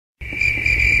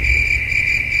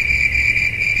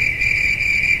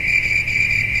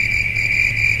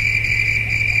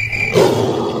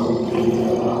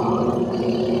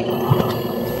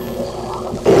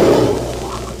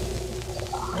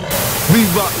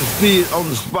start to see it on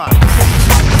the spot.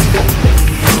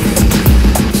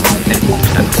 El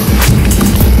Boomstar.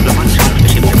 Lo más es que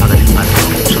siempre pagan el pato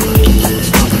son los niños.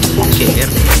 Si hay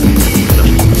verde, los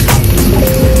niños.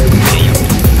 Si hay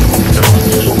auto,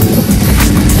 los niños.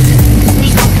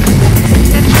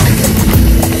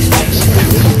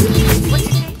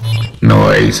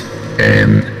 Noise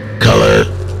and color.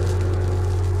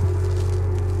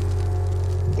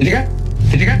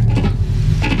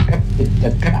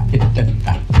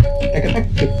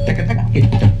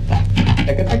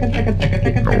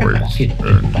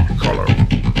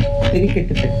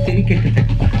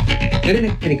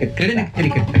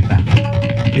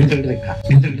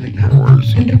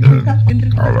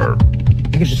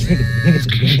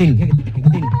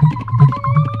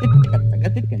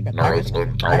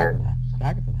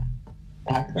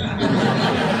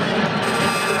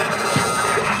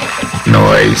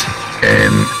 Noise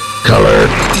and color.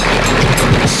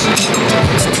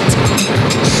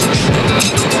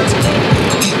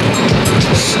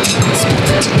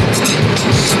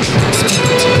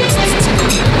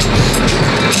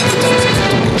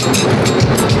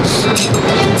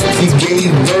 He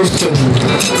gave birth to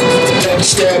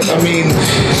dubstep.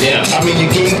 You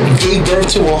gave birth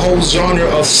to a whole genre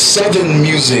of southern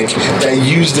music that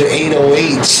used the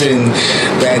 808s and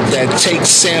that takes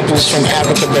samples from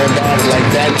Africa Bambaataa. Like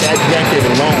that record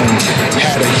alone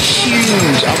had a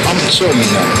huge. I'm sure you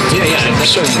know. Yeah, I'm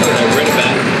sure you know. I read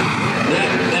about it.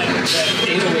 That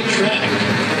 808 track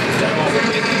that all the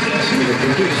Decimator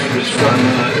produced was from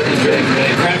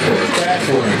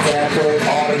Kraftwerk,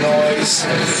 All the Noise.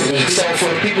 So for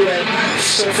the people that,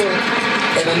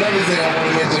 and another thing I want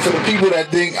to mention, for the people that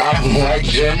think I don't like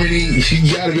Germany,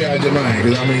 you gotta be out of your mind.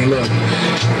 Because look,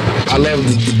 I love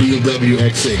the BMW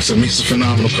X6. It's a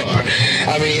phenomenal car.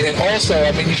 And also,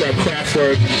 you got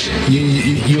Kraftwerk.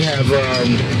 You have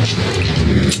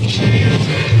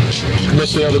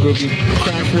what's the other group?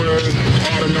 Kraftwerk,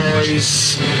 All the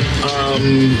Noise,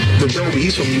 the Dolby.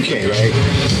 He's from UK, right?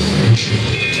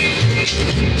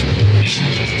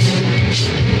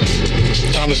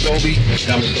 Thomas Dolby.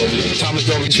 Thomas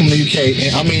Dolby's from the UK.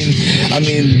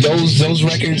 And those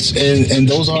records and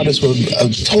those artists were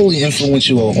totally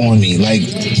influential on me.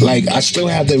 Like I still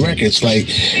have the records. Like,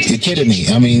 you're kidding me.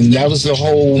 That was the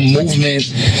whole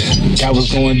movement that was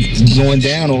going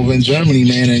down over in Germany,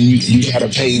 man. And you gotta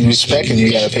pay respect and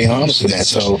you gotta pay homage to that.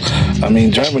 So,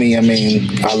 Germany.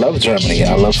 I love Germany.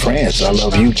 I love France. I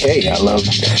love UK. I love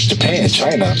Japan,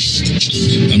 China.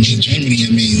 Germany.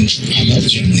 I love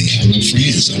Germany. I love France.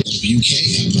 I love UK.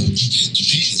 I love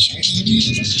Japan, China.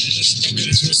 Don't get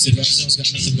it twisted. Ourselves got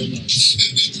nothing but love.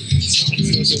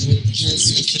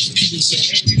 People say,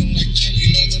 oh, you don't like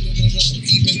Germany. No.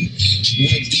 Even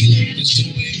what D-Lo is doing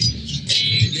over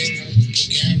in Europe,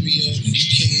 Bulgaria,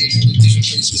 UK, and all the different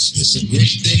places, it's a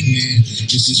great thing, man.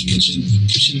 It's just pushing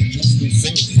the movement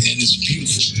forward, and it's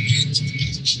beautiful.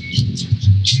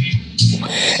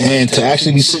 And to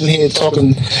actually be sitting here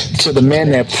talking to the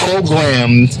man that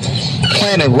programmed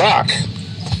Planet Rock.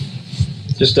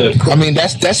 That's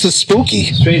the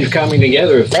spooky. Strange coming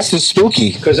together. That's the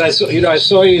spooky. Because I saw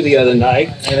you the other night,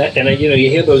 and you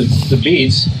hear the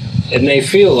beats, and they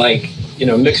feel like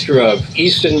mixture of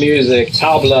Eastern music,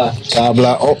 tabla,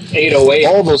 808,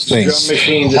 all those things, drum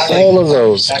machines, all of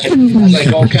those,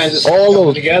 like all kinds of stuff all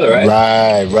those together,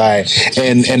 right? Right.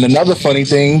 And another funny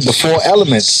thing, the Four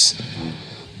Elements.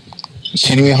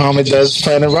 Kenny Muhammad does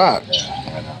Planet Rock.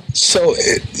 So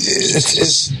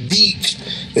it's deep.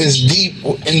 It's deep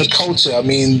in the culture.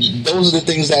 Those are the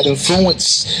things that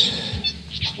influence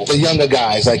the younger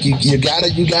guys. Like you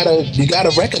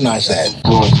gotta recognize that.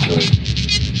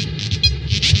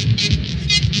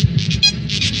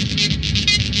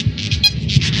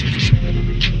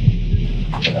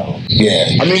 Yeah,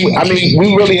 we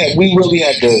really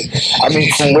had to.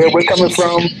 From where we're coming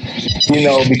from,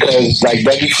 because like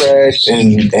Dougie Fresh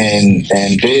and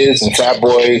Biz and Fat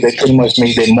Boy, they pretty much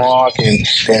made their mark and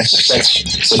they had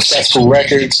successful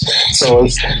records. So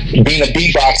being a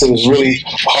beatboxer was really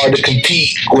hard to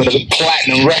compete with a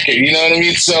platinum record. You know what I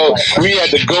mean? So we had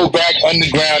to go back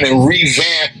underground and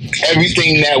revamp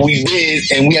everything that we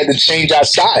did, and we had to change our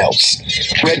styles.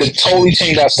 We had to totally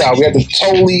change our style. We had to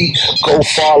totally go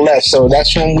far left. So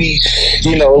that's when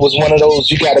it was one of those,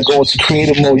 you got to go into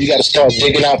creative mode. You got to start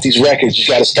digging out these records. You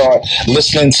got to start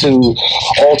listening to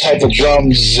all type of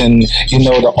drums and,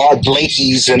 the Art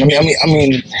Blakey's. And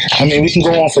we can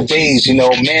go on for days.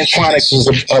 Mantronix was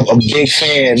a big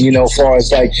fan, as far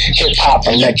as like hip hop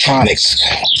electronics.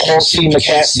 Paul C.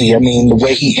 McCartney, the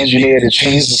way he engineered it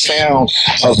changed the sound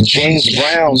of James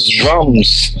Brown's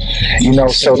drums.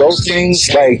 So those things,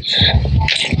 like,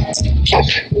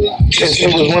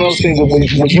 it was one of those things that when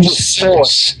you were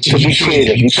forced to be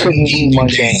creative, you couldn't be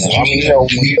mundane. I mean, you know,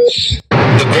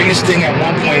 the greatest thing at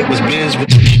one point was Biz with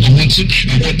the people went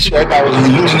to everybody was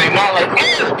losing their mind like,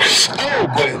 oh,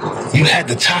 but you had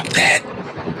to top that.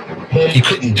 You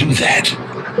couldn't do that.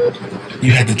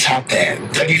 You had to top that.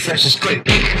 Dougie Fresh is good.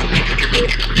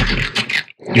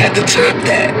 You had to top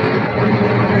that.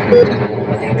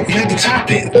 You had to top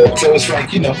it. So it's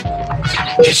like, you know.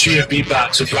 History of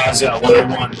Beatbox with Rozelle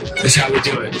 101 is how we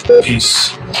do it.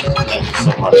 Peace.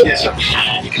 Yeah.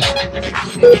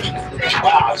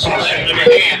 Wow. I'm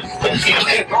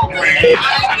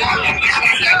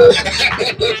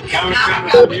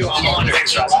on it.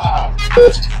 Thanks, Rozelle.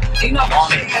 You know,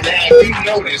 you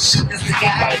notice,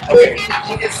 like, okay, I'm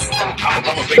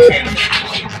a big fan of it.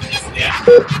 Yeah.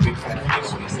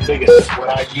 Biggest, what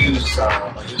I use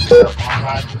stuff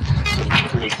online to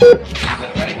create.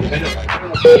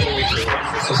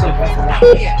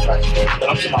 But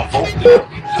I'm talking about vocal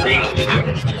creatively.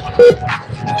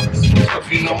 If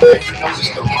you know that, you notice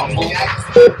the rumble.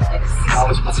 I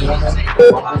was putting on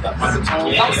that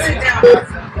monotone.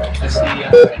 That's the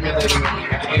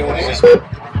 808.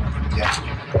 Yeah.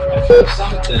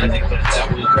 Something that was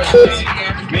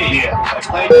resonating me. Yeah. I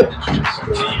played it.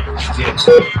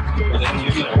 But then you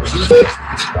know, it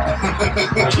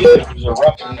was a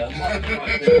rough one.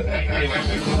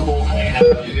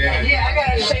 Yeah, I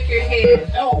gotta shake your head.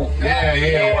 Oh,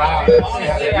 yeah, wow.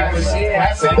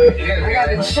 I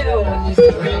gotta chill when you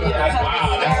tell me.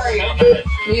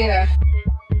 Yeah.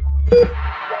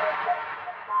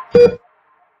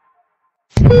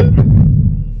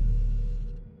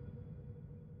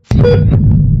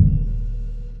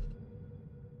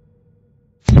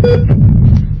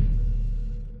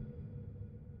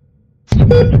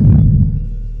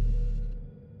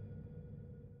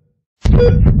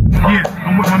 Yeah,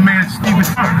 I'm with my man Steven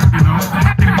Turner, you know.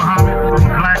 King Muhammad, I'm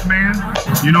a black man,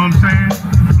 you know what I'm saying?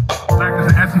 Black is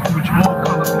the essence of which all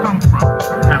colors come from.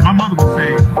 As my mother would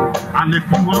say, I lift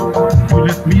you up, you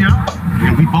lift me up,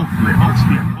 and we both lift.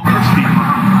 King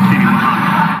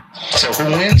Muhammad. So who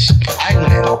wins? I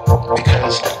win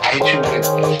because I hit you with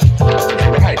the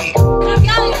variety.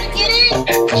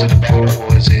 Is it a battle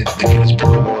or is it the Guinness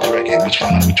Book of World Record? Which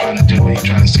one are we trying to do? Are you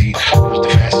trying to see who's the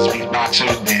fastest beatboxer?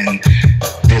 Then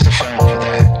there's a form for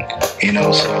that. You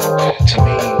know, so to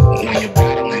me, when you're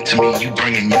battling, to me, you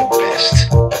bring in your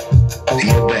best.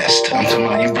 Your best. I'm talking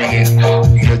about you bringing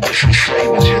your different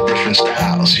flavors, your different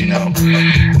styles, you know.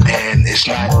 And it's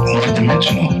not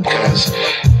one-dimensional because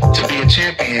to be a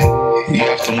champion, you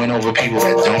have to win over people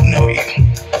that don't know you.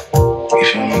 You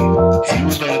feel me? If you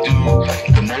was gonna do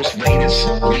the most latest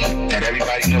beat that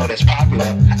everybody know that's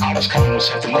popular, I was coming with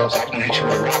something else. I was gonna hit you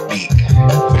with a rock beat,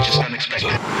 which is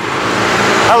unexpected.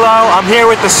 Hello, I'm here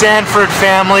with the Sanford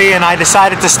family, and I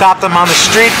decided to stop them on the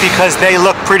street because they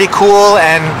look pretty cool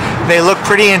and they look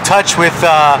pretty in touch with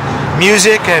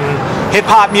music and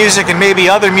hip-hop music and maybe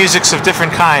other musics of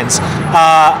different kinds.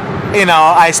 You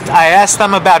know, I asked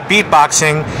them about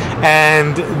beatboxing,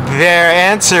 and their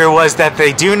answer was that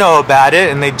they do know about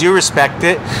it and they do respect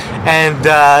it, and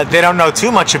they don't know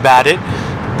too much about it.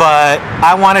 But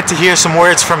I wanted to hear some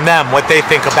words from them, what they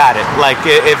think about it. Like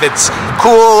if it's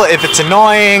cool, if it's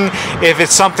annoying, if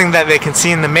it's something that they can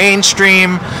see in the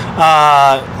mainstream,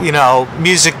 you know,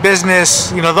 music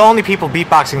business. You know, the only people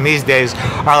beatboxing these days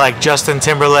are like Justin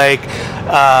Timberlake,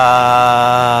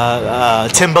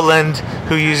 Timbaland,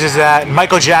 who uses that.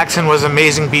 Michael Jackson was an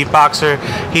amazing beatboxer.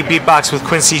 He beatboxed with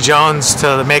Quincy Jones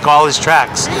to make all his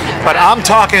tracks. But I'm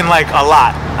talking like a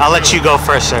lot. I'll let you go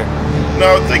first, sir.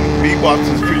 No, I think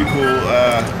beatboxing is pretty cool.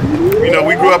 You know,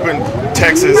 we grew up in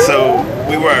Texas, so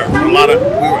we were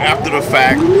after the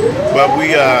fact, but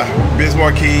we Biz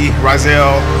Markie,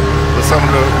 Rozelle, were some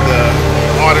of the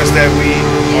artists that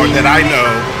I know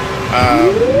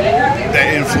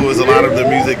that influenced a lot of the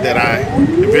music that I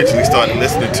eventually started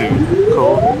listening to.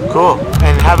 Cool.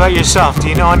 And how about yourself? Do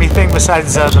you know anything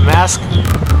besides the mask?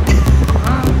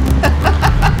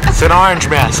 It's an orange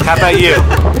mask. How about you?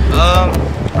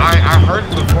 I heard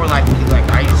it before, like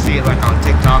I used to see it like on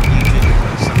TikTok, YouTube,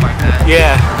 and stuff like that.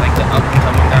 Yeah. Like the up and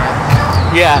coming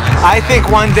guys. Yeah, I think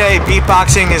one day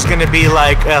beatboxing is going to be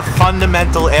like a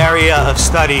fundamental area of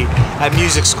study at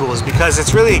music schools, because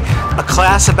it's really a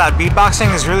class about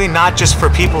beatboxing is really not just for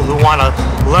people who want to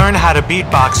learn how to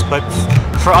beatbox, but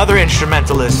for other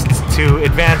instrumentalists to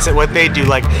advance at what they do.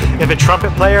 Like if a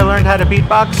trumpet player learned how to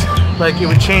beatbox, like it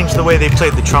would change the way they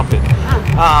played the trumpet.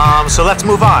 So let's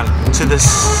move on to the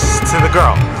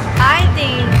girl. I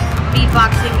think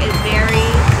beatboxing is very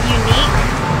unique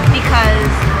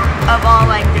because of all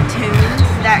like the tunes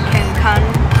that can come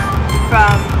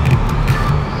from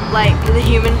like the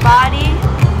human body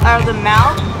or the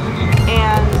mouth,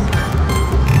 and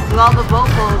with all the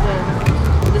vocals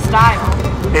and the style.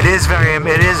 It is very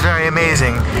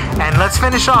amazing. And let's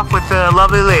finish off with the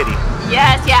lovely lady.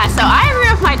 Yes, yeah. So I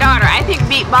agree with my daughter. I think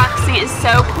beatboxing is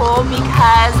so cool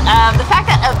because of the fact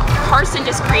that a person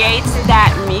just creates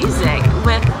that music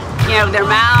with, you know, their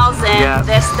mouths and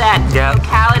that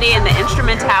vocality and the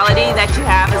instrumentality that you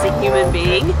have as a human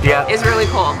being is really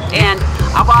cool. And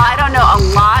while I don't know a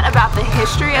lot about the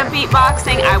history of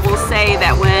beatboxing, I will say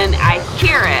that when I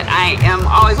hear it, I am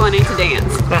always wanting to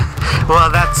dance.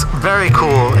 Well, that's very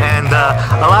cool, and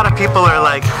a lot of people are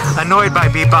like annoyed by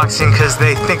beatboxing because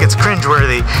they think it's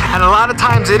cringeworthy, and a lot of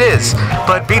times it is,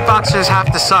 but beatboxers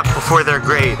have to suck before they're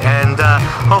great, and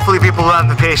hopefully people will have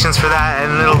the patience for that,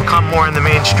 and it'll come more in the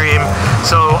mainstream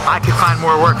so I can find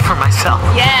more work for myself.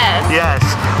 Yes. Yes.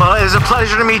 Well, it was a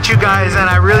pleasure to meet you guys, and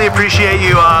I really appreciate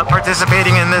you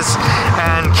participating in this,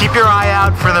 and keep your eye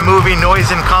out for the movie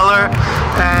Noise and Color,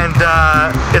 and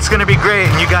it's going to be great,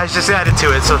 and you guys just added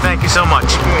to it, so thank you so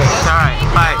much. All right,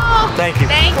 bye. Thank you.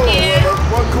 Thank you.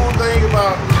 One cool thing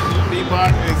about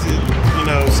beatbox is it, you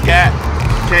know, scat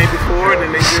came before and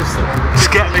then they just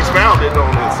expounded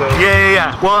on it. So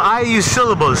Yeah. Well, I use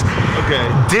syllables. Okay.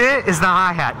 D is the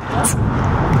hi-hat.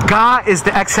 Ga is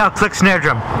the exhale click snare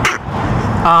drum.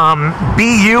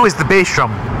 BU is the bass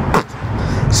drum.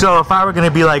 So if I were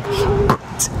gonna be like,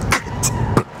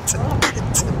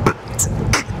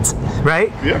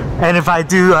 right? Yeah. And if I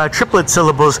do triplet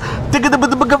syllables,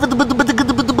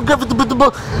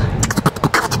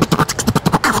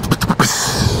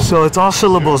 so it's all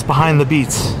syllables behind the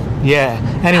beats. Yeah.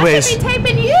 Anyways. I should be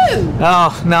taping you.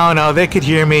 Oh, no, they could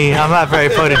hear me. I'm not very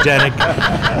photogenic.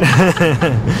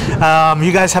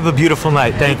 You guys have a beautiful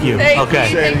night. Thank you. Thank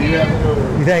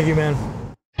you. Thank you, man.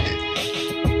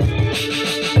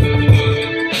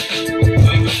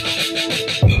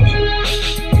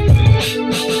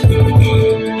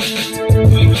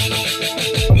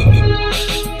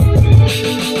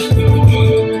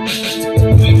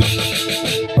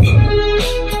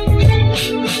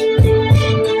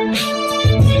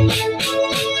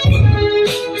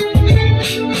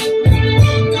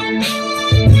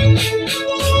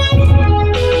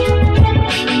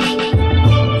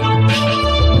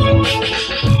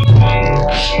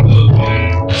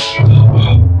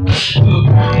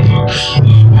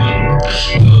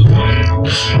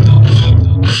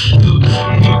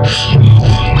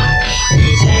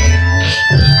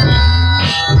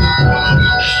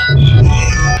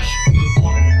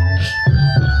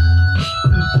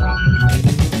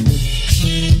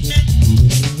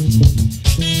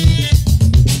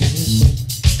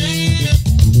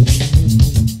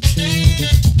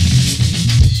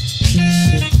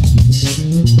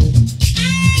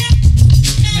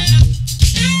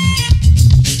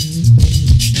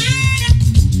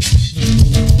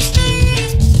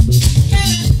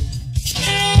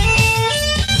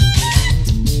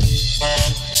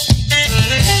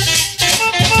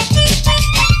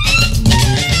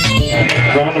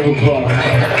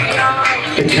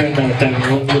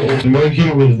 We're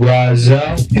here with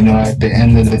Rahzel. You know, at the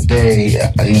end of the day,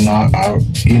 I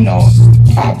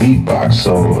beatbox,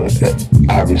 so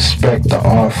I respect the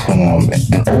art form.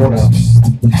 In order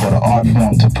for the art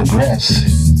form to progress,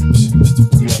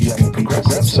 you have to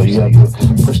progress. So you have to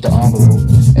push the envelope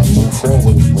and move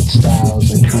forward with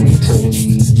styles and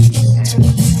creativity.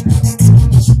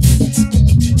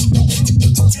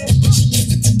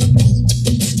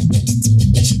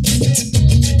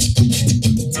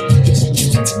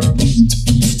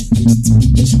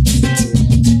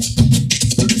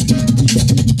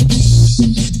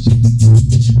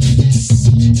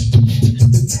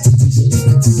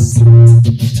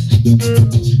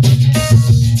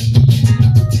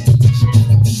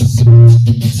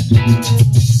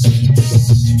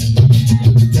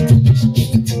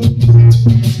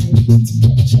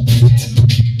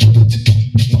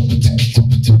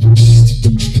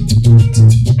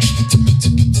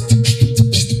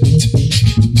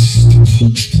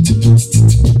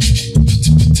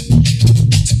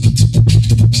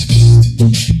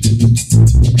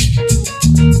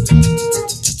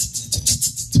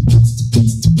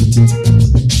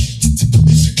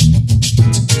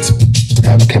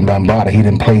 Bambaataa, he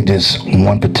didn't play this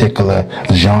one particular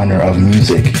genre of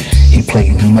music. He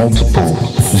played multiple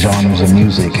genres of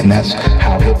music, and that's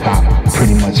how hip-hop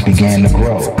pretty much began to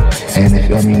grow. And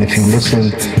if you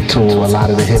listen to a lot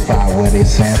of the hip-hop where they're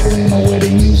sampling or where they're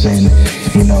using,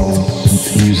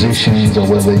 musicians, or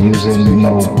whether they're using,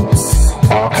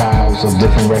 archives sounds of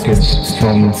different records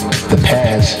from the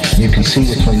past, you can see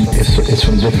it's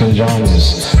from different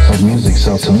genres of music.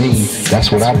 So to me,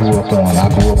 that's what I grew up on. I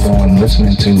grew up on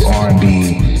listening to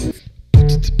R&B.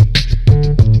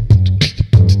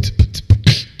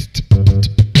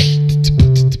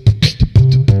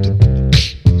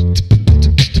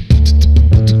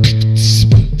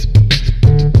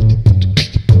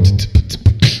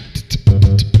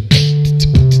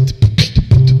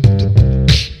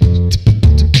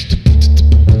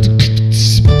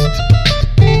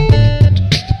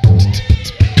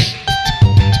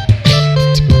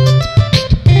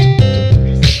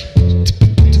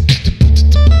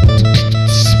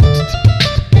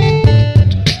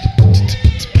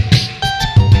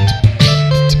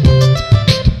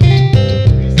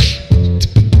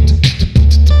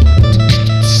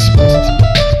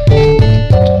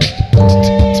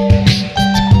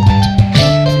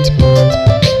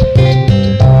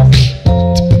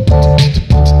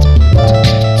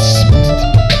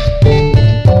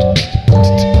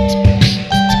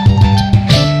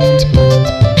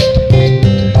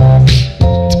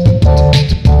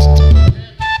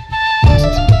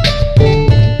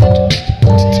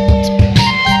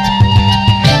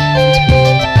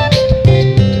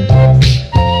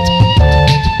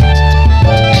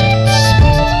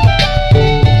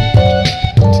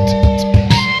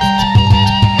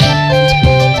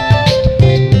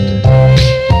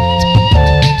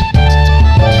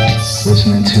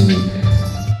 Listening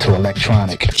to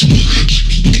electronic.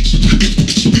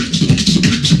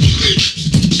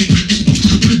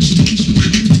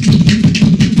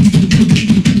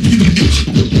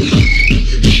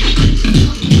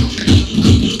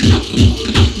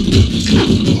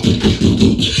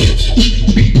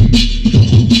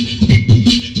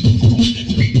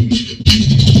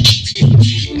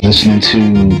 Listening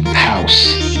to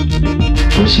house.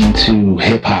 Listening to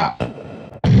hip hop.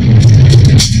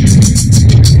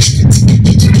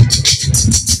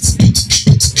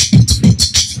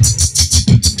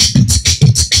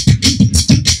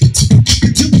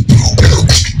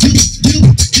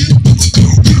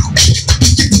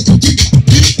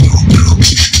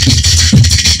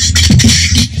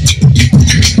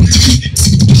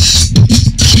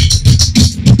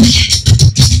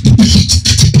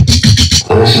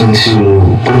 Listen to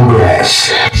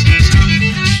bluegrass.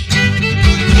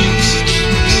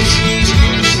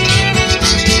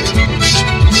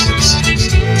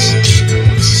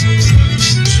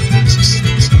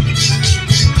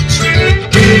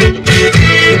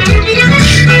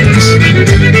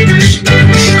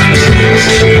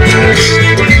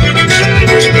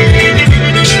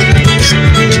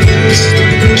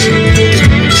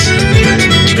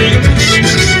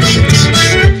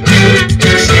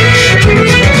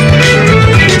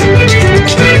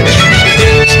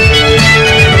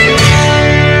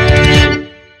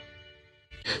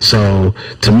 So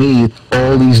to me,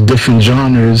 all these different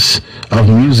genres of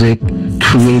music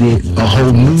created a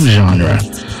whole new genre.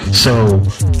 So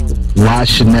why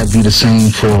shouldn't that be the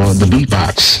same for the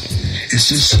beatbox? It's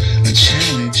just a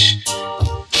challenge,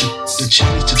 the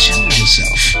challenge to challenge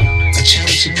yourself, a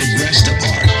challenge to progress the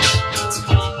art,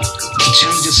 to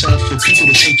challenge yourself for people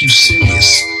to take you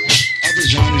serious, other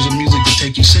genres of music to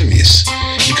take you serious.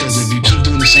 Because if you keep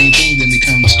doing the same thing, then it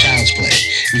becomes child's play.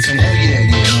 It becomes, oh yeah,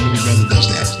 my little brother does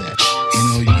that. You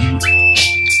know,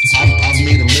 I've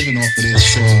made a living off of this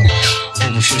for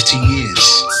over 15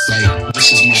 years. Like,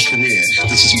 this is my career.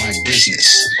 This is my business.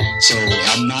 So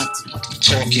I'm not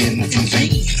talking in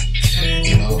vain.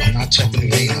 You know, I'm not talking in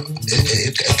vain.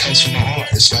 It comes from my heart.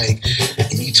 It's like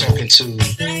me talking to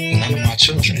one of my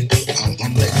children.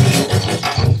 I'm letting you know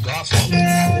I'm the godfather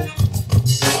now.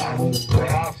 I'm the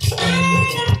godfather.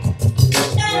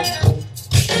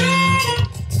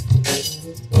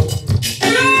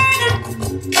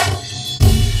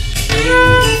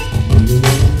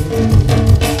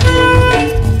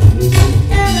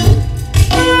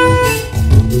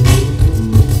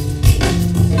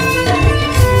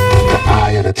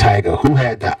 Tiger. Who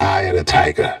had the eye of the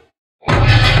tiger?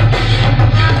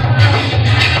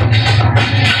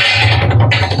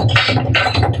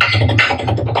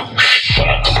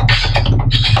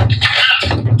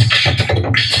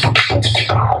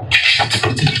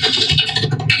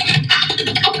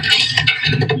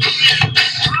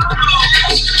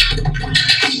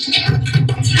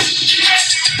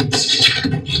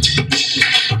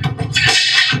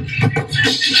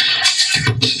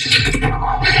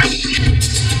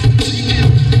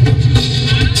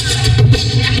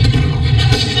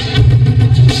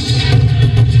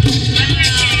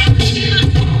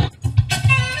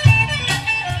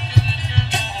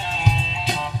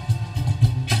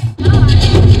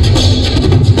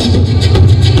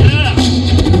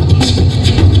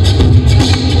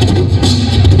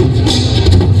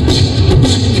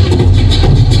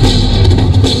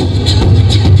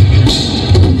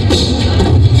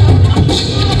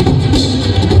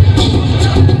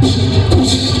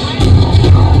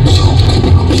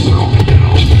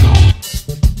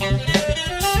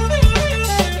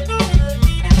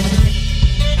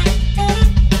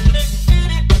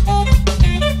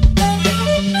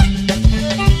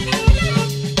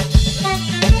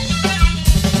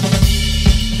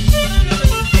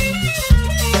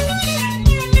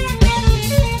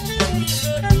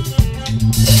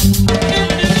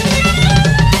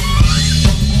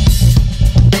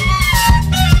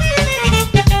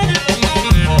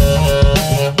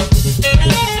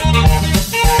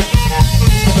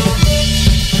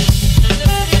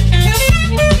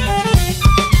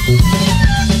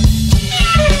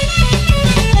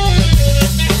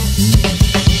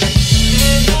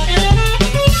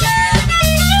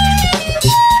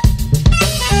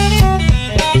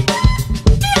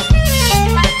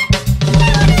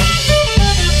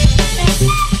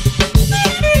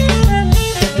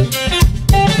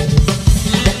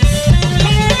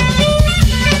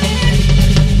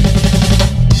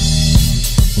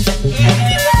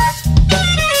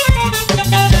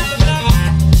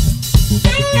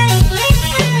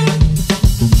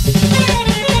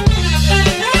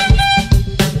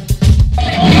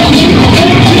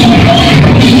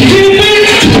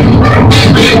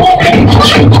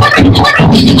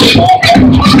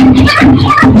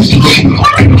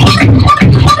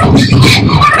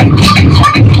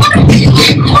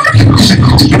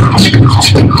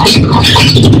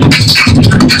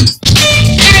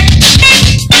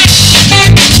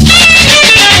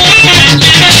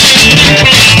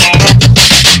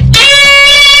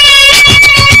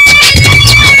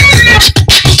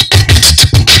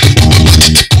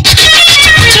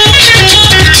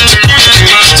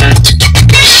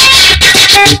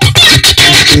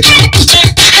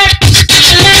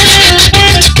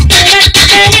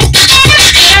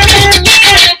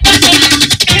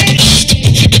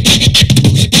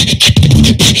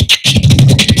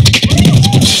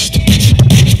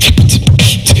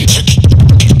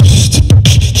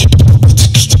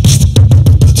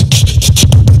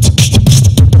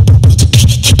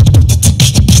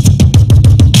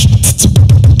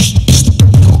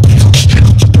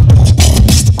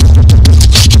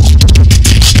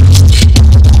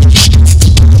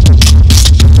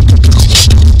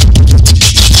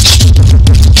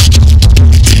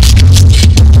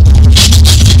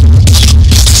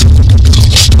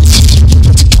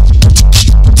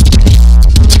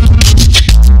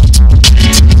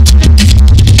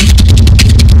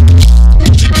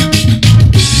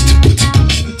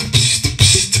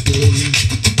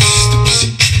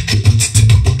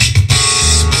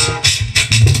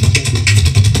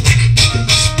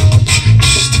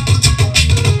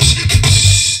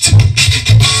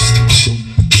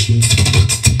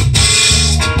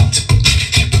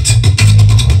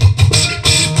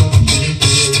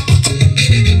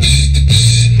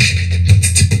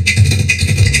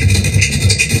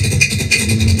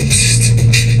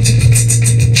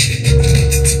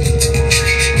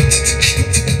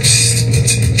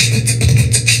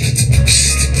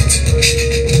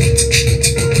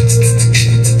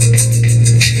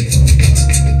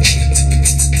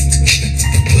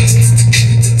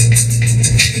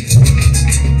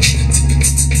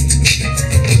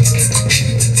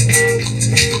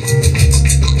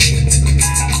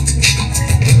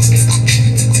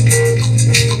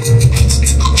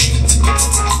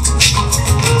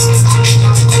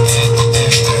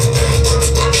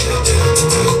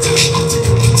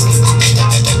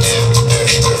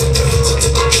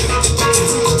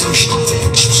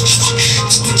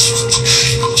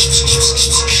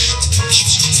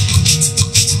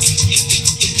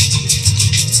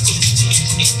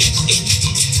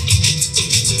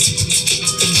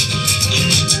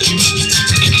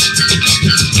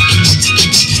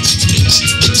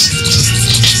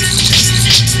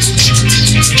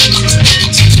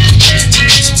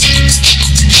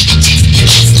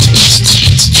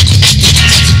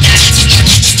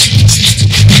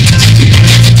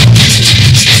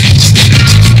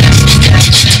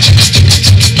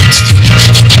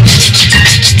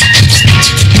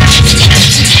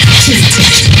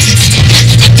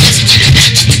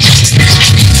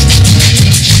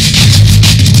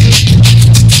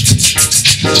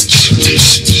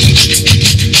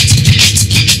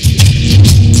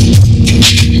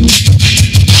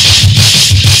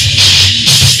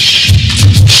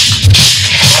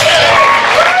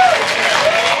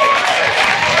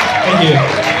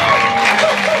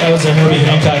 a Herbie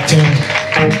Hancock tune.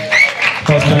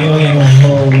 Called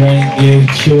Nanyoho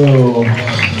Renge-kyo.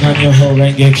 Nanyoho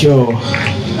Renge-kyo.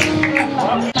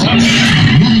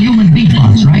 You're the human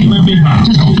beatbox, right? Human beatbox.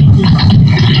 Just hold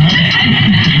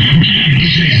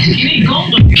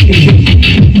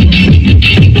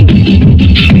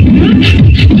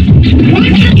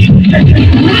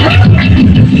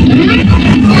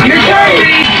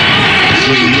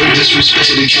disrespect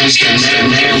to the kids get mad,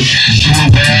 man.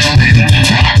 Doing well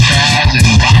and rock crowds and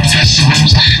rock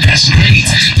festivals. That's great,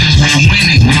 because we're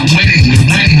winning,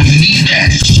 we need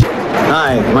that.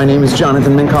 Hi, my name is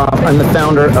Jonathan Minkoff. I'm the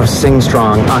founder of Sing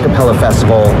Strong Acapella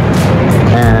Festival,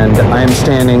 and I am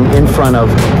standing in front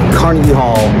of Carnegie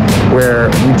Hall, where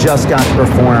we just got to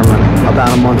perform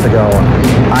about a month ago.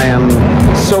 I am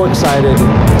so excited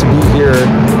to be here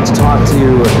to talk to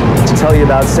you, to tell you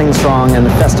about Sing Strong and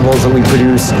the festivals that we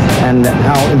produce and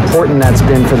how important that's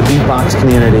been for the beatbox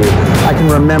community. I can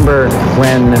remember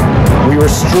when we were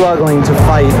struggling to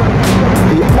fight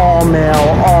the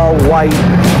all-male, all-white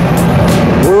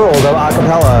world of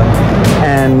acapella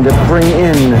and bring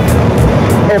in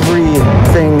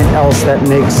everything else that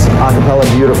makes acapella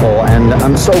beautiful, and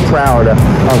I'm so proud of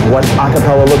what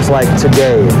acapella looks like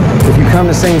today. If you come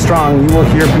to Sing Strong, you will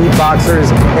hear beatboxers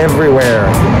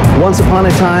everywhere. Once upon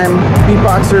a time,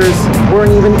 beatboxers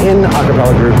weren't even in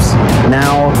acapella groups.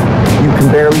 Now, you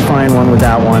can barely find one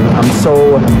without one. I'm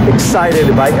so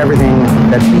excited by everything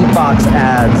that beatbox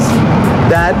adds.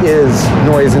 That is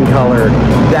noise and color.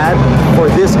 That, for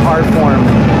this art form,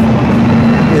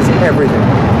 is everything.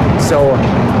 So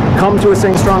come to a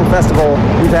Sing Strong festival.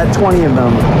 We've had 20 of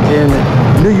them in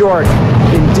New York,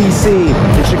 in DC,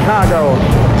 in Chicago.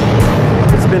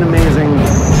 It's been amazing.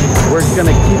 We're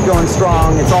gonna keep going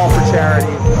strong. It's all for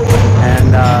charity,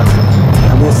 and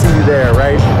we'll see you there,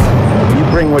 right? You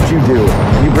bring what you do.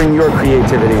 You bring your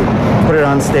creativity. Put it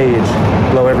on stage.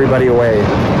 Blow everybody away.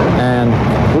 And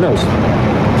who knows?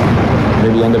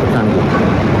 Maybe end up at Carnegie.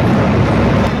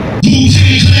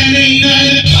 Wu-Tang Clan ain't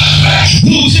nothing.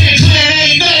 Wu-Tang Clan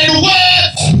ain't nothing. What?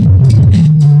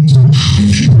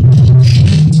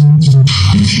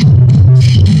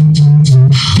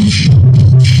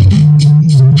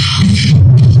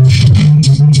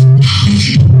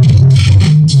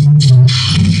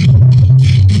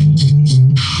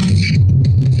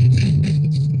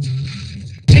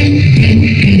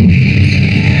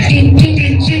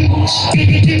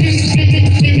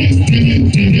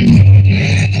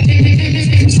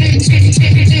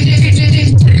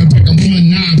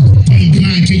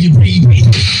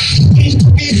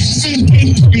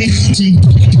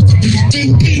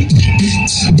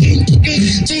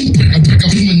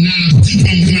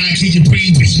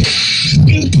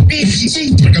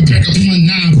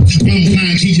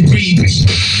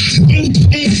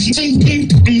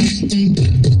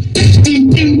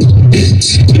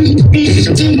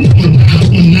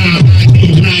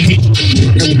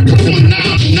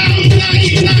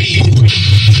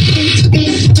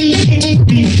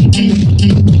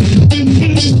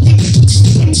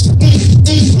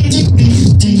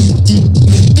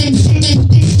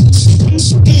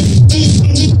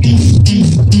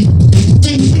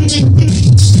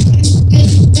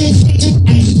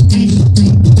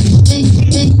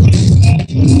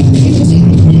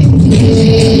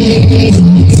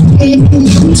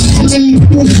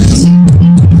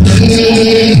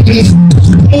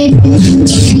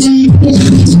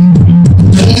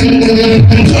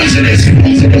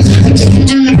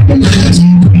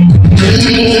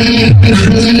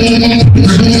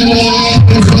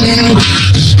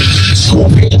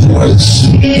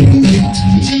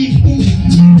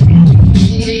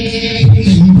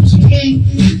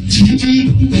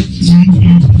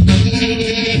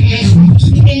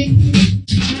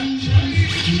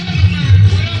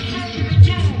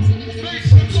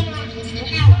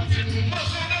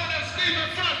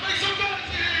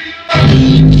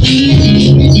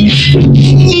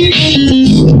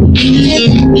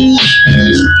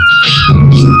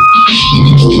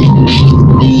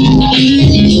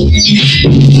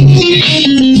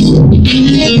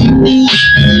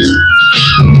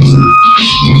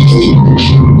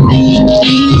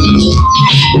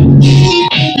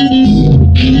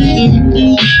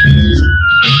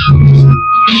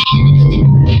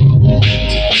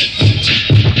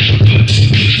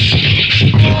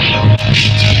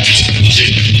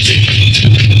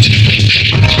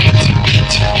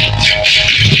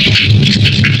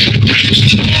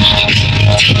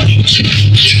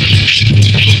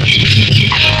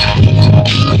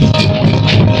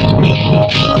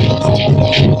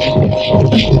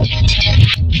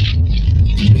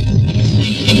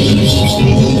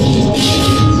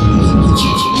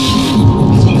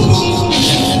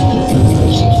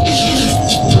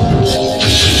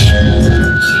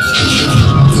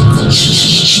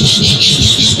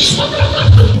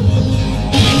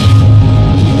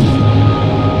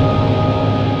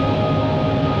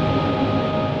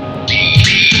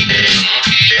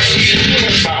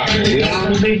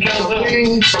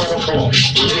 Your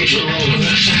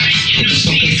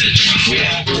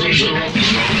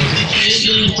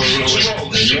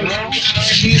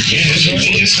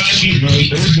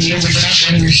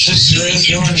sister is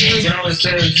your girl is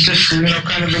just, you know,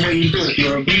 kind of the way you do it.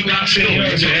 You're a beatboxer,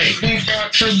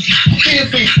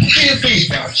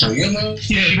 beatboxer, you know?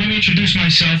 Yeah, let me introduce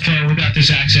myself without this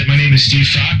accent. My name is Steve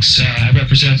Fox. I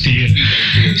represent the He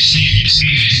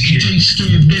takes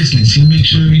care of business. He makes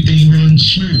sure everything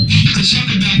runs smooth. Let's talk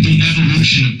about the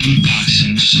evolution of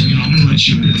beatboxing. So, you know, I'm gonna let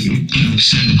you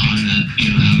extend upon that,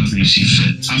 you know, however you see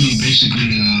fit. I mean,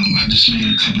 basically, I just made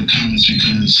a couple of comments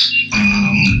because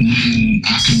when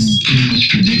I can pretty much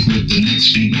predict what the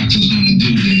next beatboxer is going to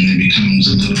do, then it becomes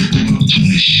a little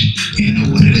auto-tune-ish. You know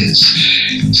what it is.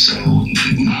 So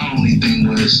my only thing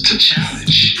was to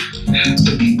challenge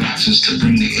the beatboxers to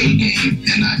bring the A game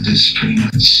and not just pretty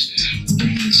much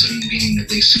bring the same game that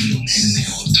they see on the internet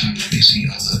all the time, that they see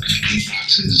other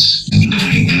beatboxers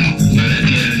doing, you know. But at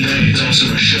the end of the day, it's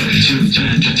also a show too, to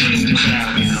entertain the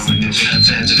crowd, you know. And if you have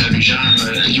fans of every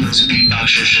genre, you as a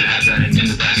beatboxer should have that in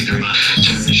the back of your mind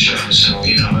during the show. So,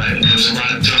 you know, there was a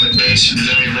lot of drum and bass,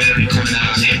 very rarely pulling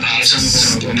out hip hop. Some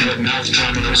of them are more mouth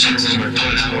drumming, some of them are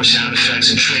pulling out more sound effects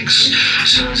and tricks.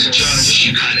 So as a judge,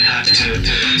 you kind of have to,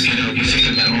 you know, you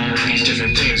think about all of these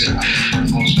different things. For the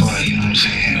most part, you know what I'm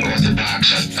saying,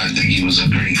 Orthodox, I think he's a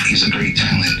great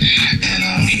talent,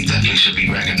 and he definitely should be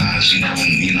recognized, you know,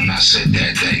 and, you know, not said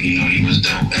that, you know, he was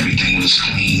dope, everything was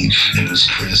clean, it was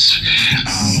crisp.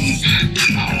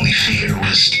 My only fear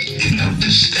was, you know,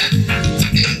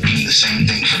 it being the same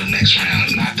thing for the next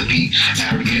round, not to be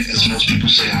arrogant, as most people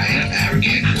say I am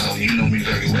arrogant. Well, you know me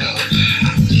very well.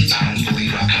 I don't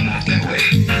believe I come off that way.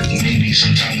 Maybe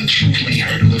sometimes the truth may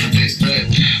hurt a little bit, but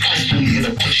hopefully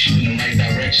it'll push you in the right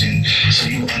direction so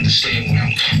you understand where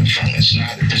I'm coming from. It's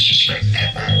not a disrespect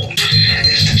at all.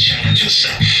 It's to challenge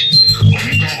yourself. When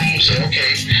you go home, say,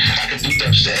 okay, I can do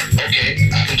dubstep. Okay,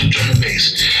 I can do drum and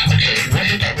bass. Okay, what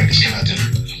hip hop records can I do?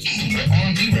 What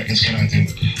R&B records can I do?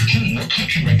 What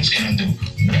country records can I do?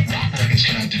 What rock records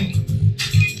can I do?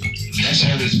 That's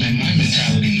always been my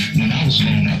mentality when I was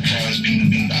growing up, as far as being a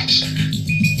beatboxer.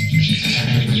 And I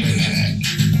never was right at.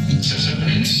 So I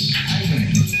win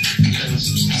because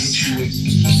I'm true with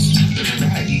the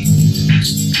variety.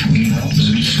 You know,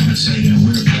 so we just want to say, you know,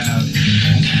 we're proud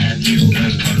to have you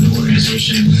as part of the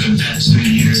organization for the past 3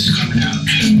 years, coming out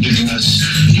and giving us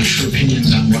your true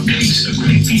opinions on what makes a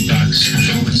great beatbox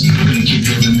performance. We're going to keep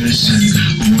building this, and we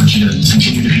want you to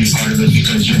continue to be a part of it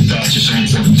because your thoughts are so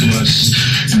important to us.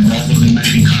 And although they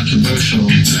might be controversial, no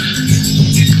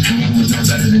one would know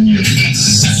better than you.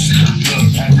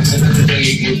 Look, at the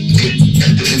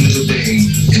end of the day,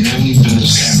 it only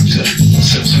builds character.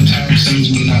 So sometimes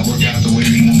things will not work out the way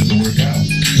we want it to work out.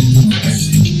 But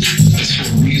it's for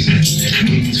a reason.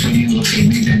 Maybe it's for you, okay,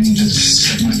 maybe I need to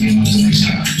set my game up the next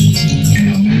time.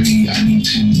 You know, maybe I need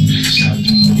to start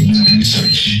doing a little bit of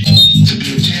research. To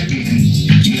be a champion,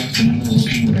 you have to know the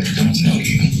people that don't know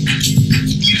you.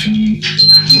 You feel me?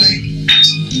 Like,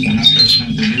 when I first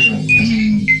went to Europe, I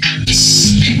mean,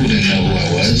 people didn't know who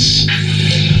I was. I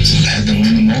had to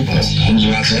learn the mobo. Who's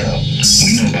Rahzel?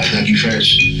 We know about Dougie Fresh,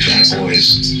 Fat Boys,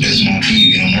 Biz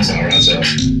Markie. We don't know about Rahzel.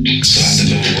 So I had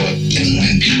to go up and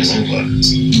win people over.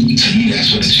 To me,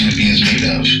 that's what a champion is made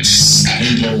of. I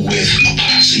didn't go with a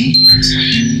posse,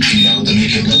 you know, to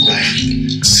make it look like,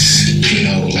 you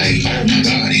know, like, oh my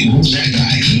God, who's that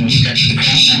guy? You know, he got the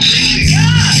crowd now crazy.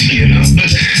 You know?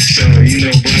 So, you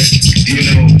know, but, you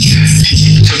know,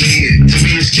 to me,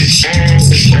 it's all a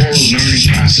learning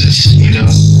process, you know?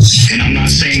 And I'm not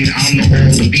saying I'm the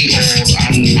all, the be all.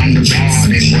 I'm the God,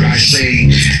 and what I say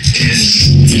is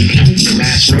the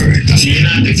last word. You're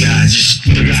not the God, just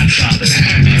the Godfather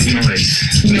of noise.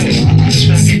 No, I just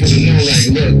want people to know, like,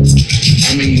 look,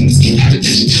 I mean,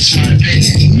 it's just my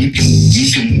opinion. You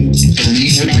can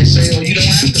believe what I say, or you don't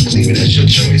have to believe it. That's your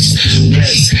choice.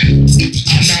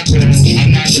 But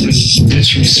I'm not gonna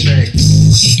disrespect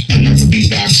another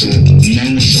beatboxer,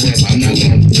 none whatsoever. I'm not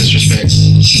gonna disrespect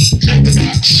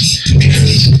Orthodox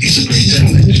because he's a great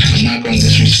talent. I'm not gonna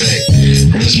disrespect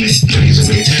Rhythmic because he's a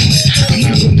great talent. I'm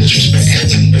not gonna disrespect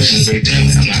Heaven because he's a great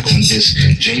talent. I'm not gonna diss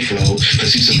J-Flow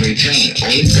because he's a great talent.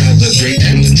 All these guys are great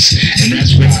talents, and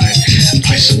that's why I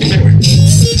support.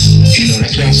 You know,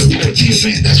 that's why I support the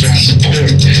event. That's why I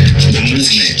support the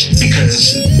movement,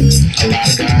 because a lot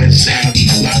of guys have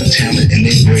a lot of talent and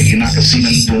they're great, and I can see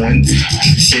them doing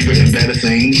bigger and better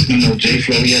things. You know,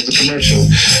 J-Flow, he has a commercial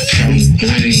from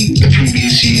winning the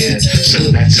previous year,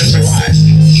 so that says a lot.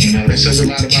 You know, that says a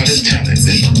lot about his talent.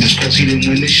 And just because he didn't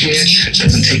win this year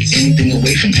doesn't take anything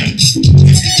away from him. I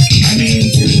I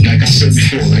mean, like I said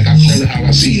before, like I call it how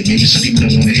I see it. Maybe some people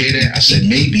don't want to hear that. I said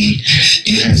maybe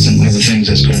you had some other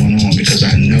things that's going on, because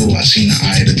I know I seen the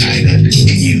eye of the tiger in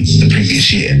you the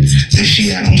previous year. This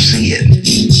year I don't see it.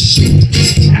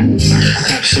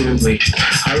 Absolutely.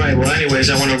 All right, well,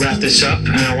 anyways, I want to wrap this up,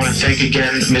 and I want to thank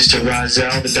again Mr.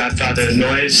 Rozelle, the godfather of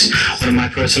noise, one of my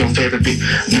personal favorite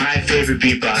beatboxer. No,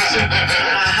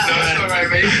 it's all right,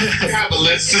 man. You have a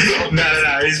list. No,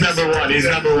 he's number one. He's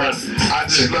number one. I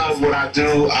just love what I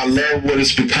do. I love what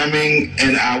it's becoming,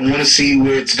 and I want to see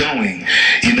where it's going.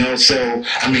 You know, so,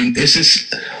 I mean, it's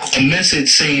just a message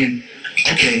saying,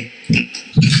 okay,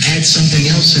 add something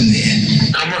else in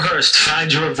there. Come rehearsed.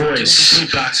 Find your voice.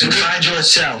 Beatboxing. Find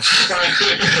yourself.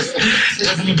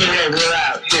 WBA, we're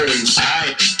out. All right.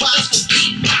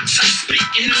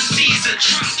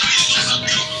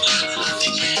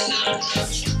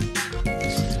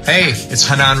 Hey, it's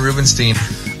Hanan Rubenstein.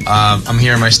 I'm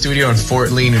here in my studio in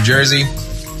Fort Lee, New Jersey,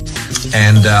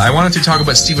 and I wanted to talk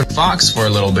about Stephen Fox for a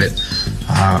little bit.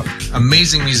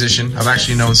 Amazing musician. I've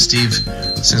actually known Steve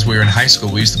since we were in high school.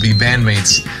 We used to be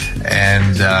bandmates,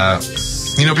 and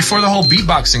you know, before the whole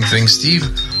beatboxing thing, Steve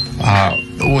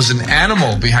was an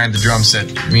animal behind the drum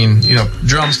set. I mean, you know,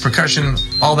 drums, percussion,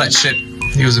 all that shit.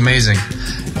 He was amazing,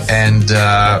 and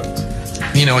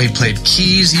you know, he played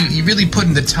keys. He really put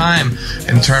in the time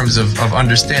in terms of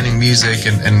understanding music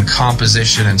and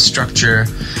composition and structure.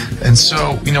 And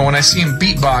so, you know, when I see him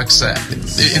beatbox,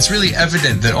 it's really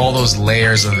evident that all those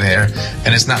layers are there,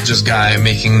 and it's not just guy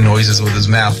making noises with his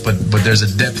mouth, but there's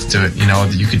a depth to it. You know,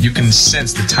 you can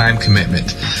sense the time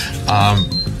commitment.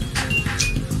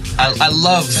 I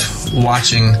love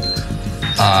watching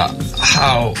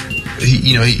how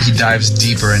he dives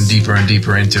deeper and deeper and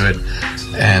deeper into it.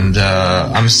 And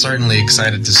I'm certainly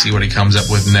excited to see what he comes up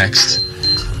with next.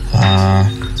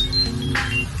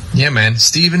 Yeah, man,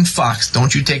 Stephen Fox,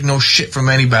 don't you take no shit from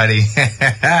anybody.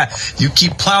 You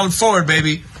keep plowing forward,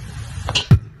 baby.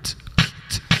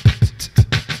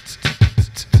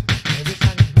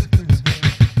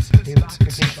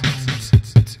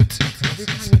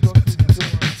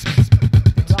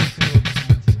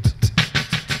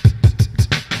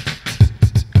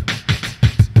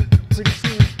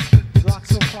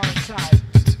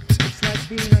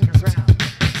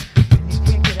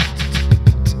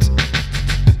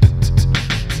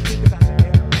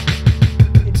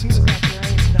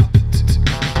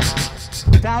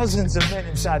 Thousands of men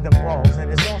inside them walls,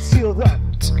 and it's all sealed up.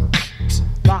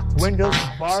 Locked windows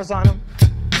with bars on them,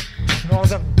 and all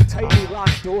them tightly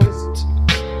locked doors.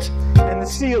 And the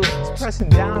ceiling is pressing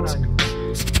down on you,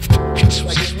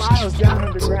 like you're miles down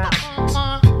underground.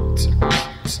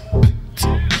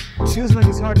 Feels like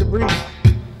it's hard to breathe.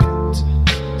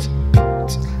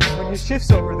 When your shift's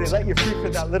over, they let you free for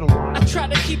that little while. I try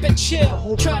to keep it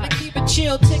chill,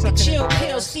 take a chill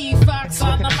pill. Steve Fox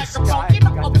on the microphone, you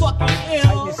know I'm fucking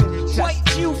ill. White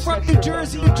Jew from New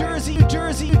Jersey, New Jersey, New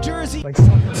Jersey, New Jersey. Like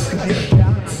something's getting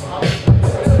down on you.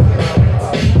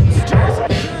 New Jersey,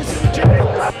 New Jersey, New Jersey.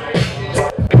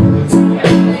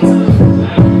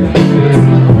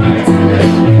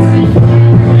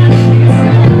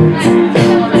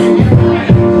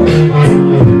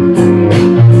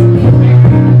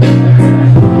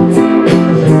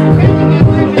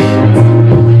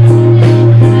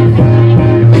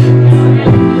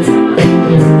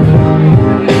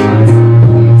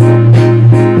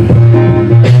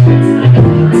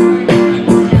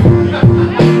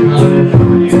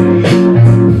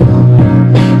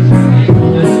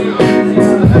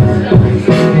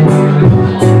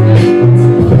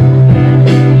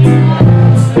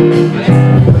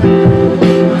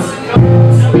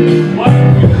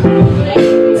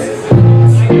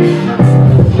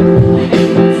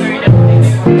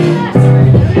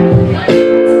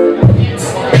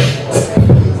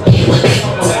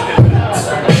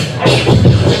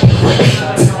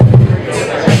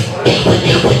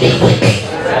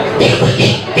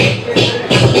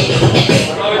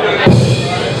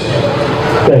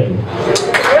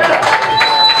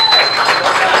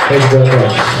 Thank you very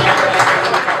much.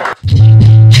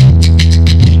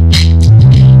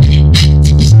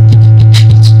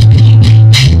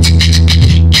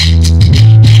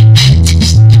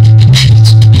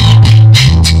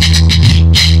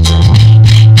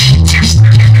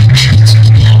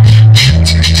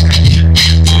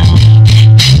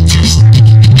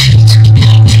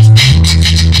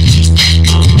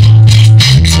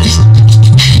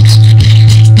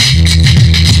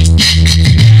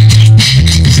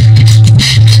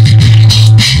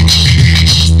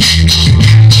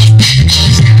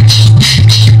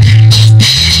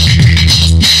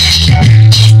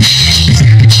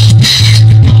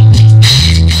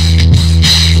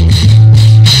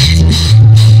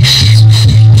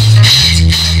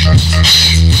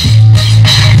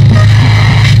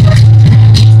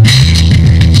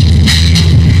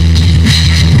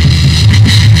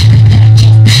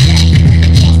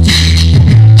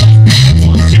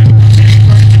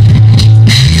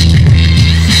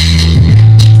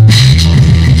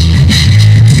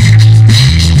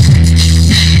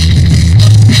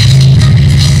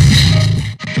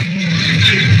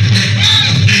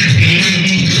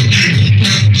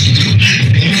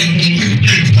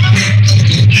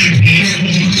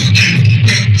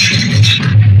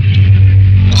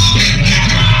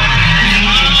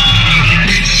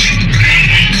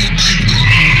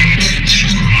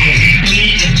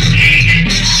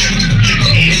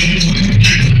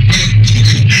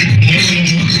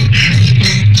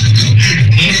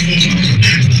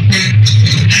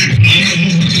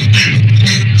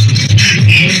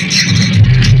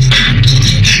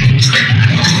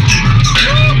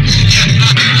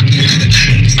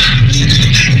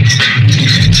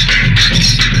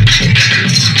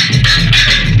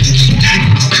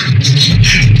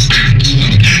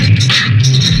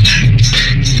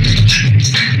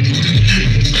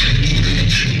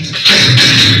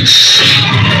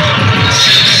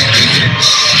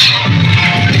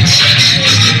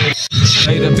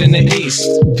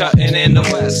 cutting in the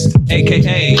West,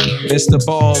 aka Mr.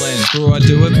 Ballin', crew, I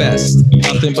do it best.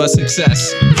 Nothing but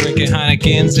success, drinking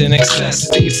Heinekens in excess.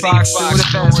 Steve Fox doing the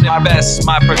best, my best.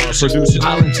 My producer,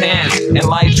 Island Tan, and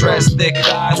light dress, thick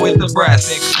guy with the breath.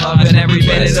 Loving every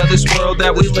minute of this world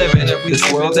that we live in. This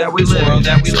world that we live in,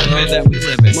 that we live in, that we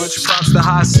live in. Much props to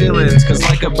high ceilings, cause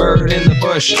like a bird in the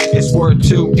bush, it's worth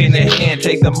two in the hand.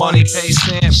 Take the money, pay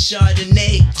Sam.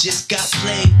 Chardonnay just got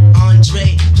played.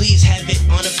 Andre, please have it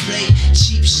on a plate.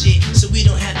 Cheap shit, so we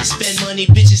don't have to spend money.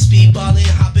 Bitches speedballing,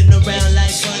 hopping around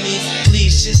like bunnies.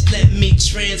 Please just let me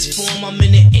transform. I'm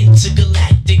in an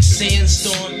intergalactic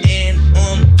sandstorm, and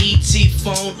on ET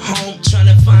phone home, trying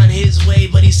to find his way,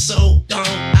 but he's so gone.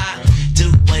 I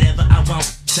do whatever I want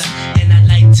to, and I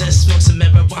like to smoke some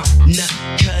marijuana,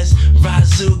 cause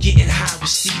Razoo getting high with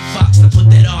Steve Fox. Now put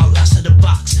that all outside the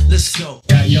box. Let's go.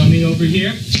 Got Yummy over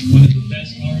here, one of the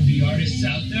best R&B artists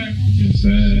out there.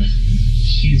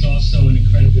 She's also an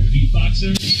incredible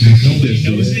beatboxer. Nobody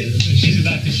knows it, so she's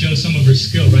about to show some of her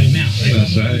skill right now. Right?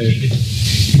 That's right. You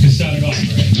can start it off, right?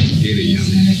 Get it,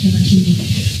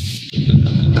 Yummy.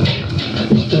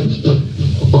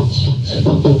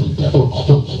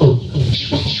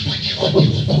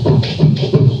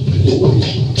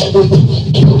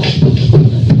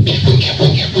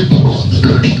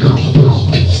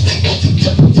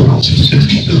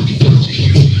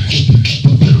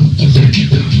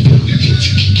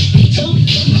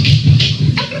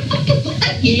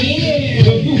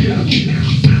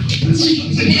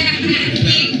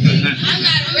 I'm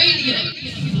not radio.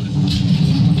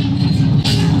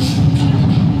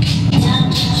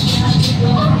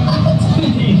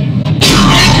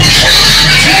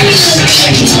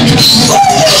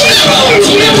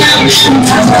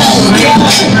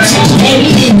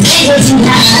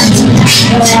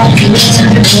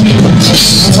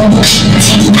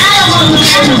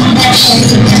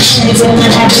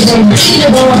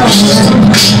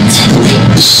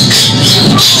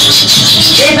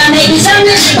 If I make you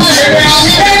something, if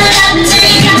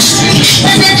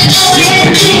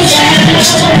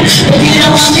you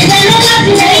don't want me, then I'm not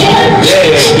take it.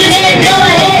 You can go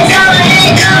ahead, go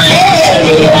ahead, go ahead.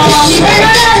 If you don't want me, then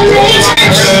I'm not take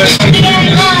it. You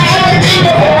can go ahead, if you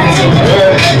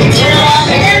don't want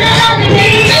me, then I'm not take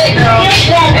it.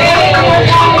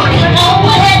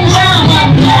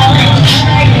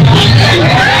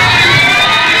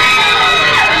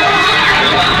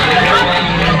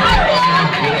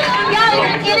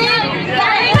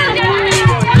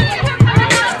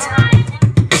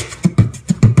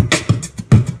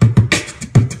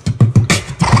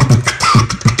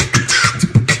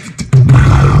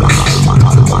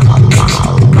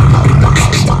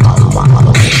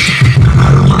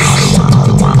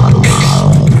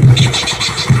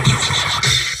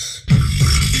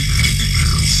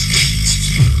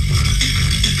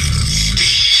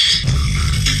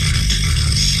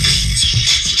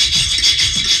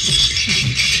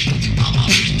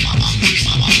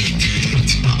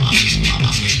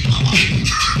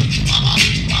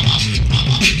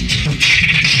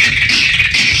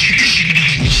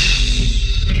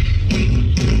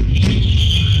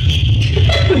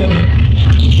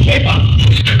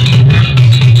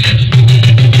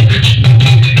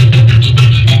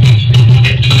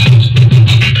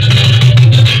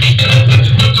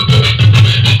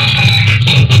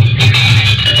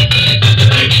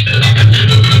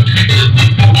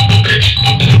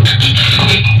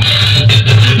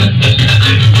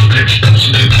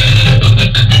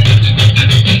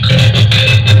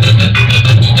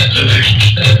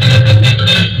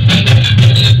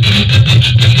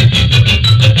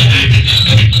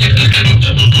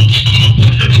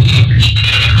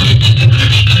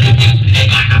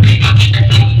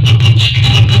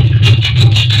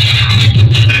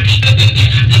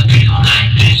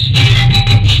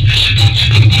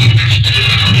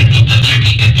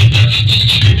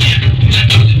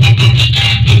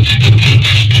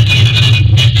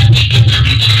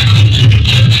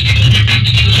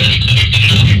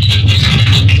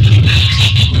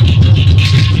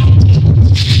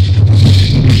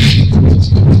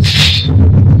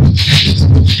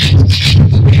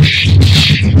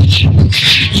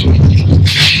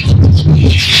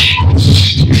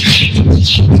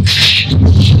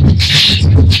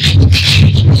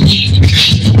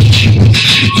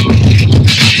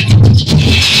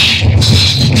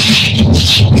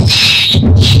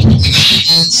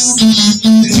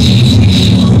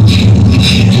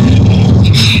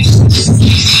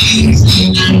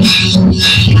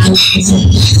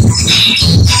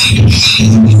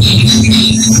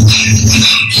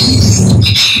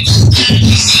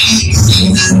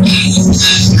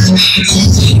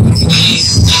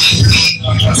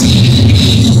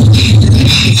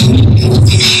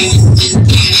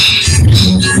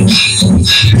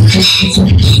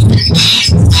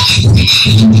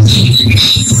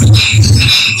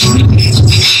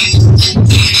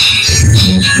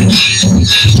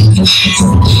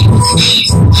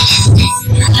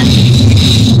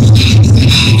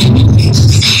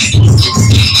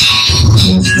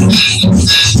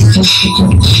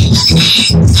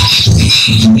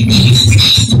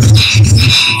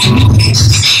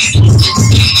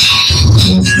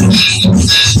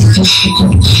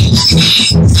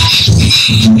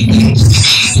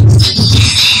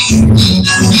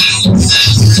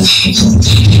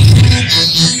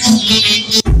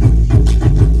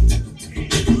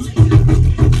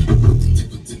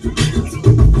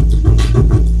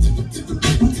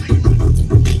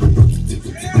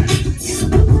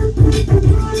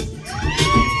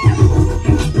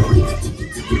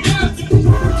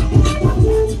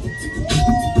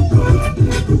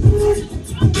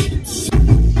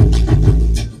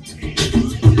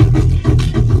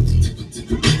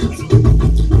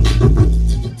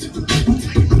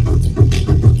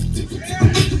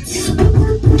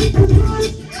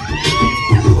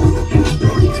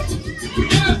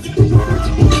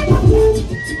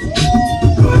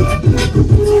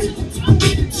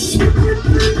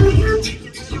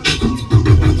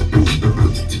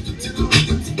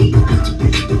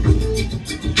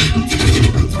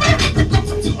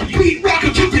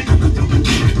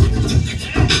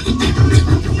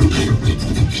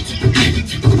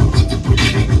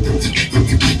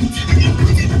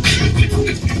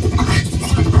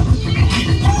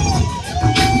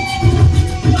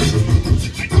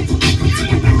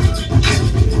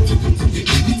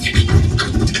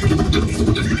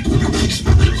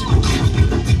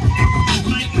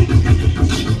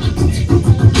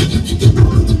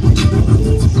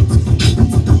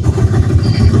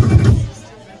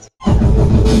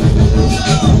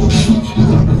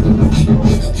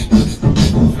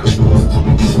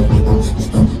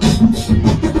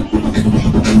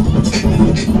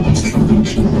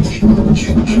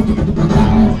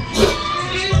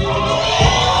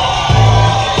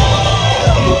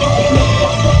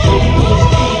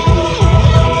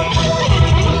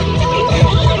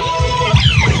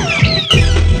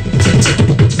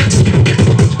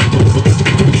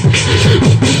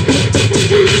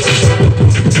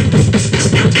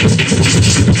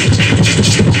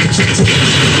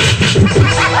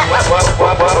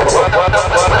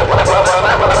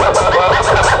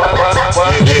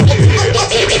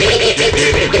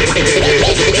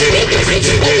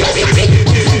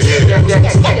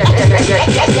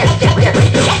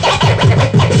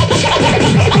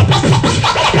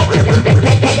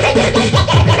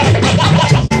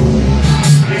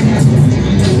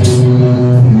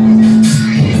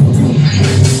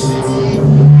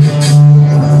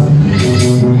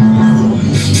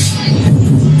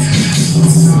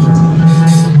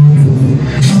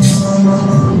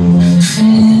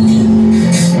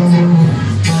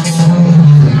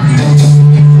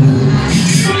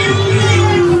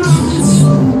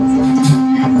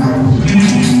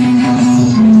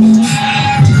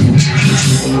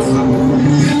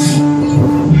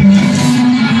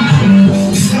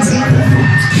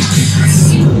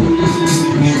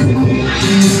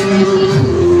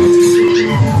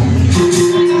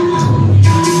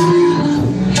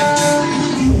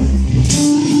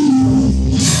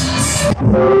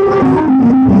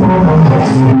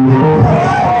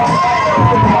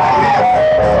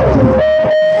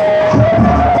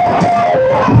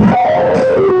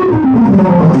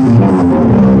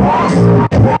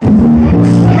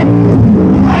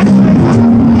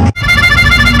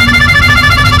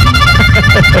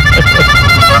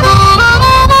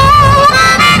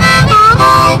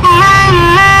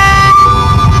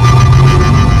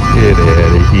 Get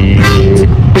out of here.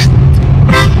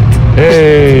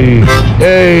 Hey,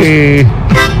 hey.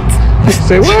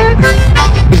 Say what?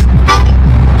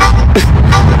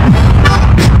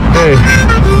 Hey,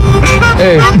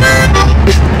 hey,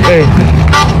 hey,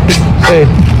 hey.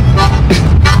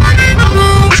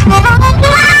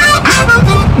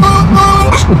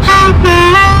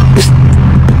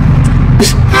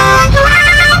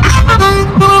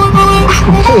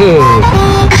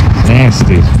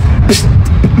 Nasty.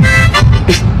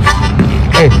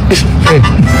 Hey, hey,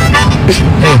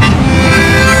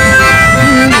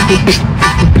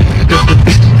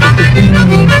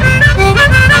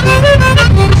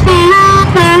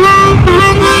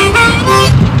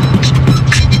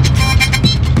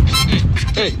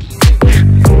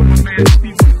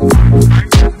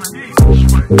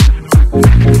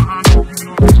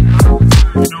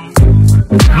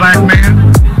 Black man,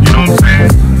 you know what I'm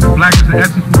saying? Black is the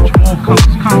essence from which all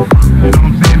colors come from. You know what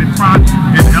I'm saying?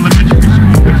 In elementary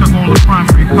school, we took all the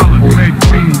primary colors, red,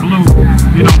 green, blue,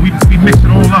 mix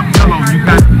it all up, yellow. You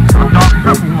got a dark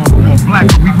purple or black.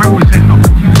 But we represent the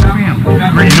whole human family.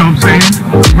 Right? You know what I'm saying?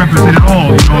 We represent it all.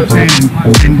 You know what I'm saying?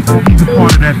 And he's a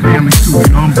part of that family too. You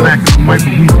know, I'm black and I'm white,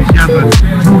 but we together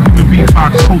through Human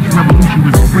Beatbox Culture Revolution,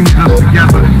 which brings us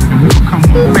together, and we become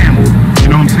one family. You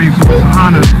know what I'm saying? So it's an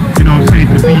honor, you know what I'm saying,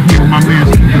 to be here with my man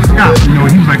Stephen Scott. You know,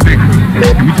 he was like, "Hey,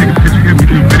 can we take a picture? Can we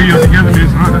do a video together?" Man,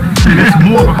 it's an honor. And it's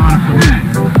more of an honor for me.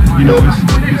 You know, it's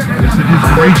an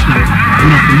inspiration, you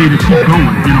know, for me to keep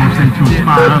going. You know what I'm saying? To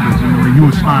inspire others. You know, and you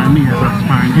inspire me as I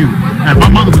inspire you. As my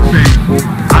mother would say,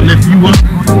 I lift you up,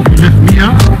 you lift me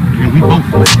up, and we both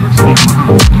lift. Steve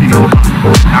Muhammad, King of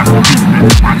Dr.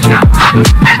 Watch out.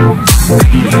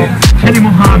 Kenny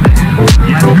Muhammad,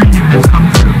 my dream has come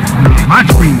true. My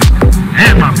dream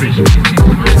and my vision.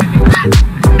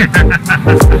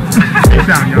 Peace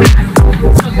out, y'all.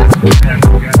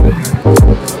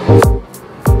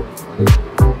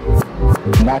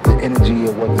 Not the energy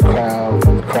of what the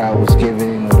crowd was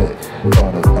giving, or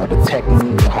the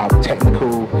technique, or how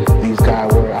technical these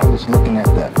guys were. I was looking at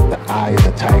the eye of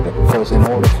the tiger, because in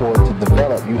order for it to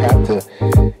develop, you have to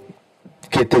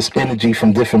get this energy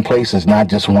from different places, not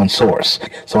just one source.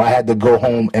 So I had to go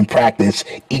home and practice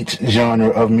each genre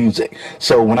of music.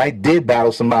 So when I did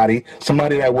battle somebody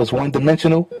that was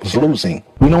one-dimensional was losing.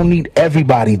 We don't need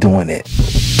everybody doing it.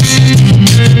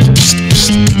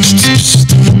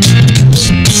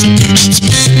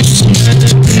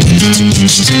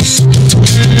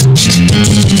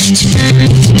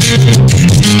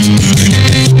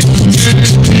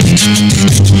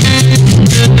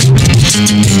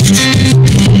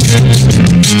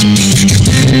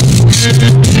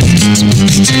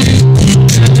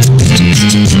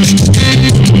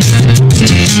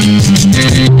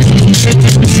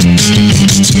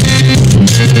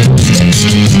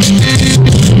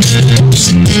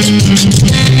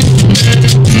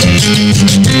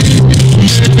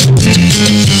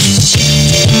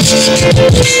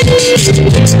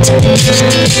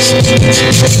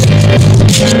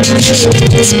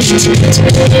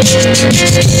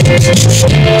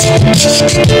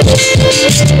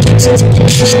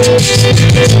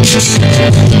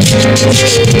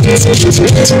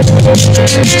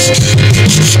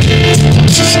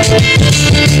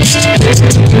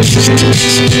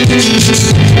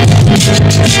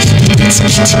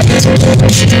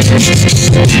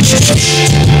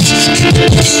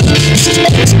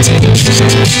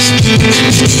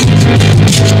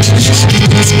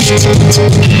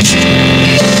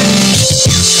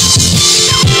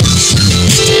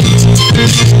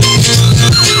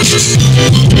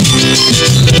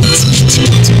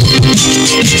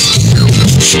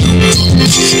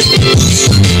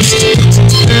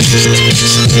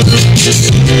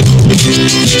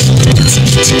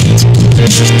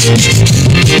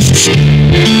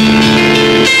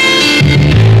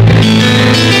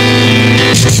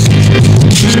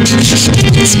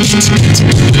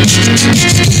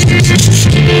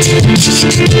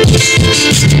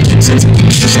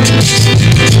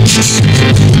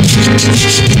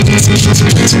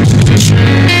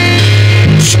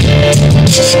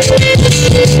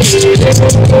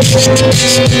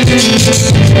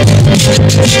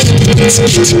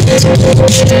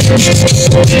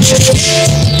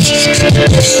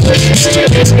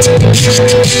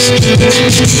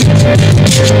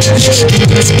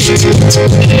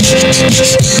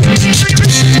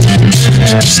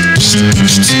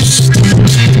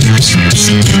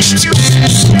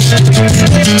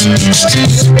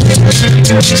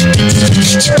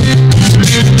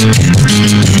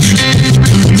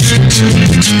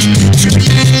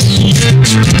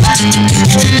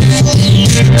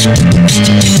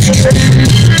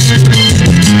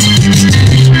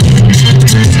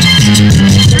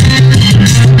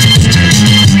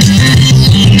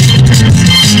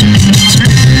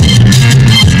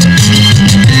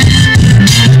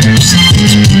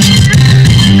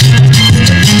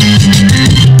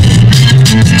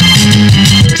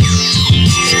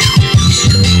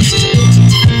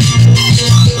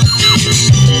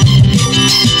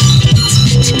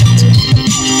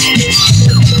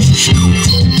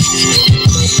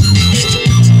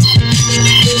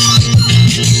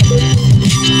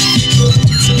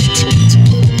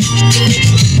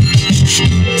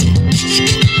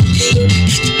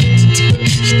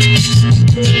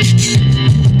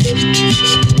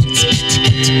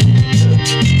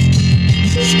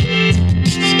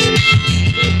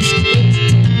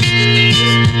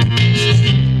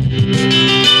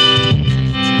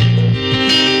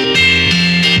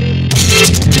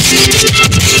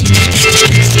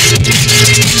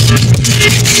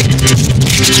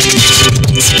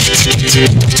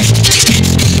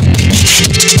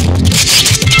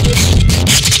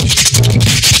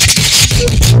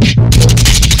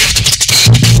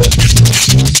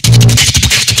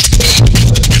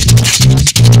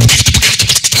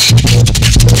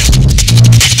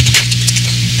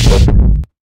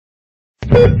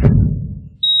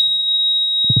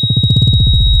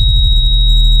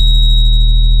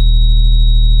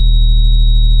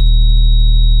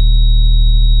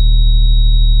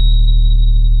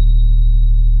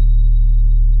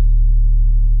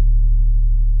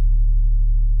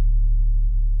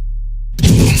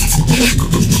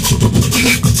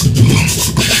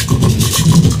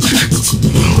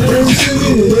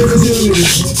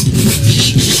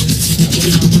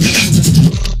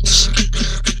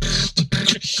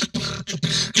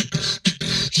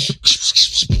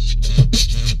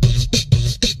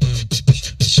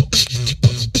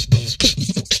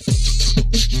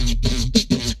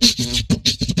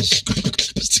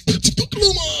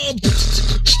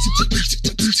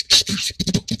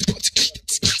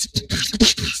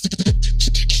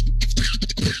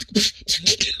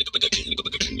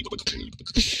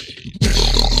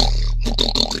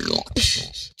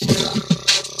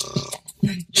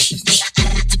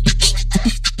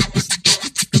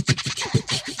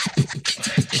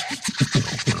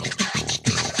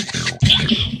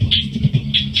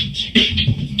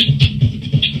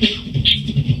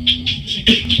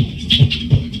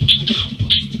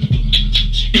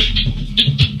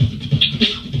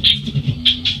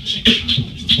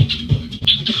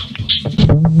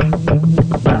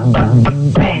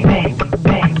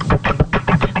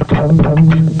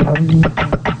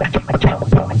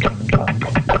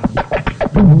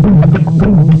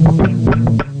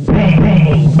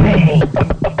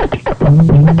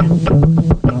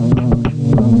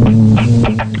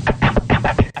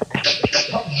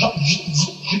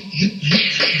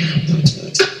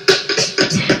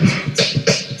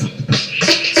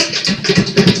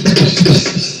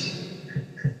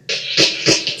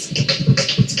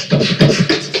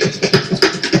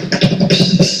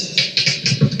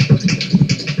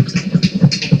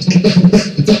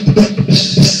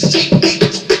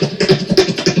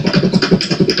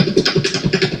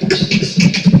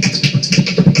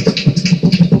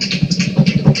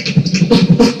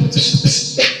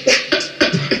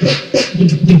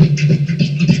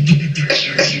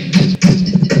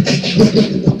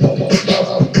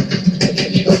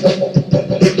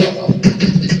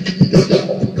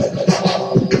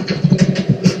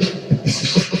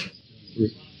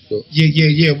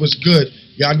 Yeah, what's good?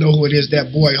 Y'all know who it is,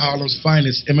 that boy, Harlem's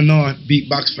finest, Eminem,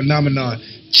 beatbox phenomenon,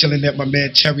 chilling at my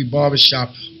man Terry Barbershop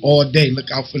all day.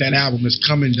 Look out for that album, it's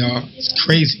coming, dog. It's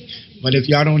crazy. But if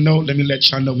y'all don't know, let me let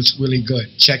y'all know it's really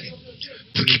good. Check it.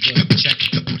 Really good. Check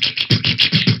it.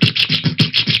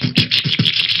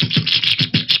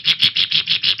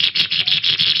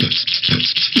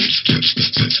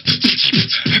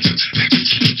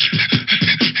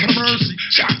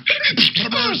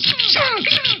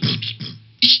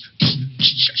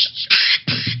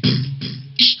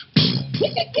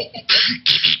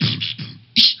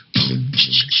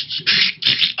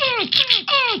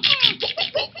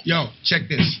 Yo, check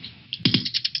this.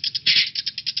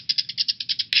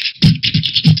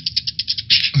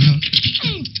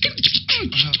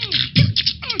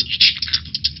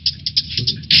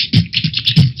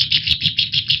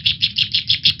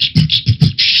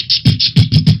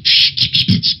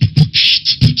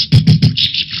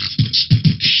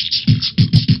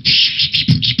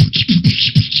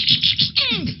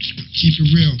 Keep it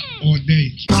real all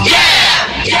day.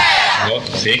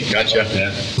 See, gotcha.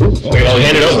 Yeah. Look at all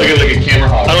hand it over. Look at a camera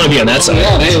hog. I don't want to be on that side.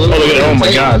 Oh, hey, look look at it. Oh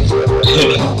my god.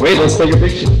 Wait, let's take a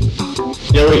picture.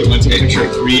 Yeah, wait, let's take a picture.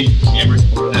 3 cameras.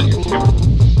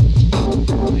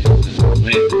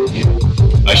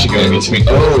 I should go and get some.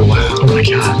 Oh wow. Oh my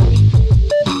god.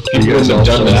 You guys have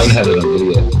done that. I haven't had it on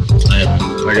video.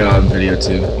 I got it on video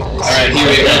too. Alright, here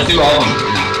we go. Let's do all of them.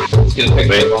 Let's get a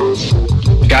picture of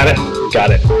them. Got it?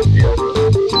 Got it.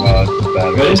 Bad.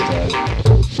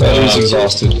 Battery's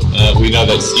exhausted. We know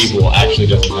that Steve will actually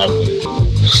doesn't have one.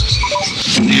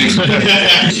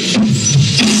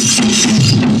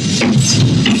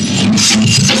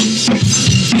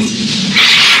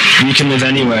 You can live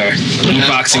anywhere.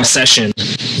 Beatboxing session.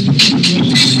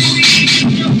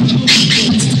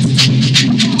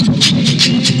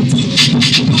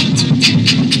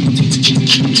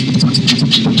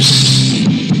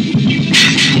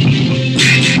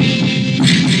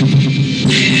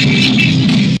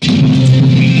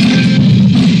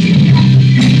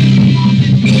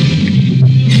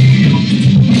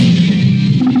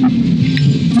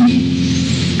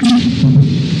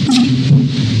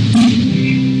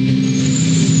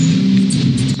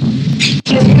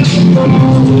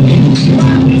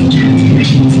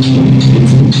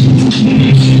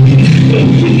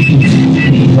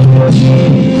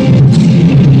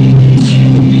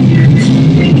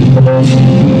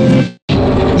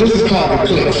 This is called a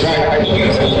clip.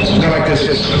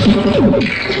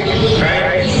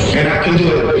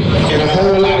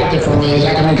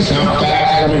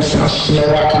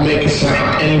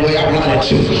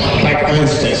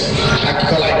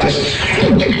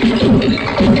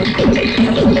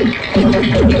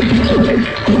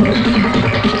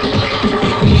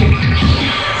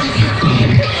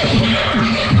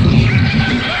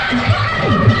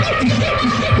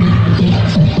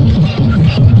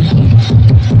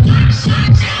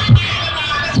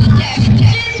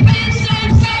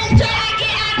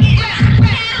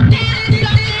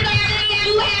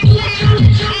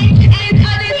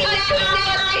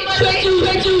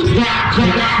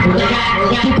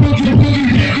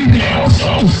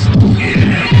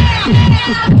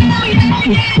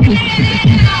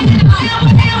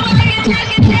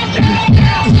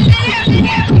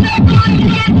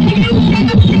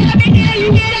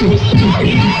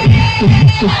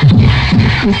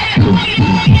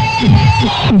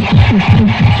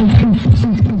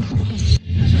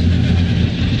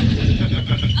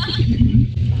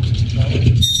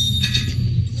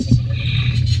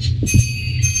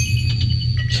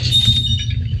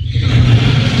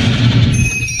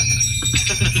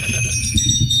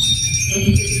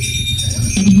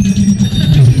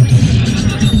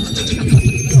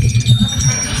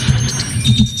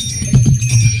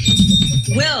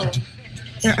 Will,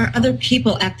 there are other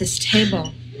people at this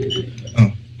table.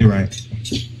 Oh, you're right.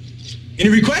 Any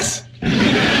requests?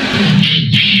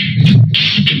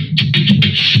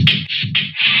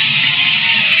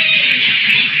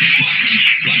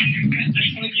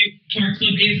 Park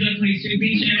Club is the place to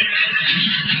be.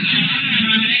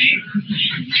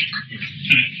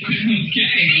 Okay.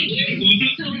 Thank you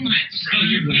so much. Oh,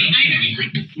 you're welcome. I know it's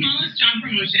like the smallest job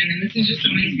promotion, and this is just so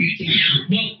nice for you to know.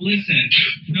 Well, listen.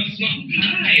 No small.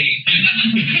 Hi.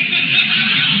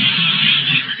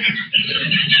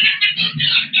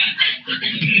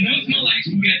 No small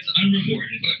action gets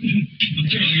unrewarded. I'm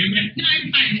Charlie, you're right. No,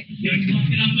 I'm fine. You want to walk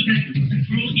it off with that?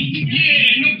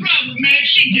 Yeah, no problem, man.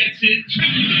 She gets it.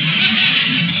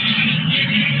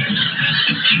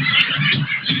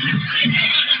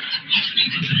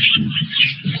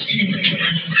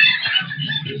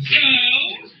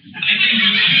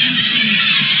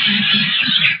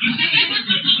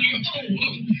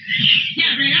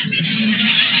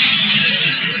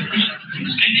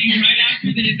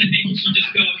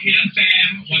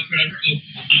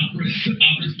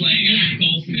 Opera's playing, and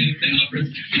Nicole Smith, the opera's.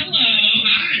 Hello!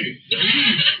 Hi!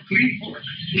 Clean fork.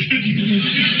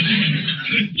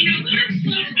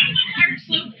 Park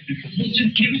Slope will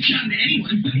just give a shot to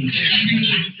anyone.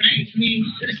 Right? I mean,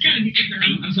 there's gotta be something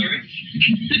wrong. I'm sorry?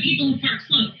 The people of Park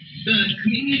Slope, the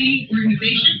community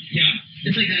organization. Yeah.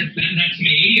 It's like that's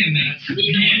me, and that's him,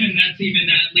 and that's even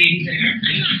that lady there.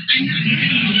 I'm not.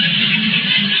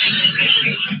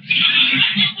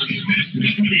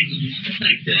 It's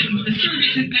like the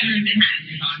service is better in Manhattan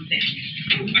is all I'm saying.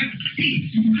 Oh, hey,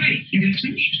 hi, you guys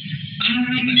finished?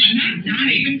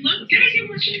 Not even close. Can I see a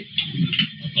question?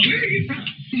 Where are you from?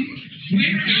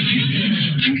 Where are you?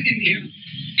 I'm in India.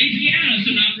 Indiana,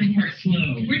 so not from Park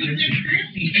Slope. Where do you live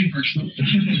currently? In Park Slope. The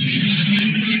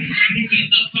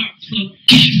Park Slope.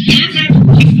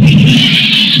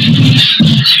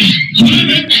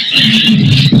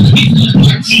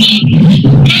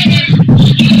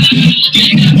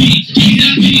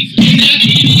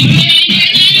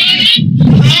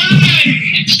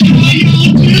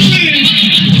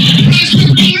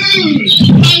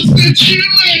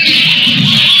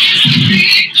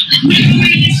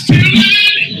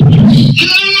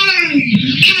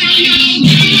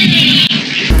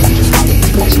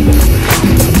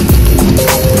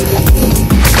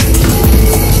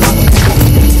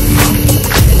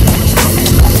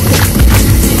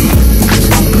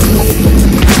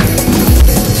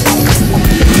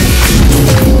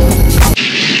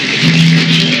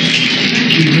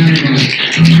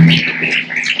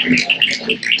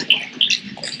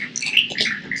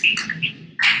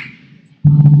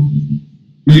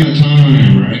 We got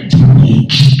time, right?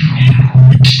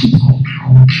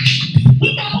 We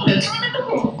got all the time in the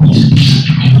world.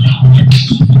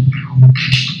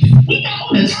 We got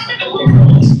all the time in the world.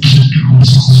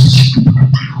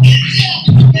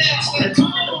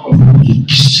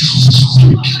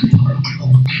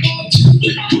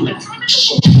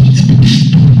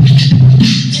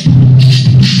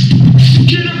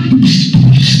 Get up.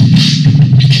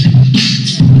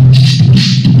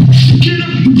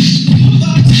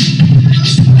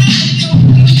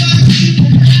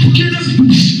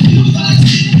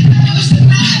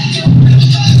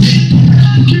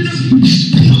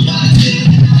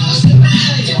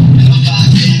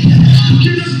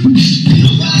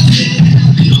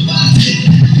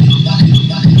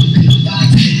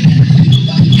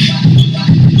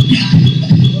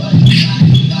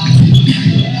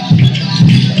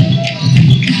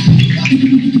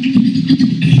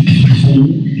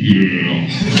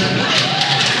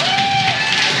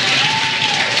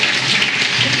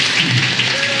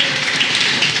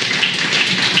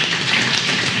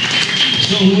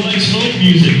 So who likes folk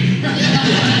music?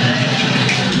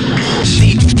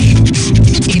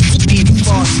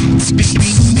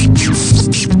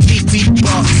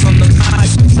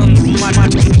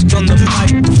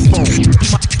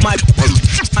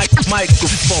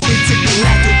 Microphone.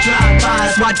 Intergalactic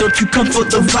drive-bys, why don't you come for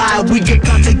the ride? We get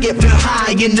about to get real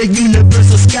high in the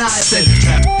universal skies.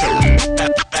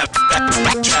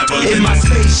 In my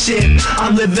spaceship,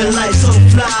 I'm living life so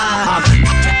fly.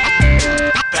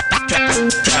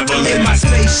 In my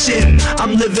spaceship,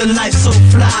 I'm living life so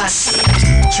fly.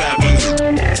 Traveling,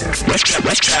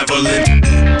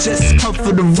 just come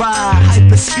for the ride,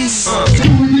 hyperspeed.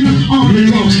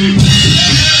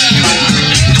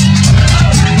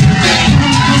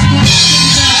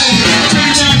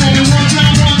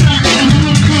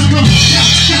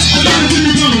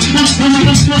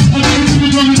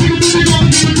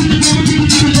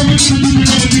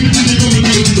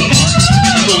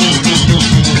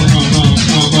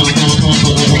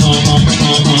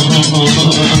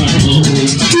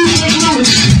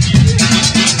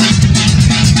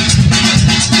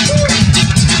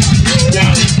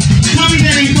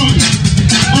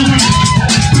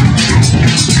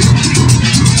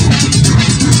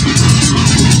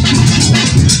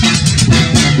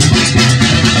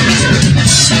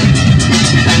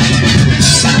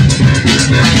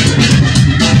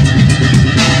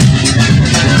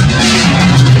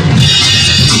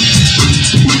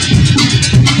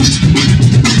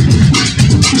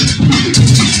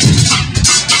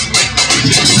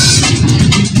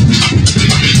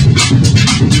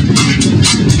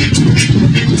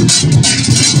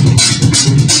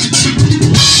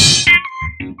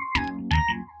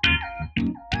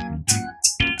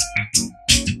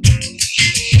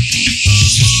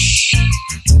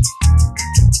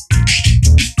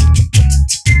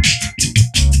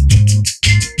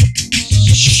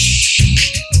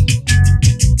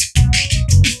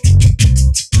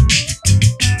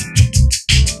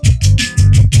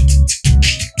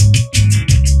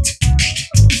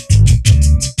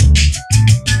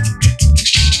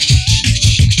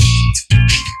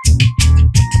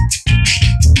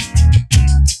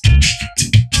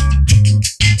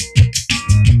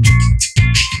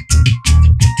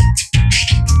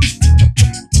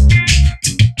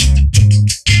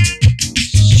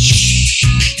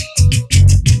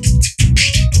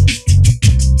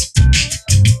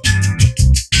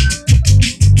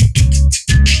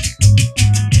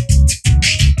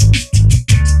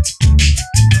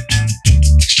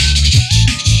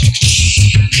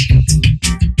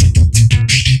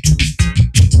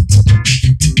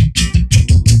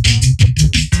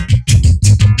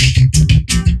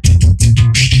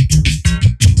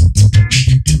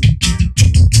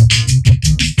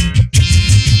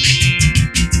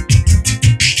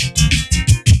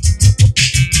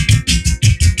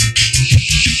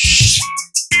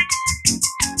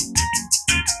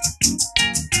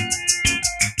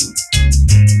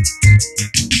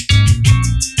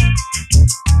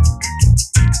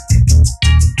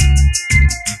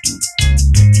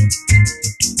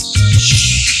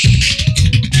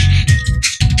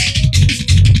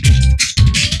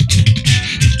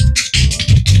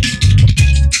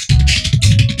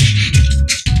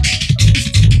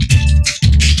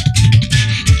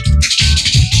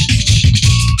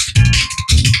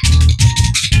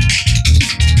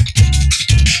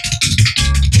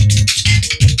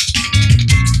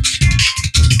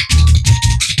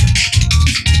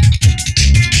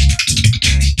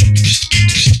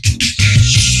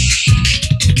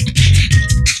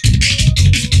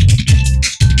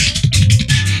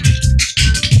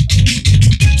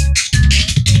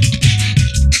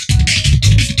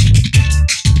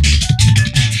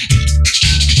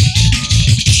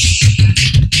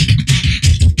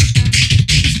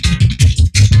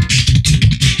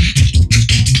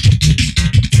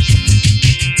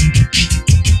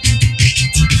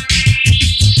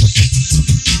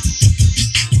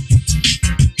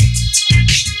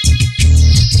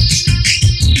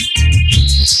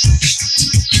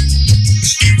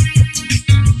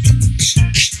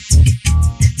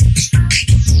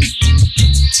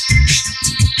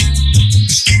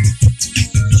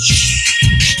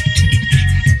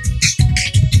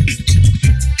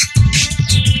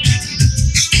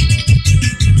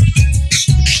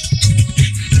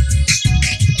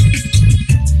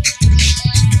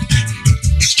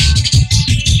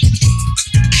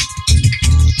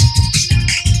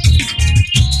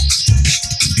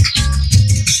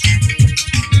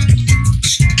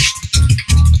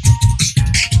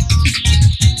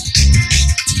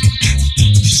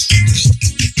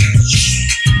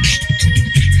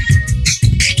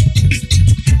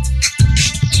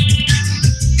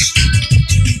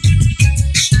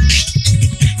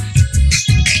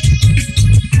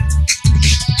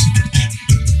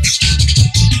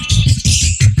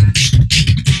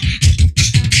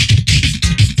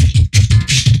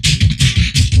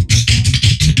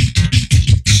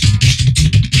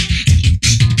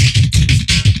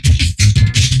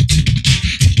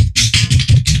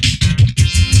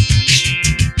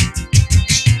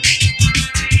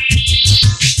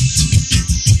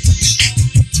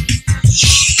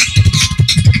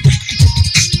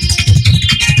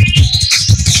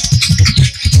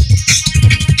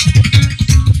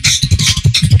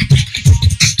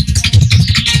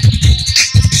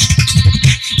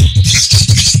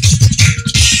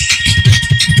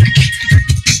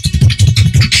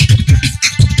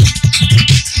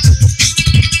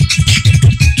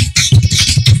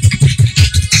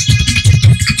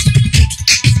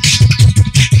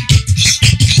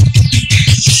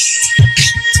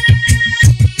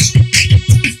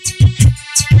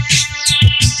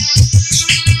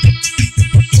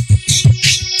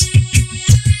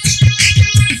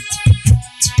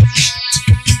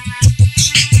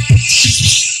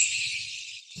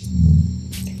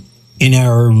 In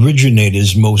our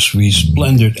originator's most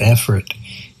resplendent effort,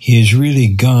 he has really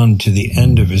gone to the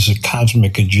end of his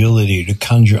cosmic agility to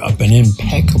conjure up an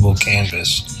impeccable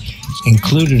canvas.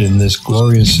 Included in this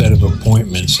glorious set of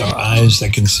appointments are eyes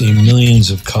that can see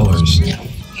millions of colors,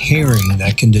 hearing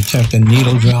that can detect a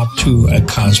needle drop to a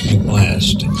cosmic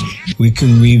blast. We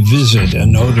can revisit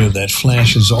an odor that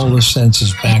flashes all the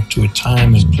senses back to a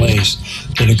time and place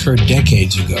that occurred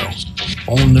decades ago.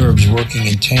 All nerves working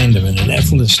in tandem in an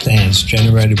effortless dance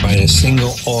generated by a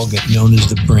single organ known as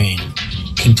the brain,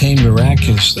 contained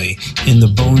miraculously in the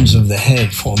bones of the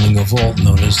head, forming a vault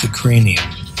known as the cranium.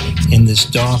 In this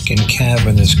dark and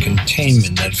cavernous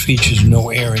containment that features no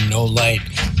air and no light,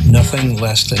 nothing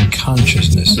less than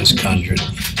consciousness is conjured.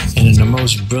 And in the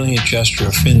most brilliant gesture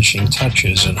of finishing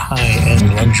touches and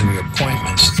high-end luxury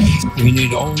appointments, we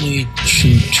need only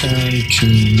to turn to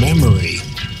memory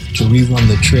to rerun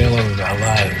the trailer of our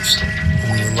lives.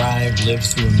 We arrive, live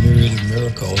through a myriad of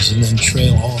miracles, and then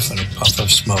trail off in a puff of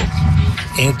smoke.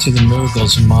 Add to the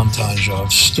miracles a montage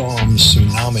of storms,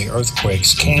 tsunami,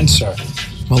 earthquakes, cancer,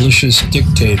 malicious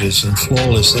dictators, and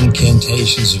flawless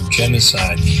incantations of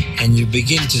genocide, and you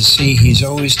begin to see he's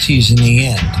always teasing the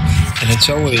end, and it's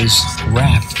always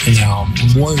wrapped in our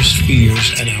worst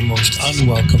fears and our most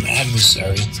unwelcome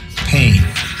adversary, pain.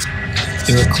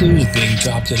 There are clues being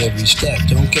dropped at every step.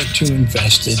 Don't get too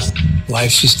invested.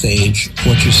 Life's a stage.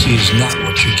 What you see is not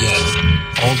what you get.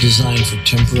 All designed for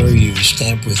temporary use,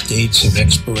 stamped with dates of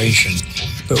expiration.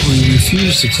 But we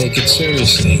refuse to take it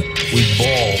seriously. We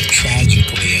bawl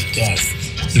tragically at death.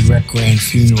 Erect grand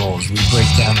funerals. We break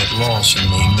down at loss in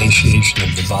the emaciation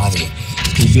of the body.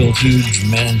 We build huge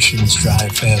mansions,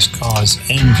 drive fast cars,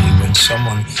 envy when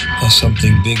someone has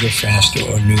something bigger, faster,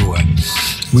 or newer.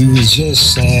 We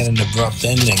resist sad and abrupt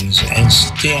endings and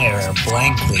stare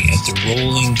blankly at the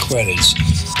rolling credits,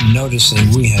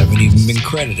 noticing we haven't even been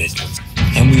credited.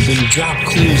 And we've been dropped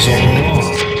clues all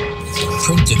along.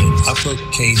 Printed in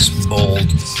uppercase bold,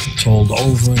 told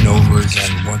over and over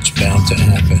again what's bound to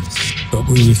happen. But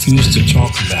we refuse to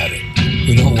talk about it.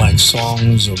 We don't like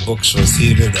songs or books or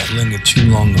theater that linger too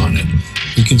long on it.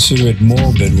 We consider it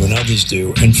morbid when others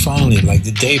do. And finally, like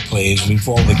the day plays we've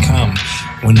all become,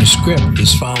 when the script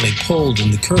is finally pulled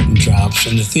and the curtain drops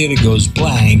and the theater goes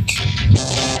blank,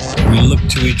 we look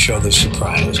to each other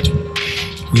surprised.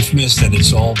 We've missed that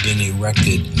it's all been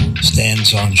erected,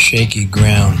 stands on shaky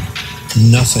ground,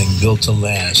 nothing built to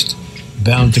last,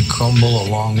 bound to crumble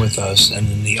along with us,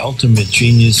 and in the ultimate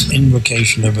genius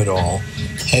invocation of it all,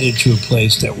 headed to a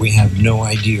place that we have no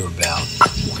idea about,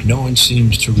 no one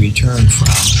seems to return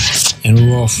from, and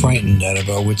we're all frightened out of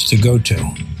our wits to go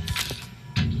to.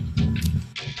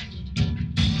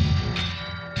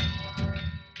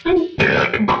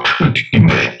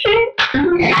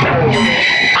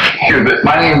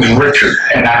 My name is Richard,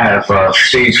 and I have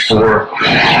stage 4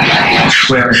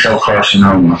 squamous cell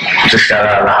carcinoma. Just got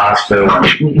out of the hospital.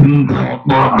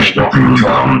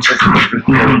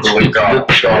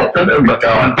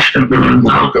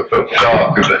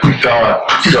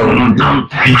 So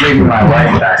he gave me my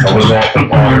life back. I was off the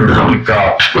water.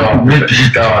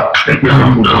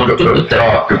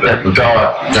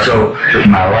 So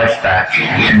my life back,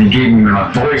 and he gave me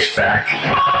my voice back.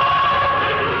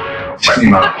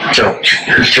 So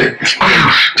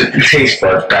the taste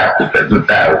buds back with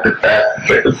that.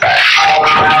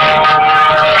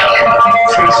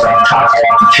 Taste of toxic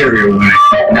material in it.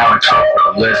 Now it's off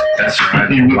the list. That's right.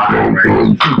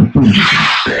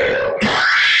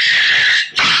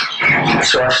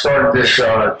 So I started this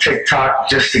TikTok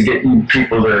just to get you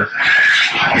people to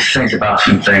think about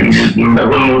some things.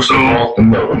 Most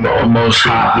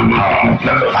high.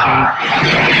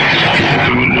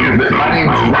 My name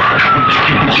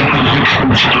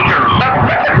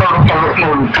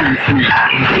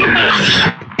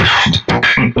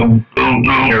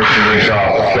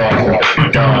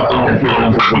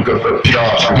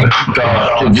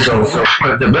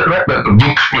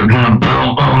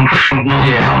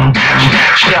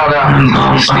Shout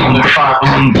out Stephen Fox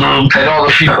and all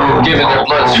the people who are giving their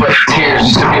blood, sweat, and tears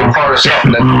just to be a part of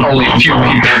something that only a few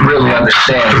people really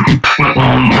understand.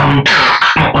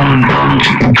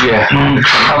 Yeah,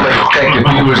 I'd like to thank the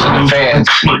viewers and the fans,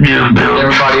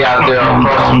 everybody out there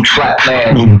across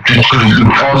Flatland.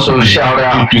 Also shout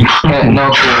out Aunt and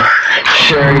Uncle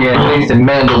Sherry and Nathan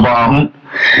Mandelbaum.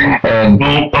 And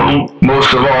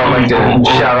most of all, I'd like to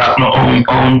shout out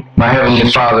my Heavenly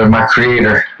Father, my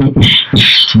Creator, and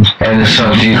His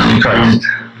Son, Jesus Christ.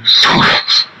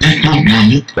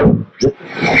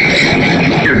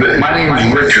 My name is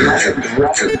Richard.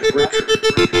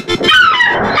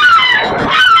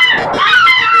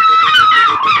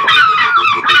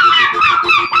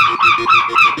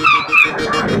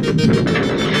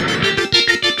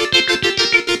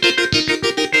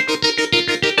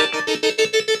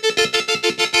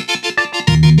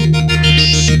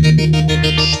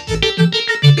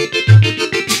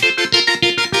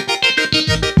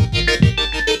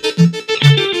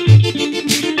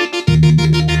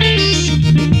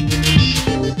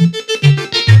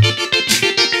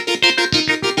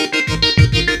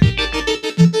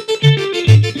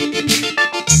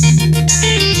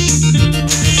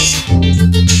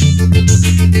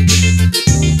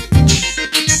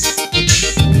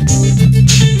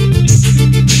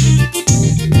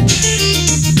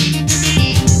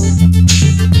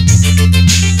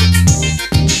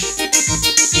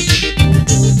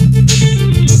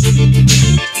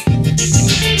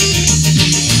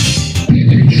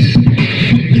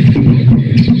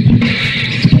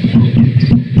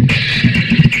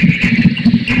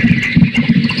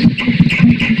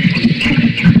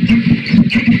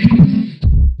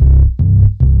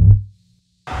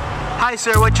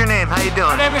 How you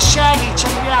doing? My name is Shaggy. Check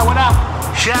me out. What up?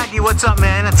 Shaggy, what's up,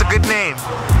 man? That's a good name.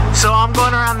 So I'm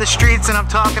going around the streets and I'm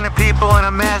talking to people and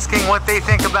I'm asking what they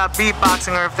think about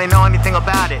beatboxing or if they know anything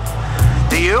about it.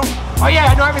 Do you? Oh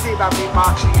yeah, I know everything about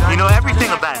beatboxing. You know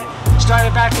everything about it?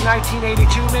 Started back in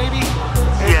 1982, maybe.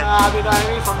 And, Yeah. you know what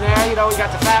I mean? From there, you know, we got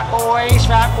the Fat Boys,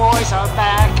 I'm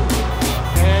back.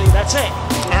 And that's it.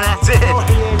 And that's it.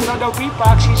 If you don't know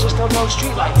beatbox, you just don't know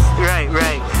street life. Right,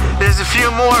 right. There's a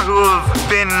few more who have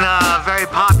been very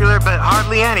popular, but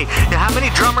hardly any. Now, how many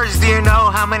drummers do you know?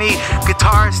 How many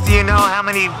guitarists do you know? How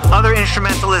many other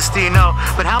instrumentalists do you know?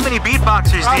 But how many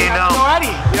beatboxers do you know? I don't know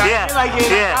any. You know, Yeah, like,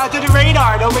 yeah. out to the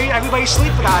radar. Everybody's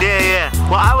sleeping on it. Yeah, yeah.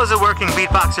 Well, I was a working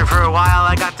beatboxer for a while.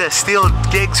 I got to steal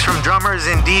gigs from drummers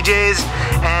and DJs,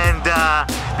 and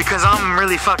because I'm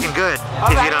really fucking good,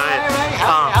 if you know it.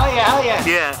 Hell yeah.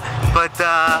 Yeah, but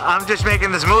I'm just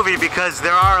making this movie because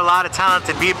there are a lot of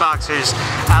talented beatboxers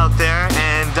out there,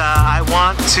 and I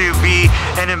want to be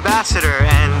an ambassador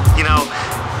and, you know,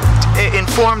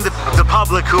 inform the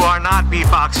public who are not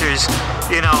beatboxers,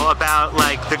 you know, about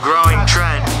like the growing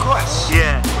trend. Of course.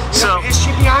 Yeah. You know the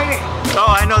history behind it? Oh,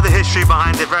 I know the history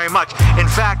behind it very much. In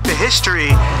fact, the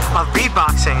history of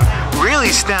beatboxing really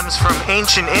stems from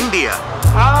ancient India.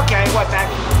 Oh, okay, what that?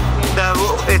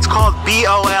 It's called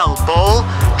BOL, bowl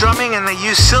drumming, and they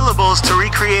use syllables to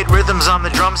recreate rhythms on the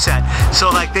drum set. So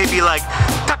like they'd be like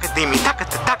takadimi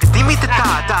takadimi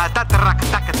ta ta ta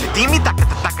takadimi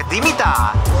takadimi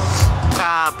ta.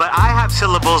 But I have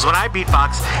syllables when I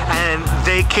beatbox, and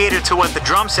they cater to what the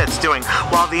drum set's doing,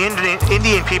 while the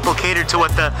Indian people cater to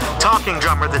what the talking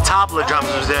drummer, the tabla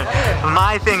drummer is doing.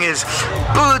 My thing is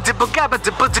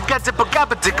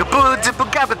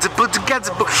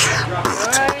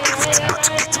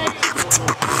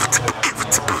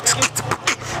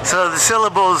so the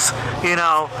syllables, you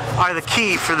know, are the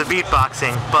key for the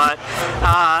beatboxing. But,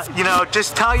 you know,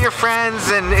 just tell your friends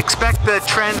and expect the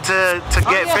trend to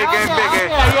get bigger and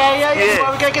bigger. Yeah.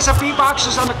 Well, we gotta get some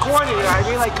beatboxers on the corner, you know what I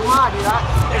mean? Like, come on, you know?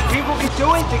 If people can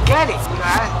do it, they get it, you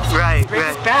know? Right, Bring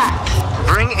right. it back.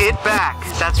 Bring it back.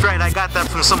 That's right, I got that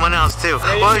from someone else too.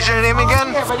 What was your name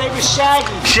again? Yeah, my name is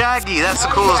Shaggy. Shaggy, that's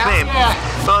the coolest name.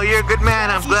 Well, you're a good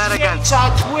man. I'm glad I got. It's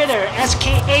on Twitter,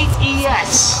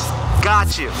 SK8ES.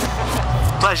 Got you.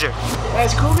 Pleasure.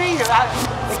 That's cool, man. I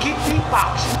keep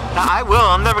beatboxing. I will.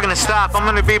 I'm never gonna stop. I'm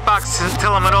gonna beatbox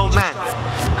until I'm an old man.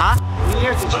 Huh? What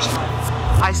year did you start?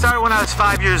 I started when I was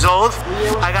 5 years old.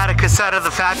 I got a cassette of the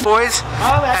Fat Boys,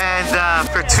 and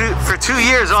for two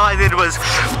years, all I did was.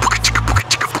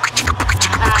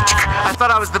 I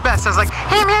thought I was the best. I was like,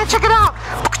 "Hey man, check it out!"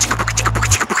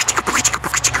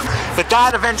 But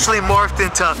that eventually morphed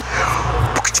into.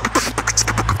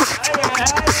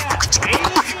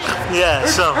 Yeah,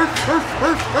 so.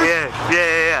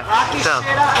 Yeah. So,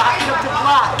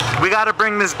 we gotta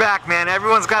bring this back, man.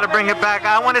 Everyone's gotta bring it back.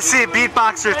 I wanna see a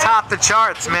beatboxer top the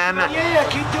charts, man. Yeah,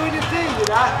 keep doing your thing, you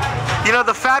know? You know,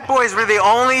 the Fat Boys were the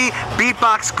only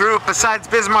beatbox group besides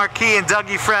Biz Markie and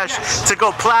Dougie Fresh to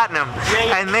go platinum.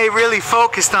 And they really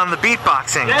focused on the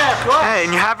beatboxing. Yeah, of course. Hey,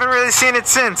 and you haven't really seen it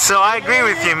since, so I agree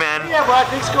with you, man. Yeah, well,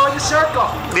 things go in the circle.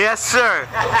 Yes, sir.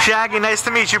 Shaggy, nice to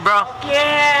meet you, bro.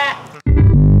 Yeah.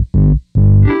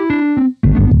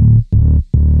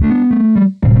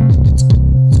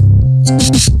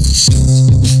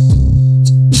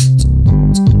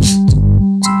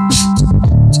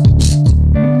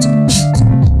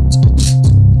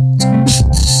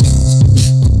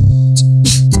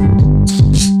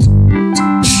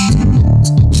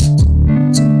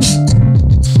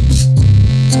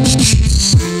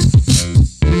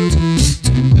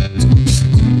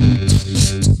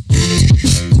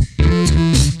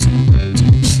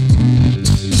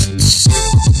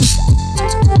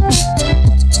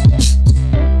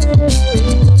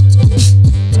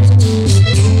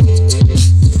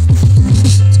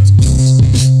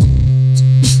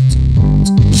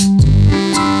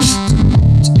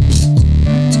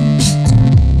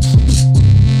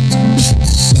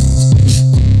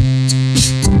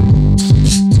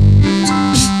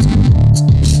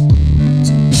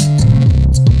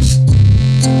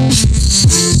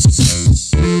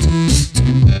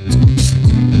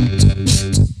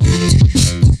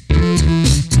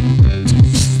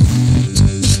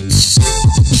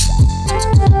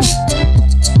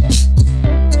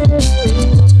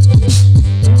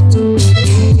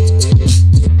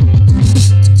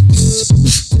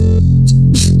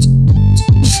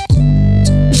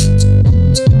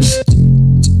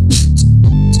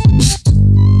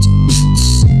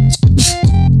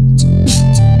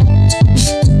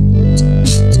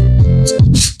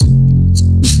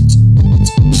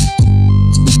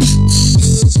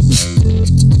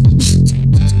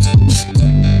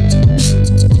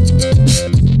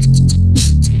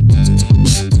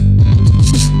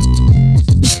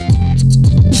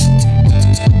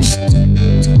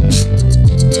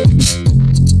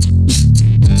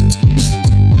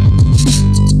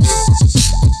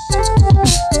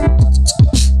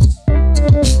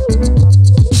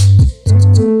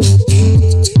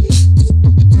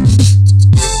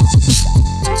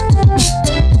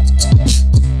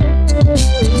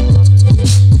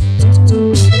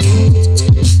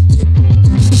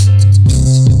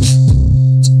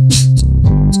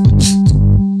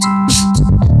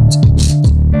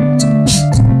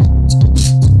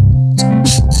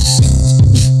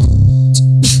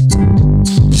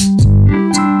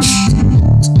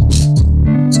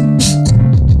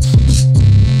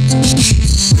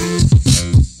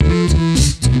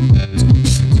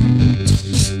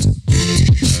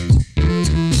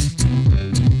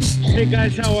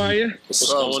 man?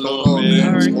 What's going on, man?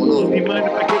 All right, What's going on? do you mind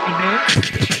if I get your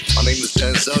name? My name is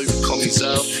Denzel. You can call me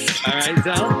Zell. All right,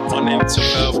 Zell. My name is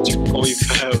Phil, but you can call me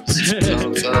Phelps. Get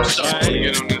on this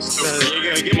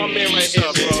too. Get my man right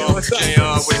here, bro. What's up?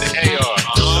 JR with the AR.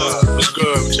 What's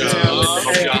good with y'all?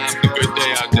 Hope y'all having a good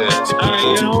day out there. All right,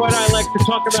 you know what I like to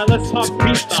talk about? Let's talk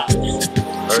beatbox.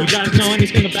 You guys know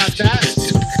anything about that?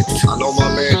 I know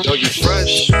my man Dougie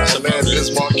Fresh. My man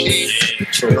Biz Marquis.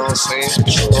 You know what I'm saying?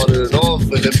 Started it off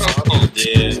with hip hop.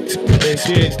 Yeah. They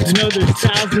did. You know, there's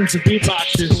thousands of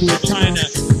beatboxers who are trying to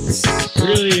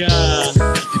really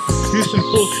do some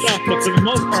cool stuff, but for the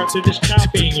most part, they're just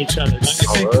copying each other. Don't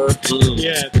you think?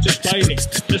 Yeah, just fighting.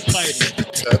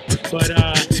 But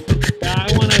I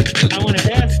wanna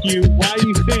ask you why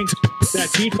you think that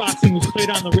beatboxing was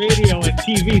played on the radio and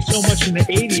TV so much in the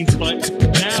 80s, but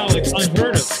now it's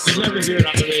unheard of. You never hear it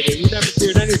on the radio. You never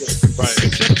hear it anywhere. Right.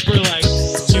 Except for like,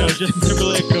 Justin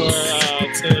Timberlake or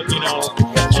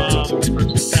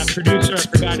that producer, I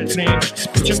forgot his name,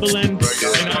 Timbaland.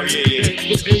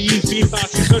 They use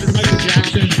beatboxing. So does Michael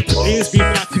Jackson. They use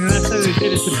beatboxing, and that's how they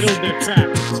did it to build their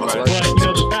craft. But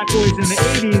the Fat Boys in the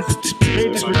 80s,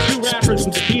 they just were two rappers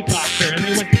with a beatboxer, and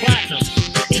they went platinum.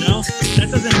 That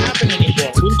doesn't happen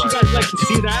anymore. Wouldn't you guys like to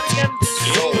see that again?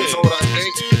 You know what I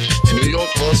think? New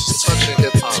York was touching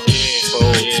hip hop. So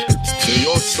New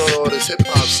York started all this hip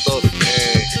hop stuff, and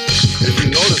if you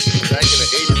notice, back in the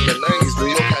 80s and the 90s, New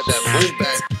York had that boom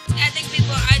back. I think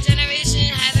people our generation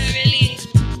haven't really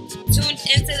tuned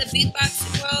into the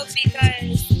beatboxing world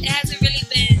because it hasn't really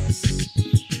been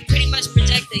pretty much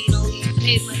projected. We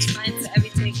paid much mind to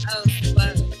everything else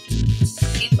but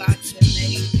beatboxing.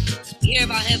 You hear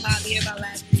about hip hop, you hear about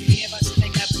rap, you hear about shit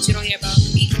like that, but you don't hear about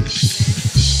beatboxing.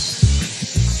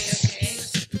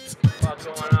 What's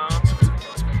going on?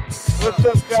 What's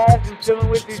up, guys? I'm chilling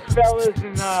with these fellas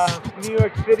in New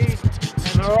York City,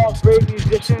 and they're all great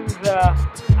musicians.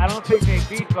 I don't think they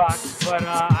beatbox, but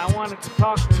I wanted to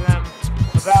talk to them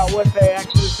about what they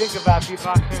actually think about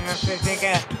beatboxing, and if they think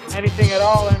anything at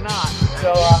all or not.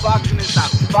 So, beatboxing is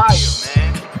that fire,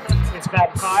 man. It's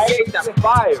that fire? It's that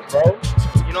fire, bro.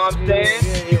 You know what I'm saying?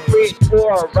 You create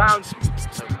aura around you.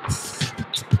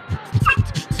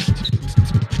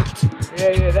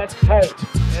 Yeah, that's tight.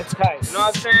 That's tight. You know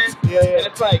what I'm saying? Yeah. And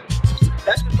it's like,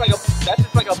 that's just like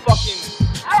fucking,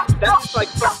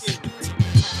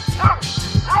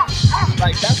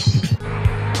 like that's,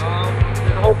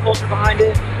 there's a whole culture behind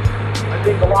it. I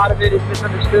think a lot of it is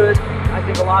misunderstood. I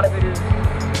think a lot of it is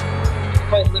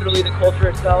quite literally the culture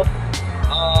itself.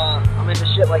 I'm into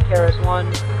shit like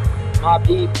KRS-One, Mobb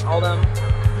Deep, all them,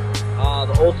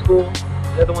 the old school.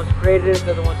 They're the ones who created it,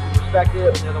 they're the ones who respect it,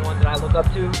 and they're the ones that I look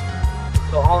up to.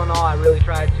 So all in all, I really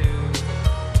try to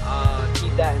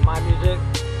keep that in my music,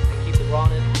 and keep the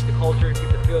rawness, keep the culture, keep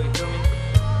the feel, you feel me?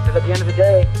 Because at the end of the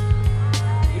day,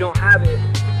 if you don't have it,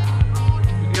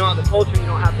 if you don't have the culture, you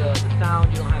don't have the sound,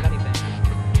 you don't have anything.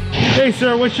 Hey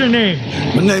sir, what's your name?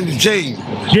 My name is James.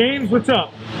 James, what's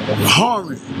up?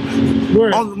 Harmony.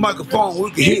 On the microphone,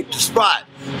 we can hit the spot.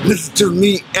 Listen to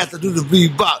me as I do the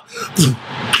beatbox.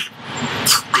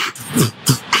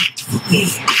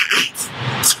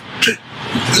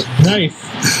 Nice.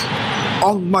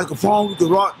 On the microphone, we can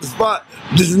rock the spot.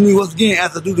 Listen to me once again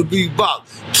as I do the beatbox.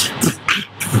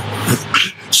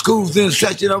 School's in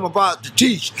session, I'm about to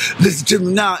teach. Listen to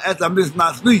me now as I miss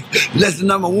my speech. Lesson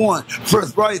number 1,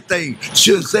 first right thing.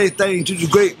 Should say things to the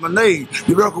great Monet.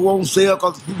 The record won't sell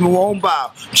because the people won't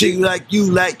buy. Chicken like you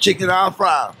like chicken I'll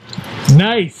fry.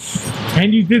 Nice.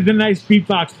 And you did the nice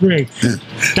beatbox break.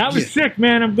 That was sick,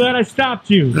 man. I'm glad I stopped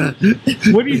you.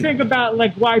 What do you think about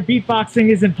why beatboxing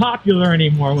isn't popular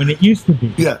anymore when it used to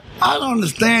be? Yeah, I don't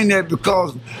understand that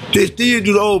because they still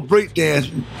do the old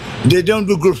breakdancing. They don't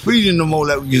do graffiti no more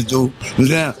like we used to do.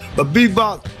 But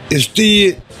beatbox is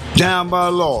still down by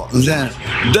law.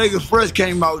 Dougie Fresh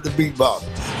came out with the beatbox.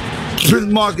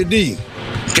 Prince Marky D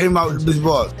came out with the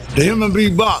beatbox. The Human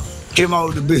Beatbox came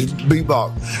out with the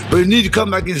beatbox. But it need to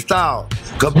come back in style.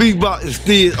 Because beatbox is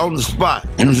still on the spot.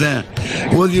 You know what I'm saying?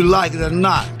 Whether you like it or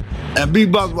not. And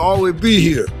beatbox will always be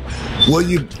here. Whether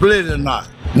you play it or not.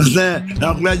 You know what I'm saying? And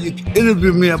I'm glad you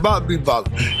interviewed me about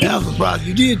beatbox. And I'm surprised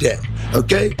you did that.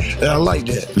 Okay? And I like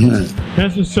that.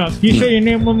 That's what's up. Can you say your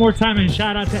name one more time and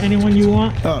shout out to anyone you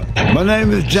want? My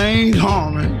name is James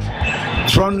Harmon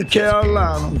from the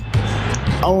Carolinas.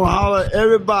 I want to holler at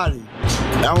everybody.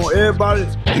 I want everybody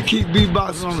to keep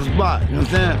beatboxing on the spot. You know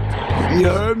what I'm saying? You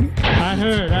heard me? I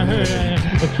heard.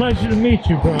 A pleasure to meet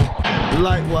you, bro.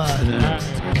 Likewise, man.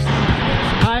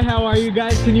 Hi, how are you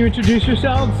guys? Can you introduce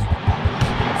yourselves?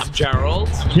 I'm Gerald.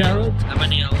 Gerald. I'm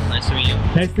Anil. Nice to meet you.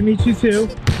 Nice to meet you too.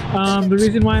 The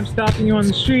reason why I'm stopping you on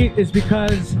the street is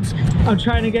because I'm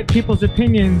trying to get people's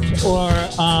opinions or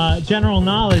general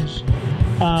knowledge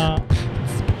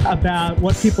about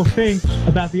what people think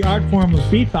about the art form of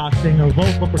beatboxing or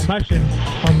vocal percussion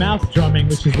or mouth drumming,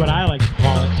 which is what I like to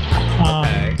call it.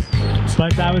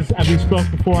 But we spoke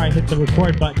before I hit the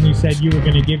record button. You said you were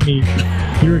going to give me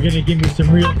some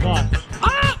real thoughts.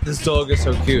 This dog is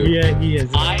so cute. Yeah, he is.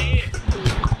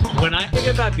 When I think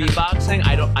about beatboxing,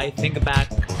 I think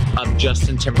back of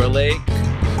Justin Timberlake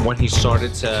when he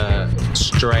started to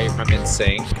stray from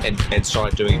NSYNC and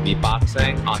started doing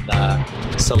beatboxing on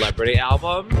the Celebrity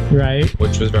album. Right.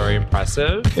 Which was very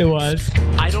impressive. It was.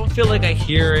 I don't feel like I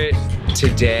hear it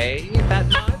today that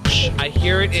much. I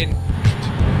hear it in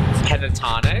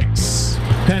Pentatonics.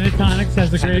 Pentatonics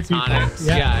has a great beatbox.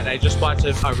 Yeah, and I just watched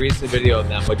a recent video of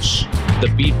them, which the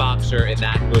beatboxer in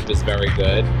that group is very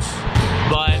good.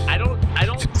 But I don't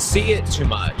see it too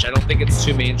much. I don't think it's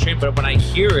too mainstream, but when I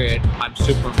hear it, I'm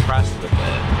super impressed with it.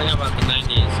 Think about the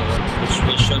 90s,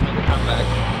 which showed me the comeback.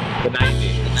 The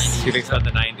 90s. He thinks about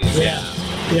the 90s.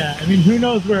 Yeah, I mean, who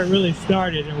knows where it really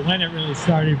started or when it really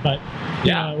started, but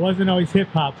you know, it wasn't always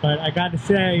hip-hop. But I got to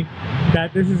say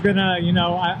that this is gonna,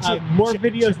 more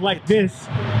videos like this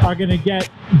are gonna get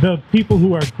the people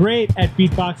who are great at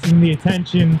beatboxing the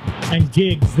attention and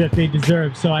gigs that they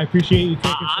deserve. So I appreciate you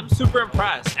taking I'm super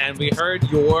impressed, and we heard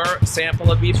your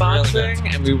sample of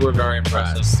beatboxing, and we were very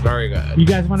impressed. Very good. You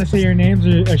guys want to say your names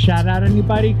or shout out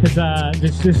anybody? Because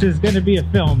this is going to be a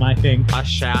film, I think. A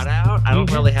shout out? I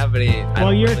don't really have any.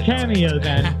 Well, you're a cameo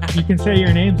then. You can say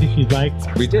your names if you'd like.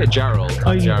 We did, Gerald.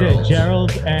 Oh, you did.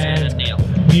 Gerald and Neil.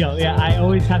 Neil, yeah, I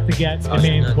always have to get the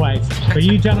names twice. But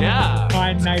you gentlemen, had a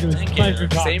fine night. It was a pleasure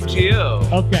talking. Same to you.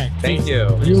 Okay. Thank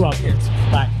you. You're welcome.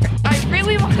 Bye. I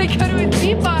really want to go to a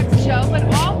beatbox show, but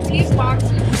all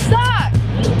beatboxers suck.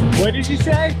 What did you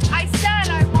say? I said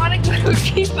I want to go to a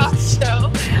beatbox show,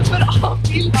 but all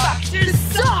beatboxers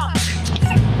suck.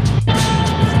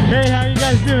 Hey, how you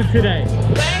guys doing today?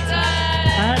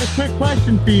 I had a quick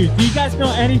question for you. Do you guys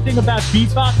know anything about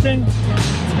beatboxing?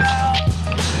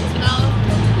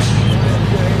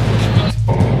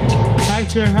 Hi,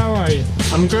 sir. How are you?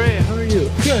 I'm great. How are you?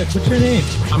 Good. What's your name?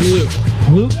 I'm Luke.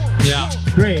 Luke? Yeah.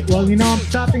 Great. Well, I'm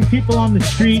stopping people on the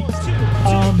street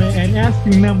and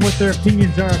asking them what their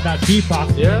opinions are about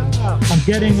beatboxing. Yeah. I'm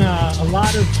getting a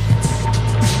lot of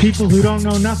people who don't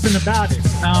know nothing about it.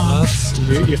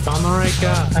 You found the right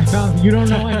guy. I found you don't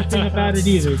know anything about it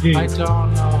either, do you? I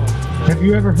don't know. Have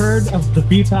you ever heard of the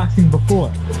beatboxing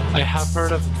before? I have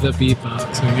heard of the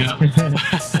beatboxing,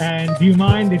 yeah. And do you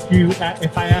mind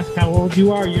if I ask how old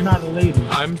you are? You're not a lady.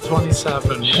 I'm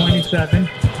 27. Yeah. 27.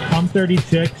 I'm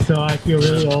 36, so I feel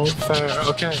really old. Fair.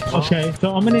 Okay. Well. Okay,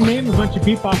 so I'm gonna name a bunch of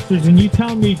beatboxers, and you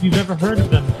tell me if you've ever heard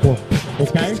of them before.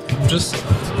 Okay? Just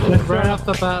right off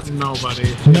the bat,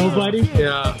 nobody. Nobody?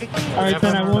 Yeah. All right,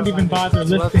 then I won't even bother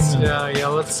listing them. Yeah,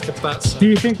 let's skip that stuff. Do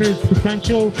you think there's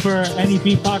potential for any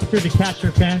beatboxer to catch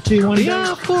your fancy one day?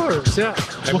 Yeah, of course. Yeah.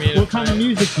 What kind of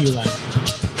music do you like?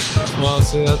 Well,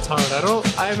 see, that's hard.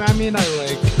 I mean, I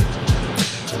like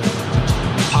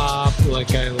pop.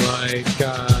 Like I like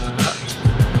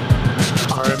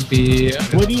R&B.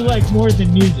 What do you like more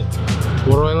than music?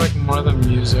 What do I like more than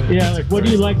music? Yeah, like what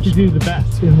do you like to do the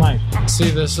best in life? See,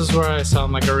 this is where I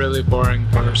sound like a really boring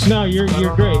person. No, you're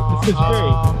great. This is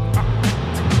great.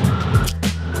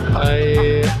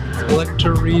 I like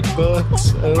to read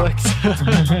books. I like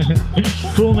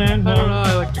to... Cool, man. I don't know.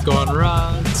 I like to go on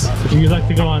runs. You like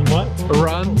to go on what?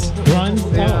 Runs. Runs?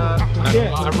 Yeah.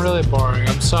 Yeah. I'm really boring.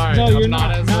 I'm sorry. No, you're I'm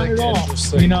not as, at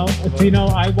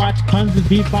all. I watch tons of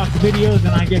beatbox videos and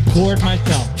I get bored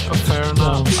myself. Oh, fair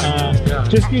enough. So,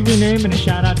 just give your name and a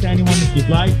shout out to anyone if you'd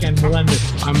like, and we'll end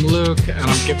this. I'm Luke, and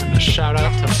I'm giving a shout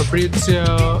out to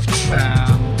Fabrizio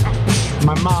and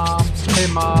my mom. Hey,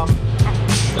 Mom.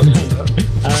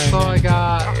 That's all I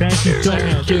got. Thank you so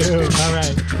much. All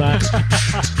right, bye.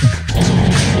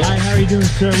 Hi, how are you doing,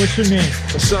 sir? What's your name?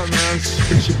 What's up, man?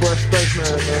 It's your boy Spaceman,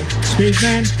 man.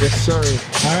 Spaceman? Yes, sir.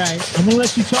 All right, I'm gonna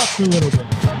let you talk for a little bit.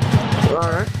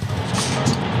 All right.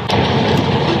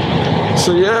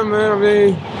 So yeah, man. I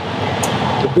mean,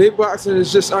 the beatboxing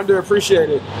is just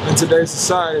underappreciated in today's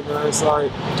society, man. It's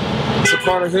like it's a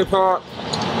part of hip hop.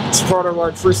 It's part of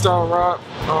like freestyle rap.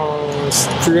 It's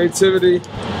creativity.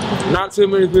 Not too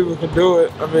many people can do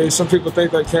it. I mean, some people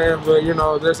think they can, but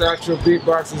there's actual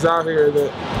beatboxers out here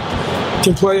that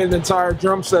can play an entire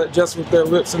drum set just with their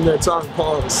lips and their tongue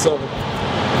paused. So,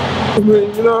 I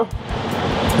mean,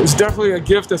 it's definitely a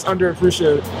gift that's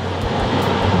underappreciated.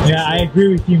 Yeah, I agree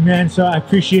with you, man. So I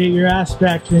appreciate your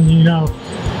aspect, and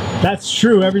That's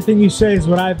true. Everything you say is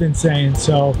what I've been saying.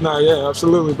 So. Nah, yeah,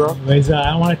 absolutely, bro. Anyways, I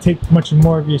don't want to take much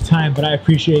more of your time, but I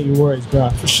appreciate your words,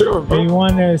 bro. For sure, bro. Hey, you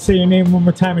want to say your name one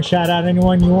more time and shout out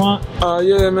anyone you want?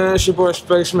 Yeah, man. It's your boy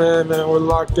Spaceman, man. We're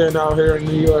locked in out here in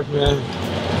New York, man.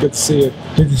 Good to see you.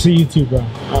 Good to see you too, bro.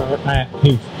 All right,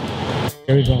 peace.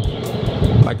 Here we go.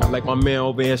 Like my man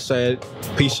over here said,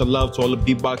 peace and love to all the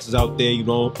beatboxers out there, you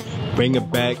know. Bring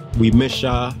it back. We miss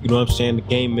y'all. You know what I'm saying? The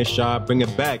game miss y'all. Bring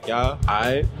it back, y'all.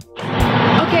 Alright?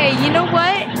 Okay, you know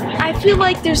what? I feel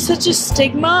like there's such a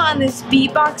stigma on this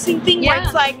beatboxing thing where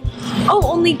it's like, oh,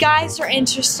 only guys are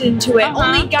interested into it.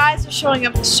 Only guys are showing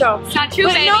up at the show. It's not true,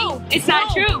 but baby. No, it's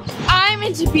not true. I'm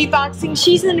into beatboxing.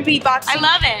 She's into beatboxing. I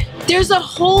love it. There's a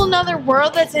whole nother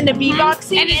world that's into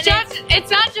beatboxing. And it's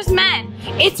not just men.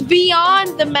 It's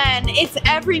beyond the men. It's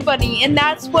everybody. And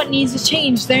that's what needs to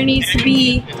change. There needs to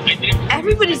be...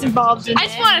 Everybody's involved in it. I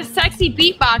just want a sexy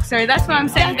beatboxer. That's what I'm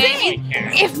saying, baby.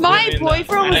 If my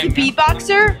boyfriend was a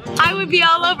beatboxer, I would be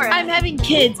all over it. I'm having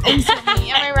kids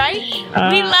instantly. Am I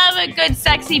right? We love a good,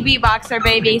 sexy beatboxer,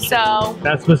 baby. So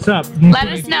That's what's up. let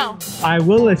us know. I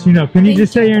will let you know. Can you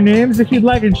just say your names if you'd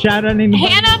like and shout out anybody?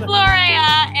 Hannah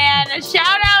Florea, and a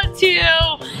shout out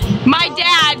to my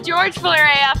dad, George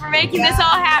Florea, for making this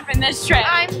all happen this trip.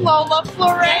 I'm Lola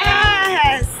Florea.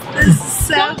 Yes. This is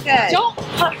so good. Don't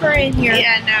put her in here.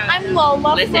 Yeah, no. I'm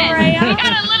Lola Listen, Florea. we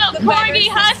got a little corgi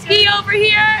husky over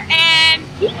here, and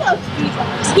he loves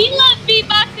beatboxing. He loves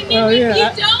beatboxing. Oh, And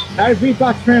yeah. if you don't, I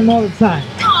beatbox for him all the time.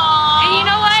 aww. And you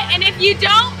know what? And if you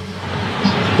don't,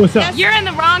 What's up? you're in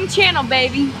the wrong channel,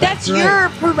 baby. That's your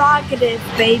prerogative,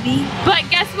 baby. But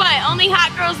guess what? Only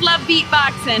hot girls love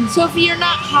beatboxing. So if you're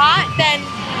not hot, then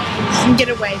you can get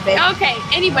away, baby. Okay,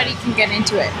 anybody can get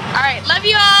into it. All right, love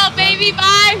you all, baby.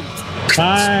 Bye.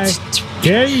 Bye.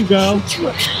 There you go.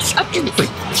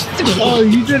 Oh,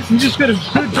 you just got a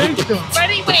good brainstorm.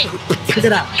 Ready? Wait. Check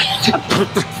it out.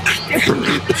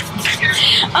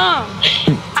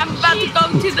 I'm about to go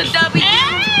to the W.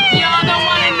 Y'all don't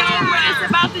want to know what it's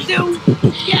about to do.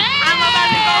 I'm about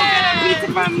to go get a pizza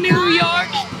from New York.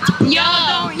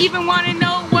 Y'all don't even want to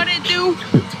know what it do.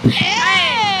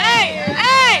 Hey,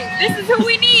 this is who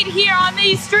we need here on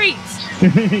these streets.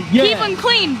 Yeah. Keep them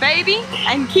clean, baby,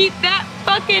 and keep that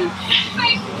fucking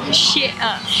shit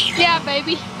up. Yeah,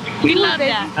 baby. We love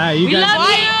that. You We guys- love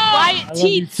you. I love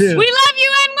you too. We love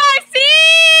you, NYC.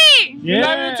 Yeah.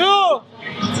 Love you too.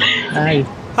 Nice.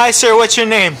 Hi, sir. What's your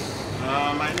name?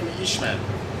 My name is Ishmael.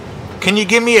 Can you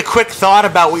give me a quick thought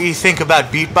about what you think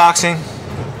about beatboxing?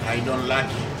 I don't like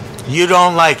it. You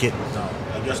don't like it. No,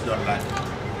 I just don't like it.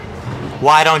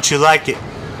 Why don't you like it?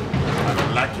 I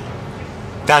don't like it.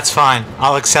 That's fine.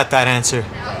 I'll accept that answer.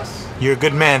 You're a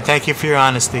good man. Thank you for your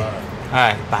honesty. All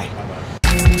right. Bye.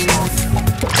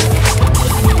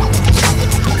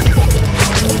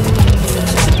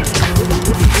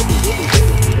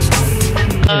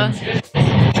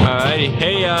 Alrighty,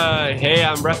 hey,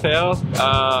 I'm Raphael.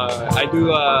 I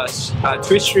do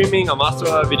Twitch streaming. I'm also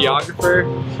a videographer.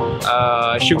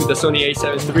 I shoot with the Sony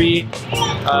A7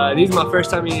 III. This is my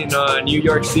first time in New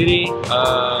York City.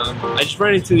 I just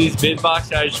ran into this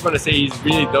beatboxer. I just want to say he's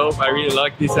really dope. I really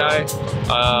like this guy.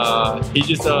 He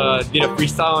just did a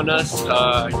freestyle on us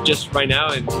just right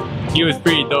now, and he was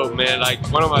pretty dope, man.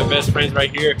 Like one of my best friends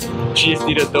right here. She just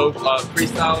did a dope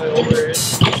freestyle over it,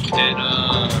 and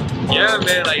yeah,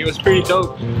 man, like it was pretty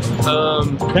dope.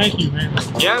 Thank you, man.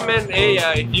 Yeah, man. Hey,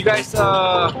 if you guys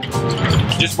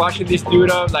just watching this dude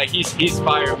up, like he's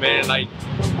fire, man. Like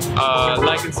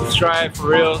and subscribe for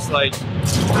reals. Like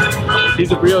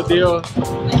he's a real deal.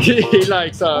 He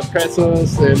likes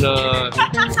pretzels and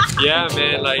yeah,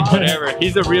 man. Like whatever.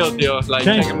 He's a real deal. Like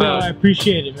Thanks, check him bro. out. I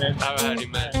appreciate it, man. Alrighty,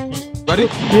 man. Buddy?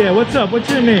 Yeah, what's up? What's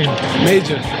your name?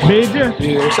 Major. Major?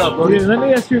 Yeah, what's up, buddy? Yeah, let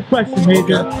me ask you a question,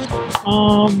 Major.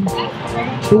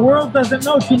 The world doesn't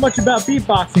know too much about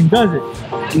beatboxing, does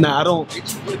it? Nah,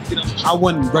 I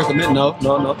wouldn't recommend. No.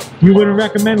 You wouldn't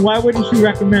recommend? Why wouldn't you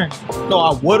recommend? No,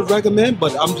 I would recommend,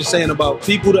 but I'm just saying about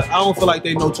people that I don't feel like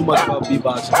they know too much about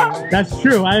beatboxing. That's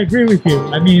true. I agree with you.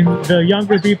 I mean, the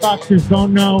younger beatboxers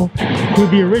don't know who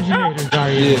the originators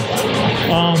are. Yeah.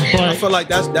 But I feel like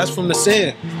that's from the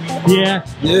sand. Yeah.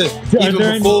 Yeah. Are Even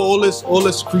there before all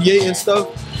this creating stuff,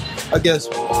 I guess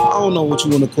I don't know what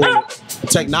you want to call it.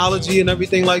 Technology and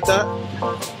everything like that.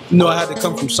 You know, I had to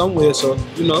come from somewhere, so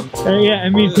you know. Yeah, I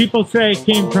mean, people say it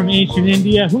came from ancient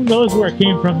India. Who knows where it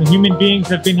came from? The human beings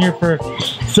have been here for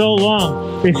so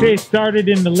long. They say it started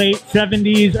in the late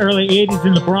 70s, early 80s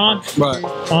in the Bronx. Right.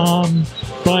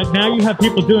 But now you have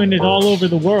people doing it all over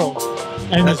the world.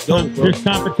 And there's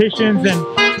competitions, and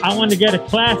I wanted to get a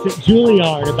class at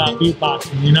Juilliard about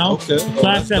beatboxing, you know? Okay.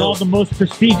 Class at all the most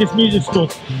prestigious music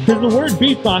schools. Because the word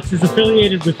beatbox is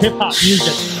affiliated with hip-hop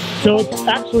music. So it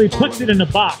actually puts it in a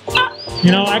box.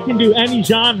 You know, I can do any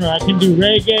genre. I can do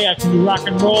reggae, I can do rock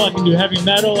and roll, I can do heavy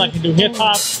metal, I can do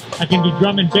hip-hop, I can do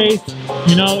drum and bass.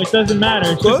 You know, it doesn't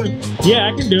matter. It's just yeah,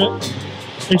 I can do it.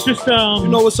 It's just, you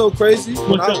know what's so crazy?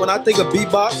 When I think of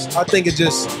beatbox, I think of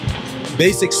just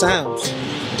basic sounds.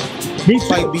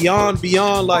 Like beyond,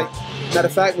 like, matter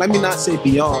of fact, let me not say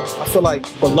beyond. I feel like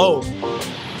below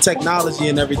technology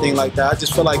and everything like that. I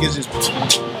just feel like it's just,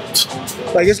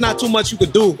 like, it's not too much you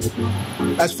could do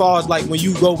as far as like when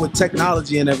you go with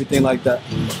technology and everything like that.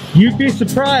 You'd be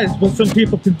surprised what some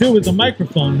people can do with a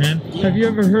microphone, man. Have you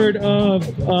ever heard of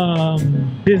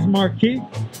Biz Markie?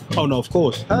 Oh no, of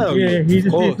course. Hell yeah, he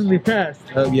just recently passed.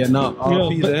 Hell yeah, no.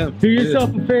 RIP to him. Do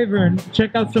yourself a favor and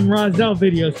check out some Rozelle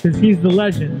videos because he's the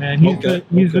legend, man.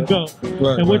 He's the GOAT.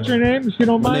 Right, and what's your name, if you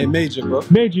don't mind? My name Major, bro.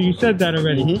 Major, you said that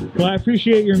already. Well, I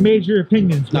appreciate your major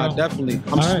opinions, bro. Nah, definitely.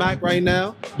 I'm smacked right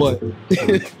now, but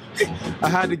I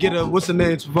had to get a, what's the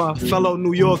name, fellow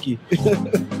New Yorkie.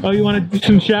 Oh, you want to do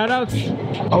some shout outs?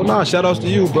 Oh, nah, shout outs to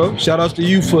you, bro. Shout outs to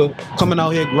you for coming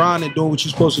out here grinding, doing what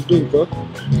you're supposed to do, bro.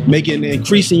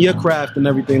 Increasing your craft and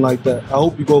everything like that. I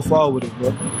hope you go far with it, bro.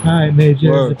 All right,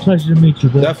 Major. Word. It's a pleasure to meet you,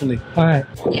 bro. Definitely. All right.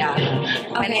 Yeah.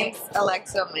 My name's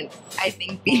Alexa, and I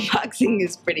think beatboxing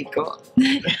is pretty cool.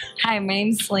 Hi, my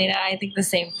name's Selena. I think the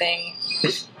same thing.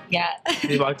 Yeah.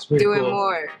 Beatbox pretty cool. Do it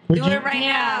more. Do it right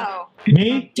now.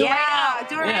 Me? Do it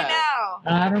right now.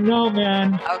 I don't know,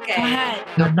 man. Okay. Go ahead.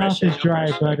 My mouth is dry,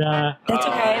 but that's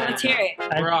okay. Let's hear it.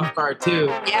 We're off guard too.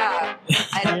 Yeah.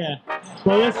 Yeah.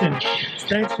 Well, listen.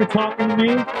 Thanks for talking to me,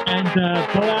 and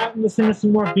go out and listen to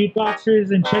some more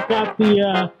beatboxers, and check out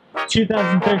the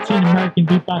 2013 American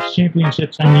Beatbox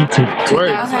Championships on YouTube. Word.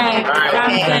 Okay.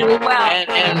 Alright. We will.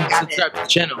 And subscribe to the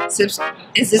channel. Is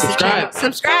this a channel?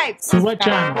 Subscribe. To what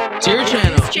channel? To your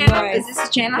channel. Is this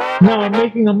a channel? No, I'm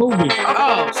making a movie.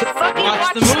 Oh, so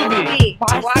watch the movie.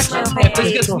 Watch the movie. If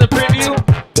this gets in the preview,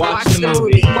 watch the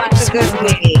movie. Watch a good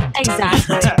movie.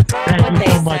 Exactly. Thank you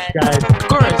so much, guys. Of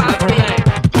course. Have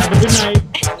a good night.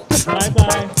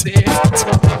 Bye-bye. See ya.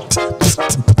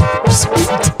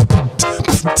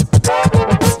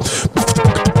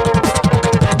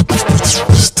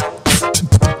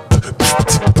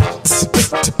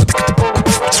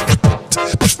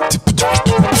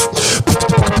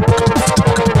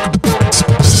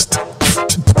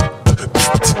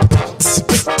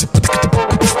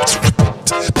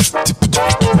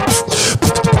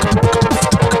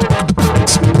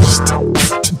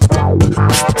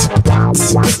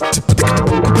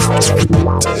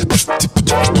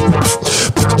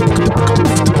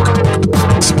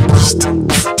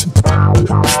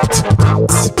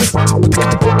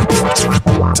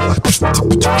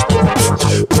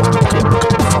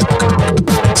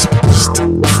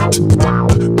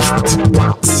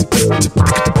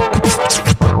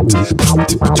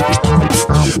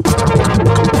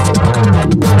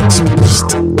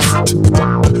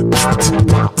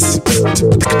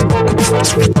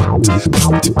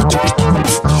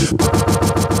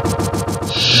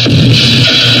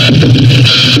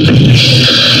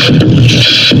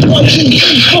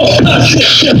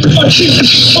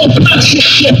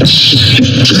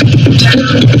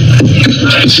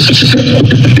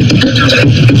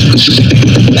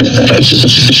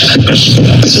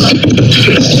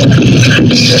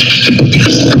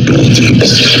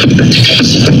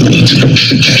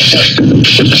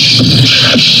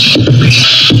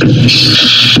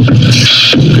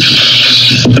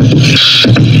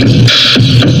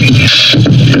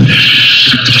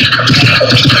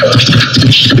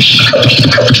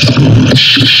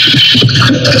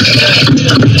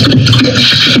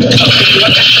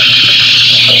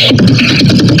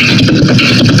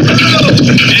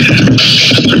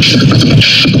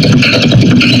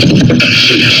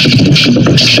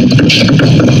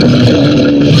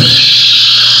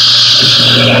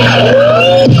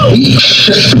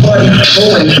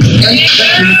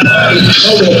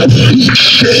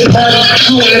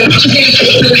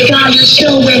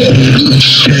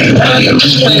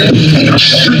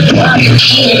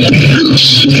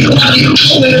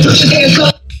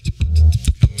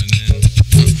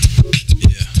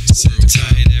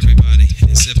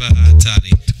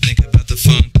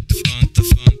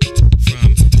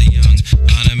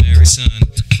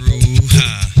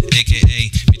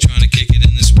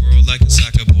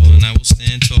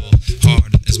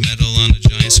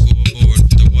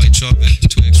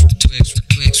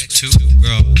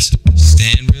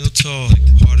 Stand real tall,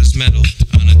 hard as metal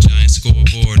on a giant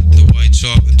scoreboard. The white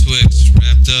chocolate Twix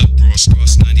wrapped dub, Ross,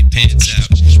 cross 90 pants out.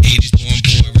 80s born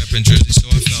boy, reppin' Jersey, so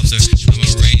I felt her. I'm a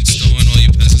rainstorm, all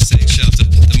you peasants take shelter.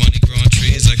 The money growing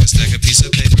trees like a stack of piece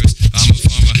of papers. I'm a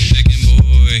farmer, begging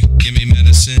boy, give me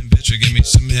medicine, bitch, or give me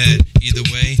some head. Either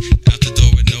way, out the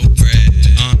door with no bread.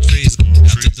 Trees,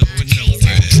 out the door with no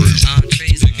bread.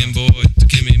 Begging boy,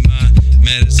 give me my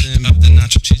medicine. Up the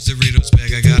nacho cheese Doritos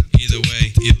bag I got. Either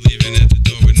way, you're leaving at the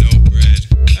door with no bread.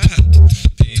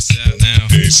 Peace out now.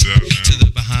 Peace out now. To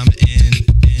the Bahama Inn,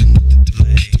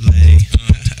 lay.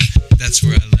 That's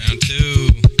where I round two.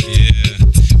 Yeah.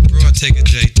 Bro, I take a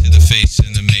J to the face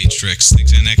in the Matrix.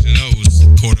 Things and X and O's.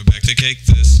 Quarterback to cake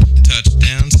this.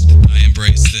 Touchdowns, I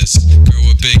embrace this. Girl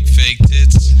with big fake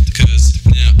tits. Cause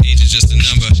now age is just a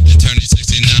number. Eternity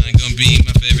 69 gonna be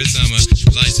my favorite summer.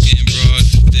 Light skin broad,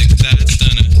 thick thigh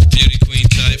stunner. Beauty queen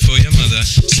type for your mother.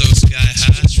 So sky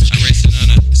high, I'm racing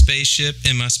on a spaceship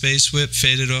in my space whip.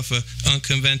 Faded off of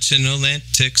unconventional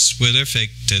antics with her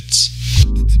fake tits.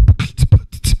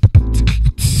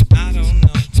 I don't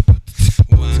know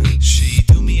why she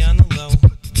do me on the low.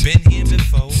 Been here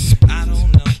before, I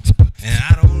don't know. And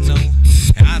I don't know,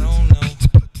 and I don't know.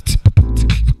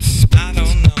 I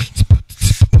don't know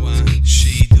why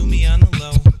she do me on the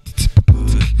low.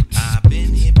 But I've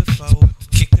been here before,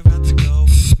 kicked her out the door,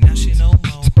 now she no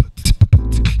more.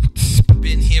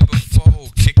 Been here before,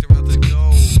 kicked her out the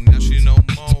door, now she no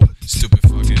more. Stupid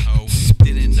fucking hoe,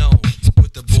 didn't know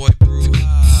what the boy brew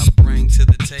bring to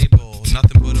the table.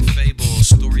 Nothing but a fable,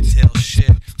 story tale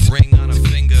shit. Ring on a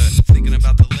finger, thinking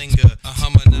about the linger. A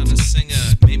hummer, not a singer,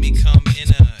 made me come in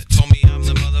her. Told me I'm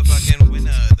the motherfucking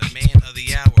winner, the man of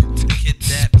the hour. The kid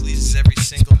that pleases every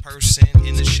single person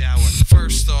in the shower.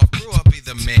 First off, grew up be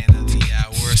the man of the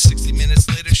hour. 60 minutes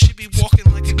later, she be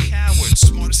walking like a coward.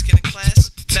 Smartest kid in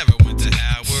class, never went to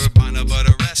Howard. Bind up but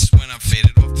a rest when I'm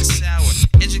faded off the sour.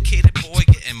 Educated boy,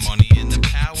 getting money in the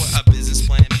power. A business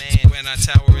plan man, when I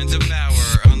tower and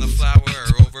devour. On the flower,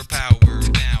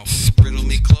 overpowered now. Riddle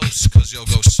me close, cause you'll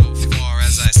go so far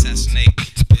as I assassinate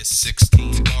this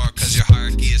 16 bar. Cause your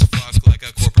hierarchy is fucked like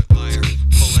a corporate liar.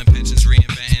 Pulling pensions,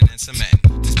 reinventing and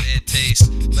cementing. This bad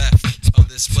taste left of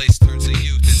this place turns to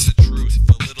youth. It's the truth,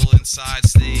 the little inside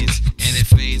stays, and it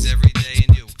fades every day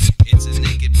in you. It's a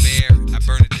naked bear, I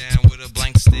burn it down with a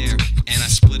blank stare, and I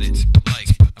split it like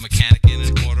a mechanic in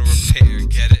an auto repair.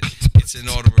 Get it? It's an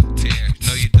auto repair.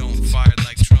 No, you don't fire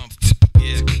like Trump.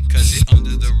 Yeah, cause you're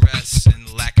under the rest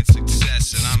and lacking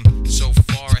success. And I'm so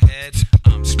far ahead,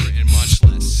 I'm sprinting much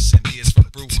less. And B is for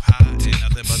brute high and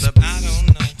nothing but the I don't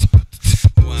know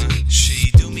why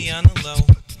she do me on the low.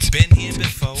 Been here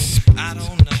before, I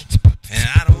don't know. And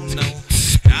I don't know,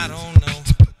 I don't know.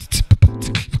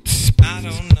 I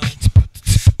don't know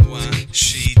why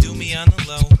she do me on the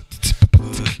low.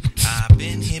 But I've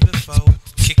been here before,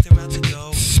 kicked her out the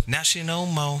door, now she no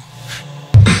more.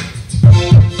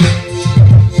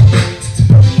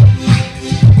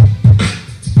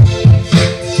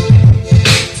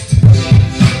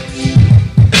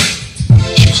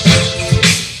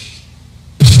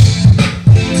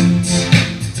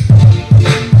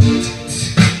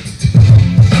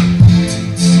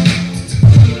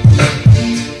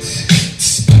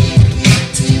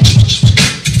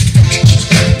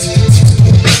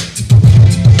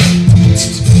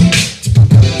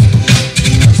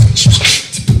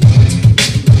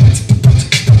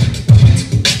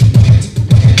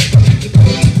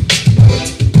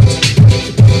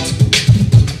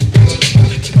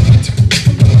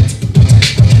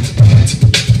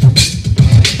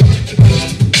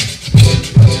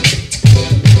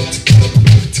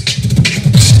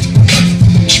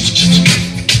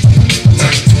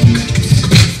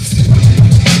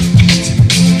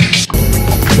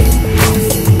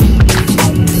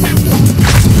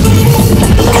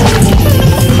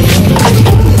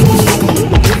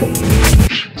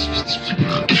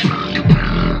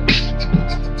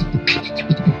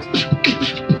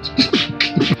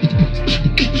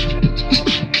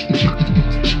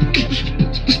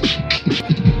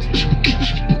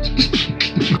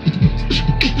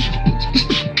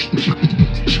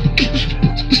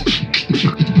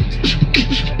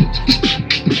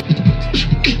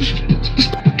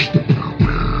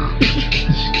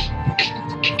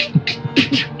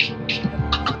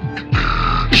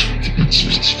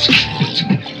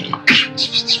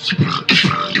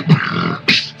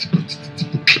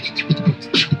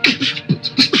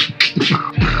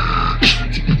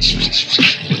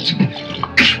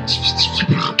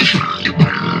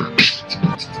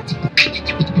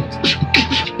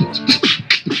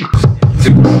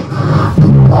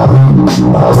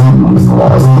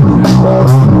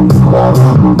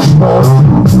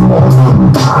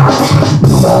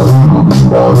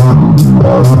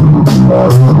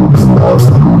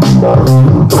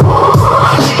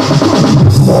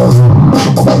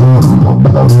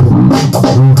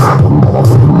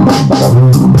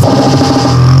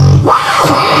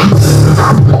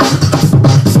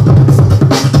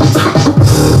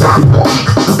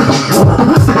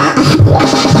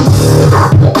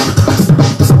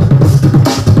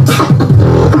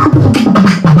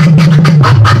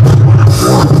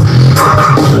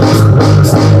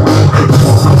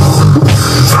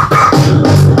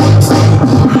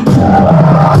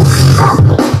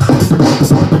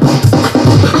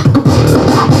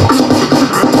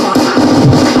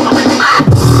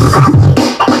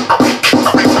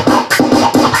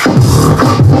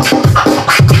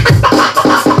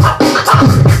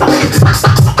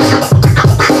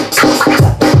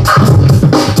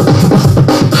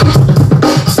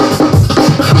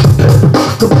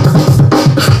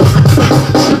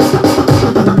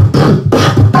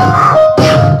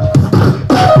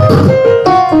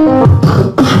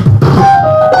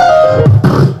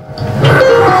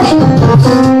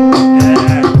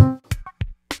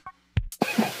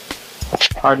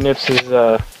 Hard Nips is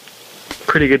a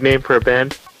pretty good name for a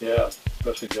band. Yeah,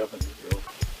 especially Japanese girls.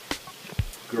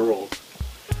 Girls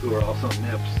who are also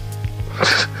nips.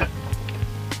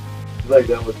 Like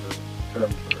that was the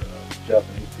term for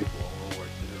Japanese people in World War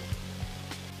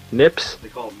II. Nips? They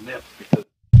call them nips because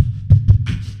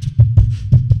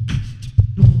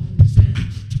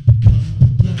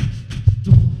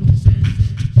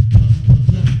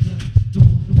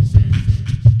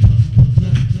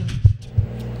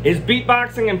Is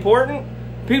beatboxing important?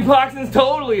 Beatboxing is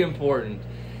totally important.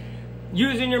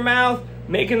 Using your mouth,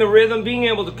 making the rhythm, being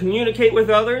able to communicate with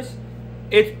others,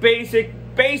 it's basic.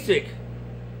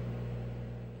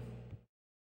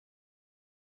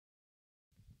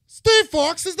 Steve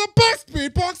Fox is the best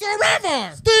beatboxer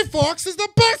ever! Steve Fox is the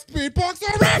best beatboxer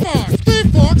ever!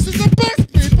 Steve Fox is the best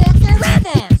beatboxer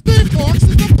ever! Steve Fox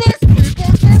is the best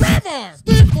beatboxer ever!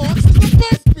 Steve Fox is the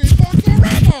best beatboxer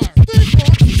ever! Steve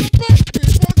Fox is the best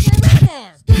beatboxer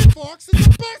ever! Steve Fox is the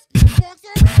best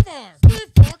beatboxer ever!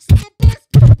 Steve Fox is the best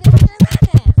beatboxer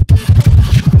ever!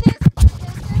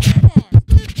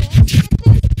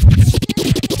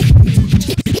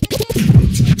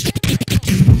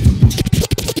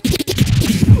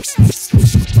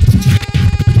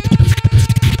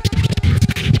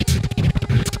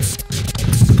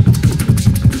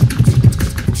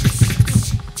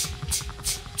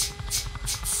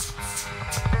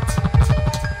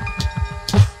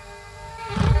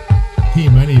 Hey,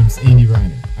 my name's Andy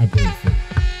Reiner. I play the fiddle.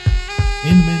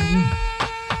 And the mandolin.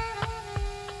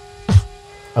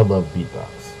 I love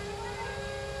beatbox.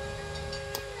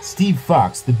 Steve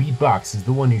Fox, the beatbox, is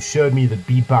the one who showed me that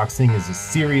beatboxing is a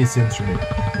serious instrument.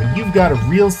 When you've got a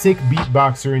real sick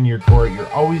beatboxer in your court,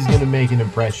 you're always going to make an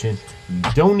impression. You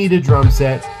don't need a drum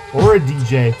set, or a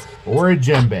DJ, or a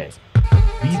djembe.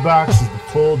 Beatbox is the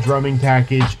full drumming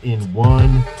package in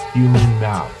one human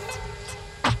mouth.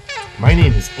 My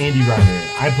name is Andy Reiner,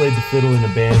 and I played the fiddle in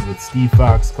a band with Steve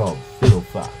Fox called Fiddle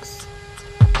Fox.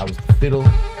 I was the fiddle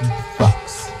and the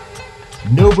fox.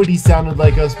 Nobody sounded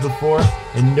like us before,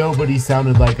 and nobody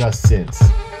sounded like us since.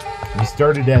 We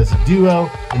started as a duo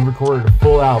and recorded a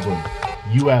full album,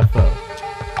 UFO.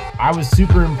 I was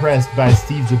super impressed by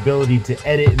Steve's ability to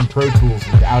edit in Pro Tools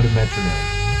without a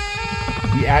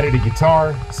metronome. We added a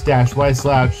guitar, Stash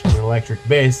Weisslouch, and an electric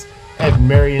bass, Evan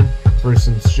Marion, for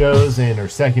some shows and our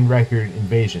second record,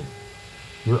 Invasion.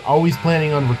 We were always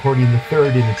planning on recording the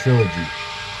third in a trilogy,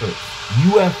 Earth.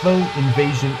 UFO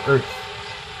Invasion Earth.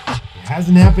 It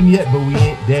hasn't happened yet, but we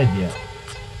ain't dead yet.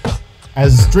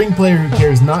 As a string player who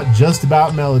cares not just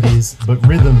about melodies, but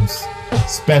rhythms,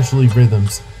 especially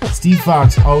rhythms, Steve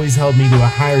Fox always held me to a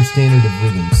higher standard of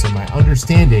rhythm, so my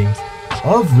understanding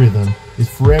of rhythm is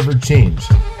forever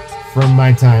changed from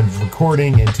my time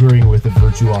recording and touring with a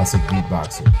virtuosic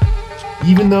beatboxer.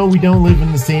 Even though we don't live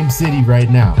in the same city right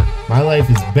now, my life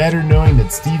is better knowing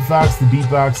that Steve Fox the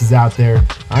Beatbox is out there.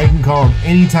 I can call him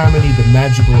anytime I need the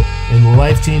magical and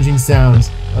life-changing sounds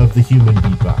of the human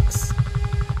beatbox.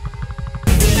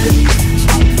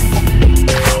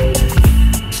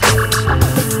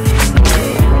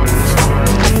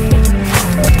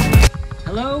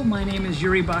 Hello, my name is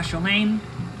Yuri Bachelane,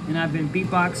 and I've been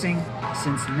beatboxing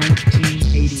since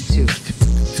 1982.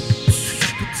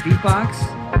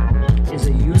 Beatbox is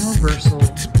a universal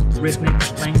rhythmic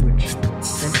language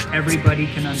that everybody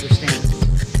can understand.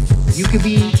 You could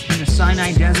be in the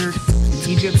Sinai Desert in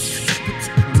Egypt,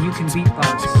 and you can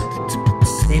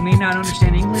beatbox. They may not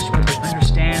understand English, but they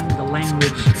understand the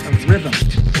language of rhythm.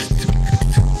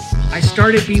 I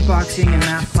started beatboxing in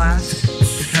math class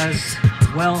because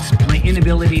well, my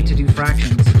inability to do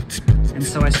fractions. And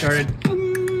so I started,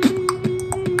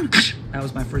 that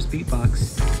was my first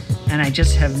beatbox. And I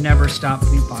just have never stopped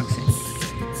beatboxing.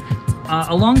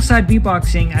 Alongside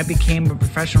beatboxing, I became a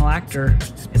professional actor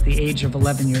at the age of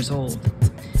 11 years old.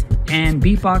 And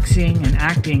beatboxing and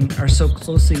acting are so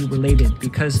closely related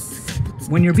because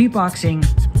when you're beatboxing,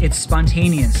 it's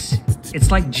spontaneous.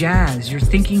 It's like jazz. You're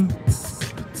thinking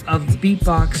of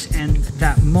beatbox and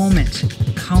that moment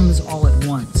comes all at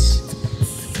once.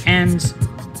 And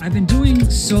I've been doing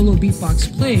solo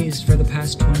beatbox plays for the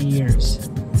past 20 years.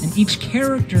 And each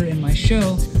character in my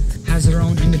show has their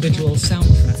own individual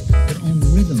soundtrack, their own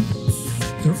rhythm,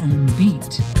 their own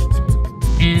beat.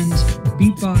 And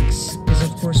beatbox is,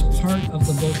 of course, part of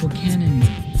the vocal canon.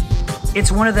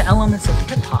 It's one of the elements of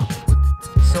hip-hop.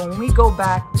 So when we go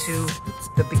back to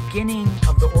the beginning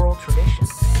of the oral tradition,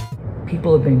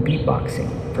 people have been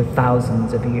beatboxing for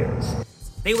thousands of years.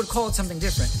 They would call it something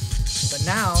different, but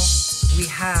now we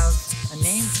have a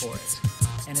name for it,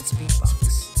 and it's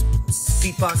beatbox.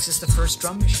 Beatbox is the first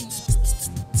drum machine.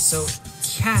 So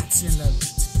cats in the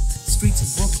streets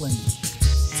of Brooklyn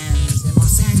and in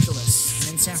Los Angeles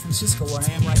and in San Francisco, where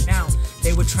I am right now,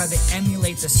 they would try to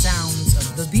emulate the sounds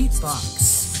of the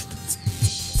beatbox.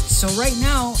 So right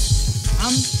now,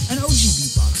 I'm an OG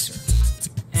beatboxer,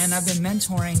 and I've been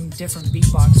mentoring different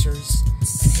beatboxers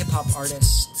and hip-hop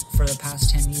artists for the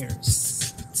past 10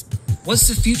 years. What's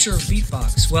the future of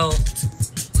beatbox? Well,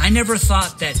 I never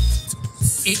thought that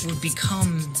it would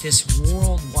become this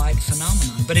worldwide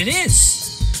phenomenon, but it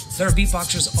is. There are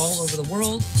beatboxers all over the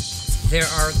world. There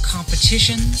are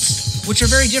competitions, which are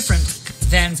very different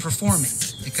than performing,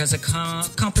 because a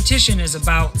competition is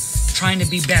about trying to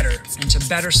be better and to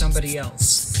better somebody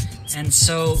else. And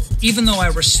so even though I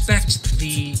respect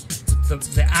the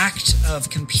act of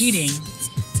competing,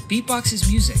 beatbox is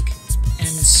music. And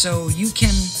so you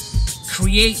can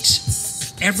create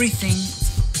everything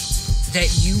that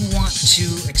you want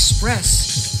to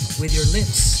express with your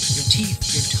lips, your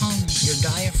teeth, your tongue, your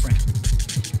diaphragm.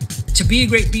 To be a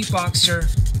great beatboxer,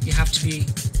 you have to be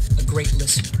a great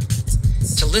listener.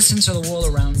 To listen to the world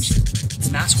around you.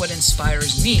 And that's what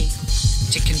inspires me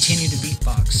to continue to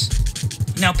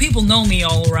beatbox. Now, people know me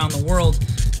all around the world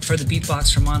for the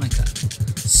beatbox harmonica.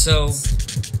 So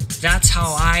that's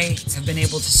how I have been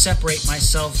able to separate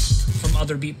myself from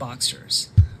other beatboxers.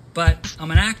 But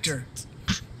I'm an actor.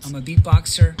 I'm a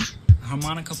beatboxer, a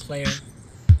harmonica player,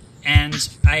 and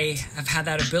I have had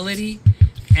that ability,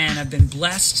 and I've been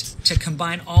blessed to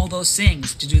combine all those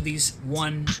things to do these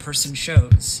one-person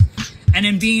shows. And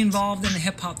in being involved in the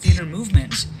hip-hop theater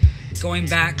movement, going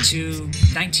back to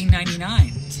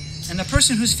 1999. And the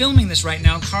person who's filming this right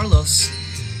now, Carlos,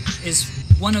 is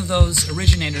one of those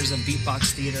originators of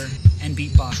beatbox theater and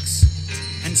beatbox.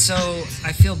 And so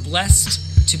I feel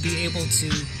blessed to be able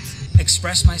to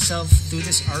express myself through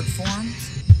this art form.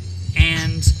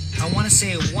 And I want to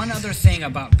say one other thing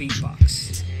about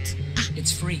beatbox.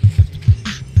 It's free.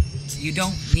 You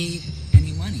don't need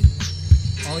any money.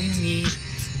 All you need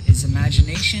is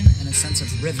imagination and a sense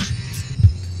of rhythm.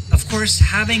 Of course,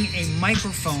 having a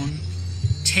microphone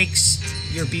takes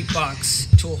your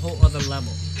beatbox to a whole other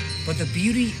level. But the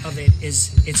beauty of it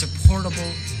is it's a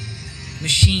portable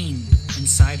machine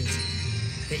inside of you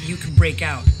that you can break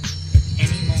out at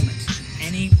any moment,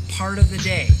 any part of the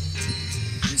day.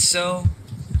 And so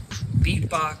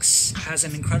beatbox has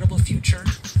an incredible future,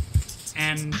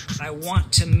 and I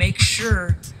want to make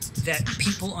sure that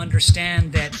people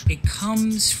understand that it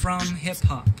comes from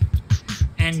hip-hop.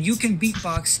 And you can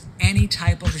beatbox any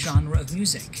type of genre of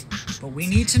music. But we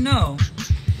need to know,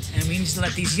 and we need to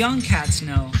let these young cats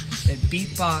know, that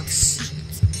beatbox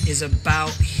is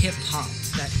about hip-hop,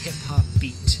 that hip-hop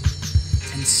beat.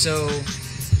 And so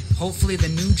hopefully the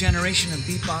new generation of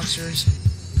beatboxers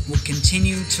will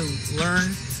continue to learn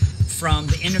from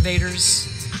the innovators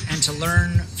and to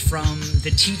learn from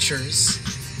the teachers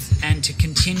and to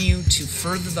continue to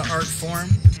further the art form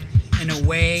in a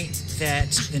way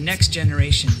that the next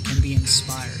generation can be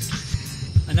inspired.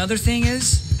 Another thing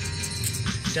is,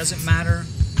 it doesn't matter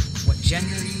what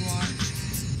gender you are,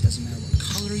 it doesn't matter what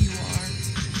color you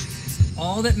are.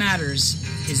 All that matters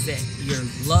is that your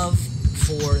love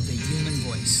for the human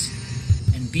voice.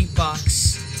 And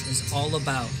beatbox is all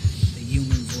about the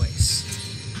human voice.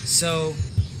 So,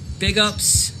 big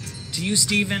ups to you,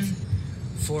 Steven,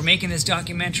 for making this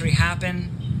documentary happen.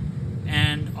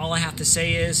 And all I have to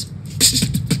say is,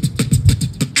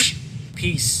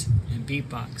 peace and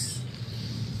beatbox.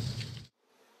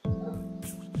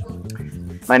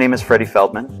 My name is Freddie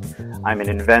Feldman. I'm an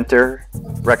inventor,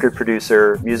 record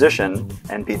producer, musician,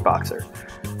 and beatboxer.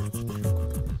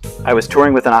 I was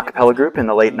touring with an a cappella group in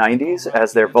the late 90s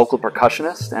as their vocal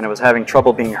percussionist, and I was having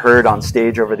trouble being heard on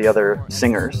stage over the other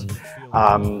singers,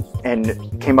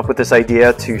 and came up with this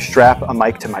idea to strap a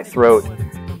mic to my throat,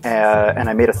 and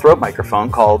I made a throat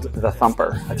microphone called the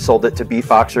Thumper. I've sold it to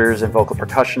beatboxers and vocal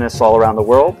percussionists all around the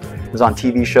world. It was on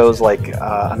TV shows like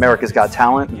America's Got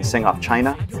Talent and Sing Off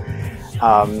China.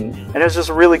 And it was just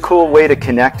a really cool way to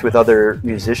connect with other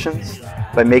musicians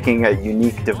by making a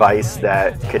unique device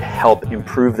that could help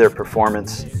improve their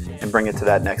performance and bring it to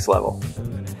that next level.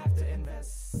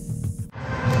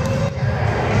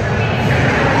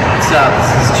 What's up?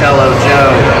 This is Cello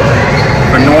Joe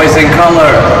for Noise and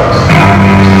Color.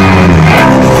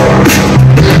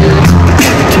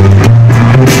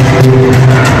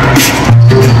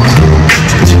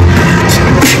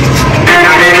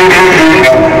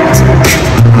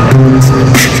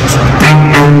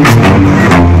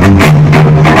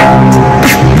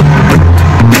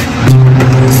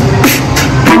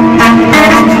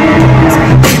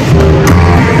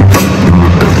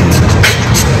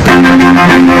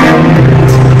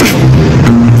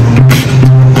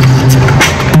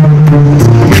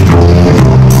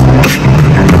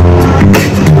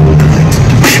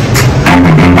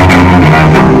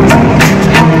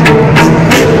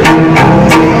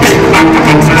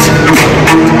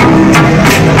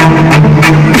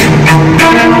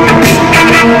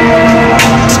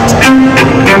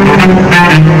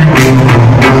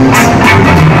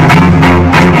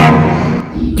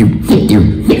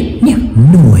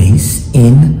 Noise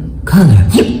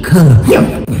in color.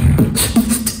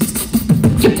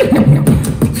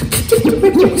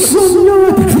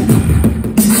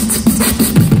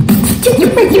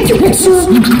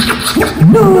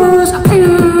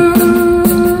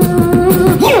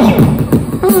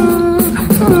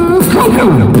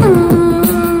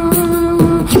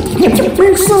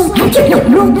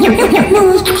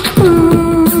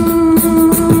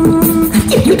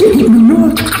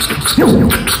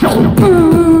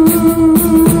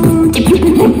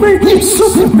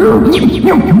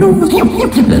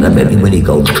 Let everybody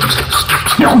go.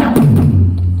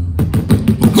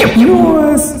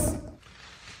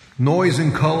 Noise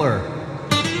and color.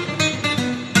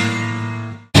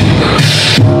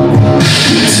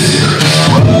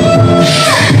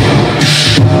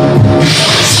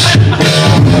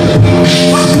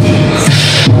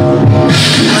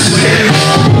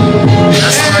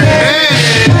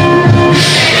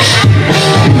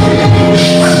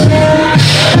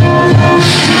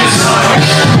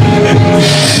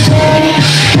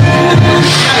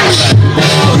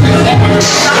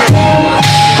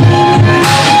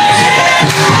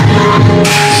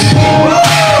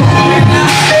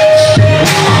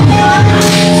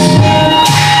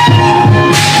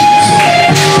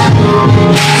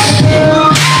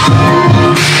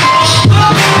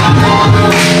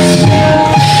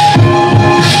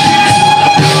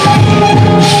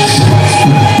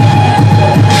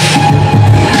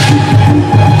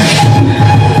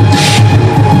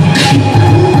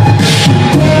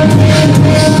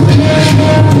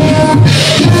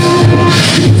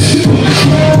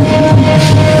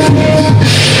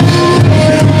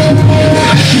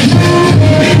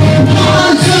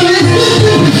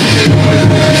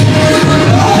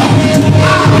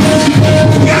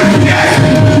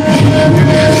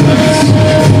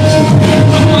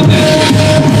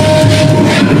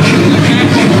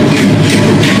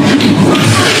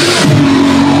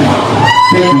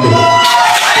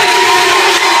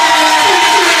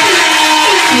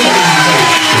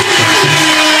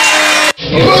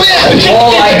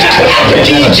 All I have,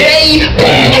 DJ.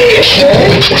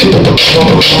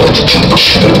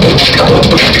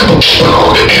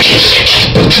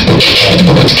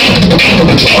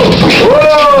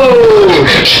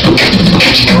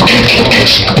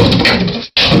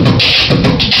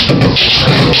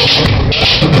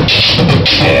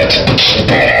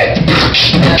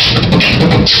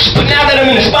 But now that I'm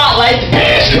in the spotlight,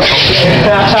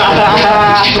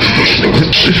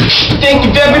 thank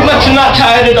you very much. I'm not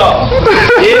tired at all.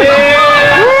 Yeah.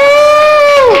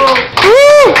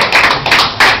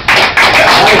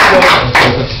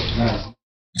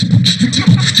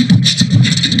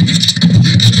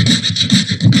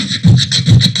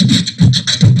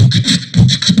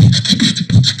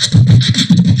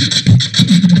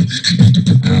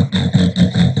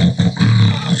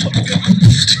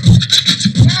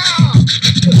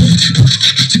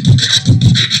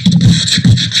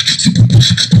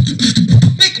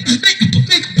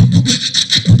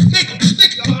 Make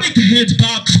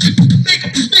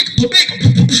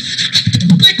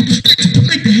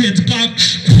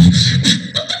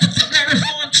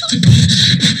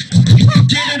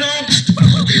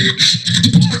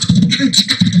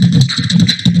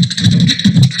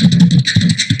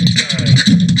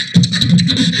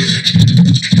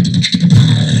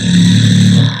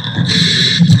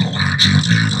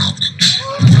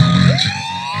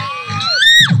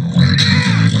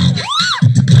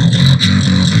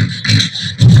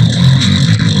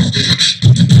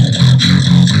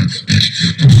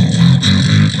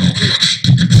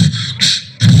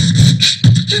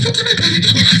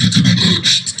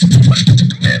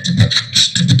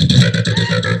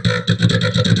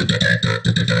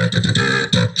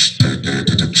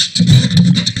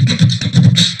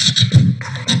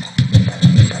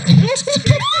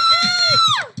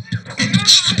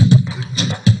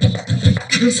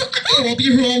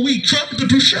the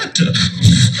bruschetta.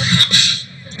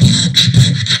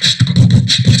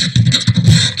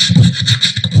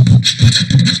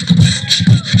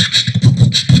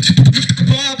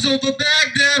 Bob's over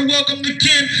Baghdad, welcome the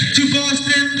kin to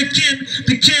Boston, the kin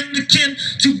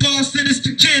to Boston, it's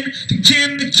the kin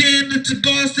to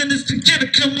Boston, it's the kin.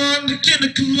 Come on, the kin,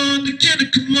 come on, the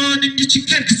kin, come on, and get your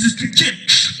kin, cause it's the kin.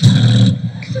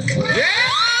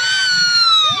 Yeah!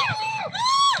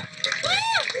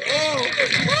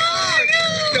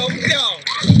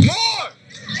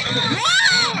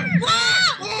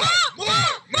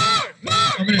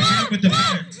 I'm gonna jam with the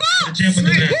band. I'm gonna jam with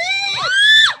the band.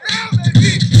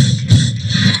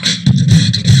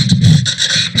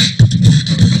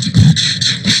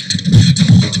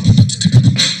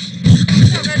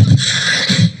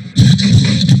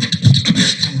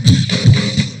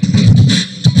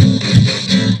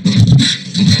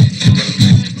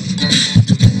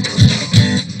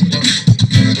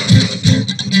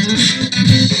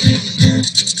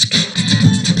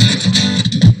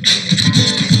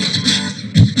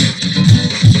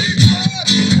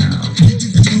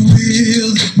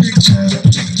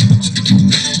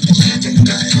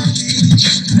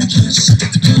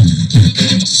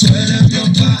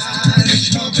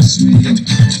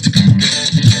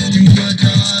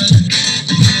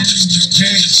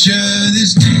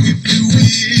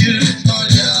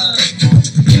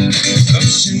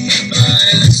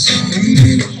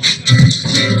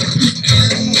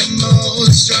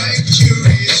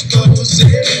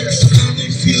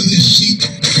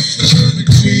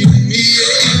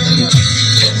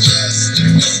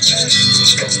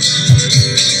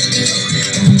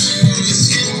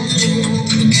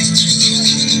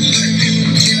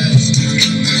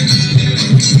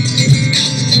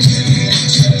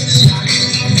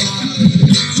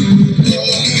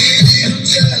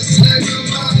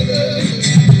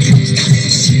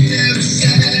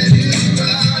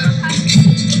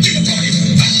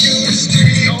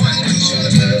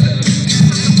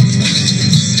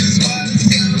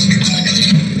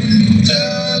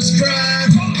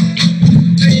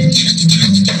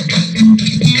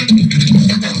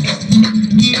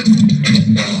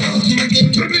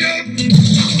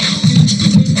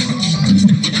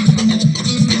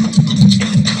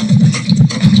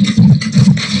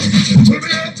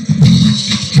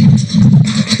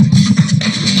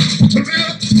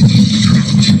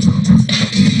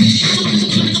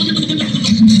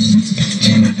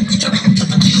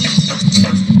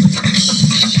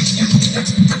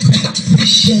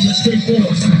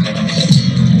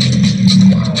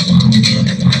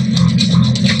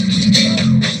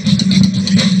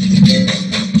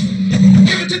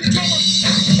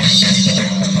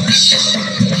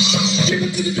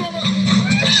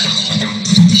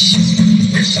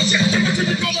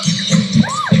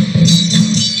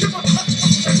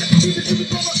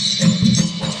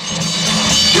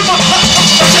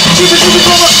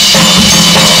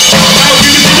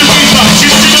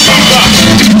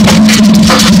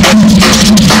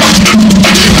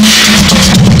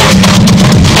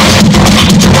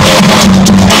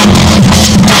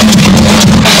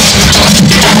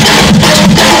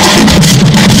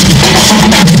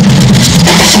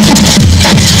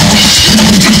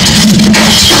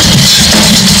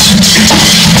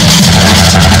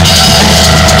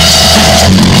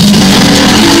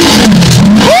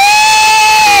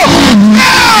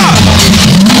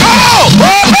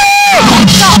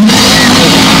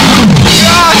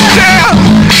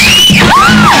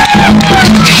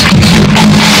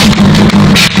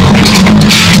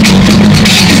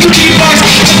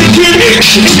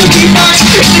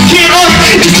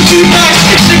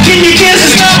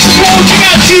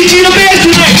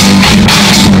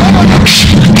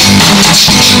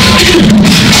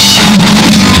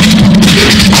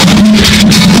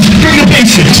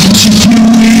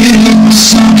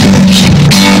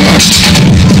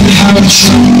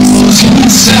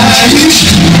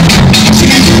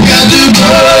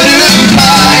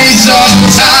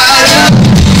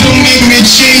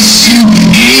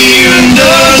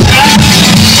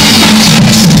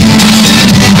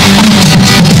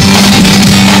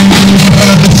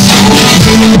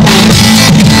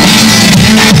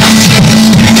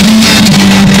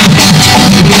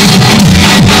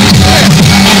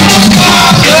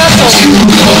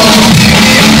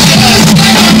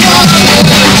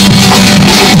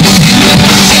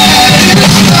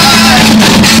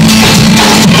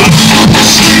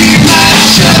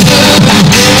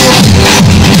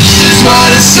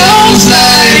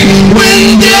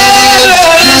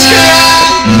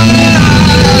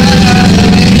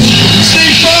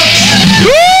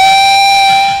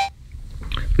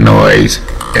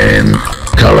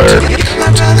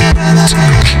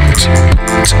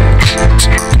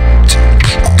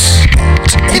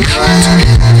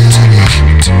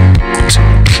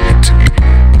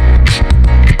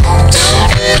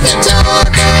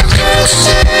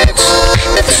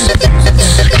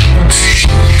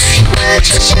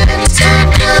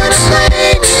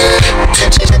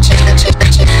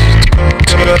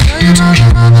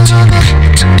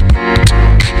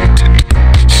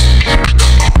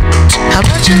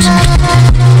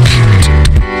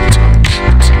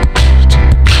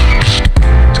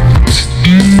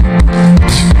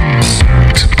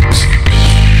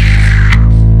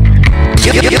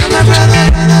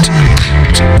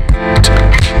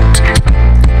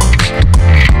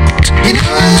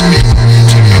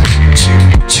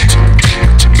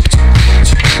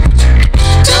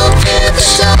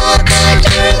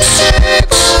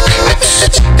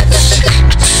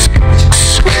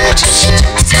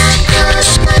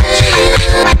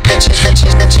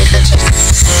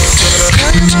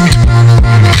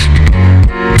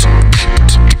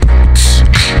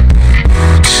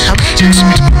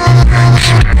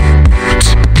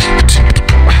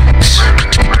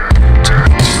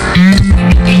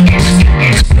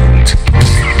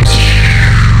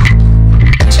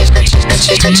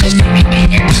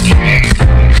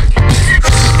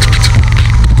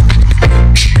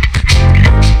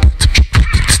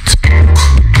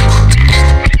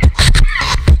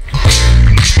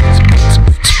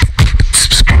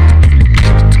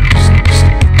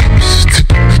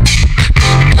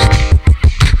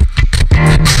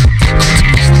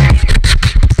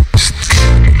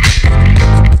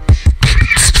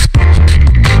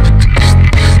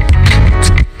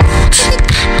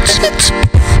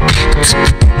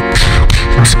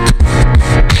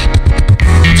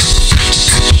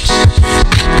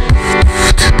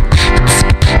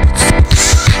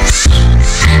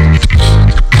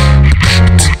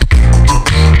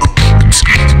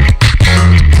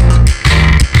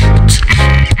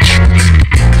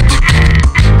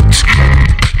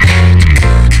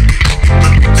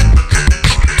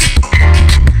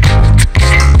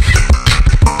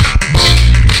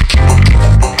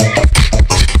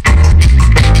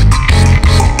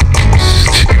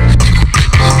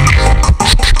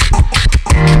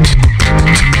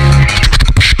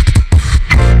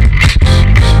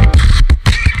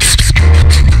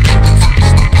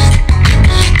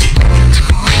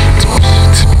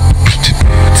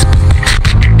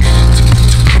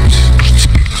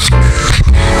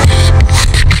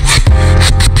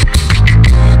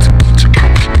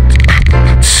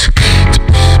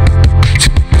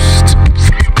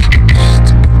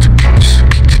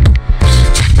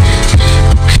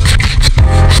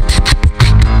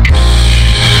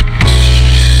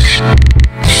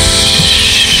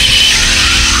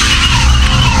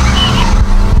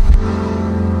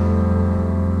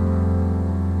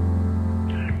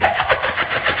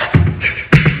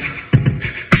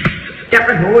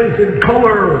 Noise and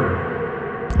color.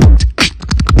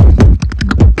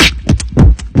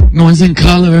 Noise and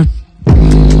color.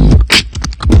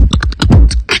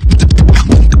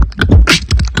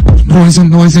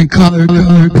 Noise and color,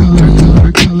 color, color, color,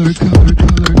 color, color,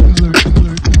 color, color, color,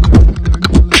 color,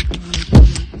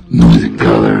 noise and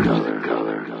color.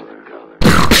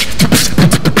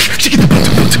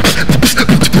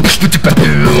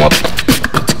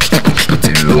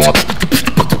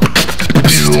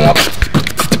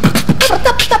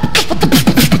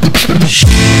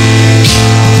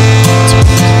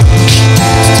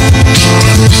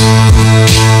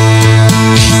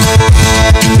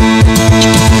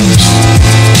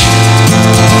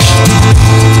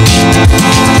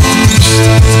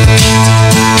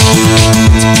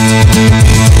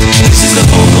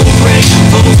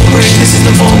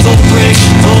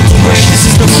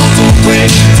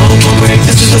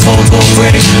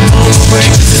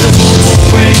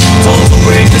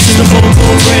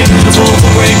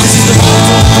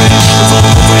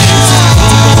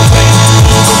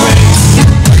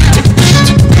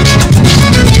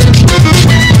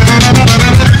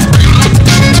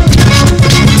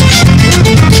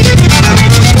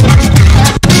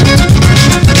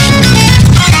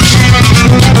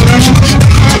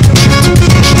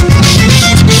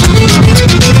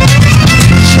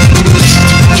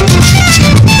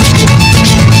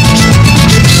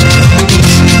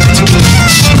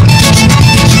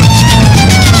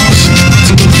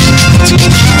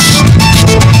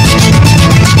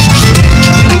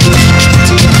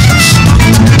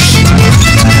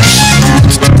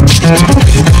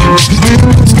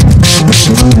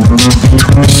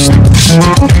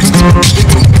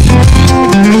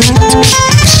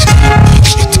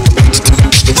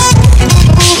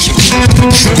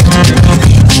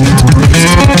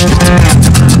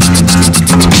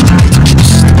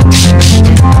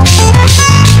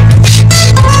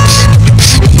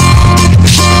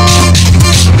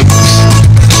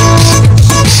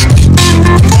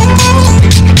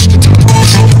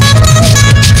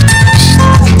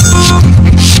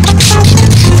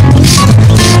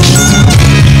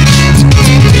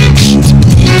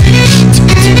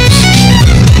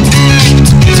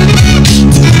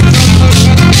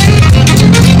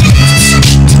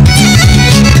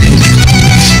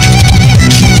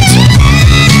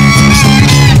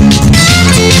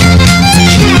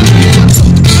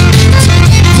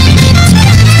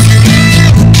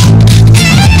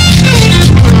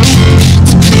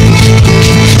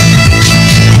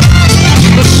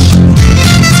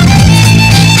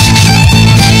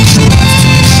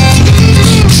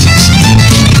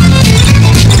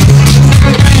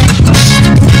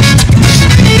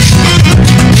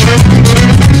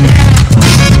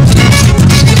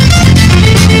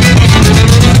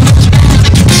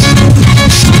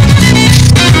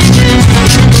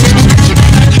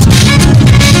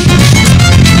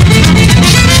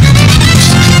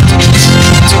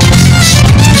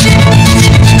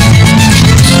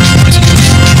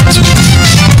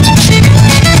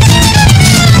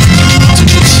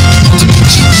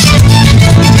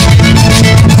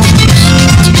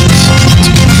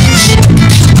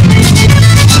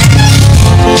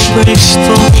 break,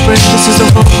 vocal break. This is a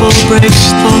vocal break,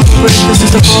 vocal break. This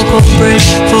is a vocal break,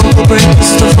 vocal break.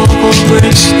 This is a vocal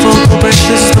break, vocal break.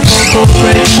 This is the vocal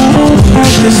break, vocal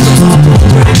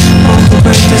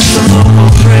break. This is the vocal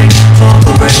break,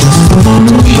 vocal break. This is the vocal break, vocal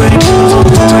break.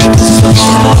 This is the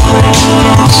vocal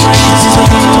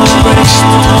break,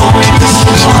 vocal break. This is the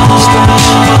vocal break, vocal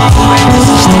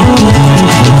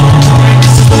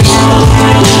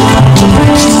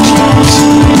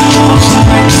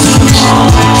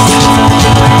break.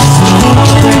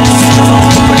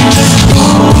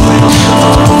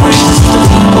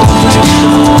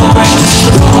 This is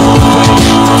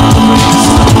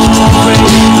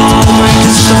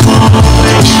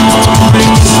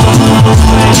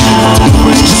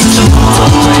the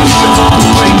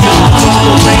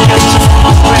vocal break,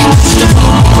 vocal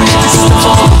break. This is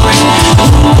the vocal break,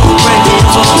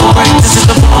 vocal break. This is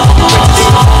the vocal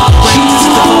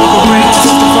break, vocal break. This is the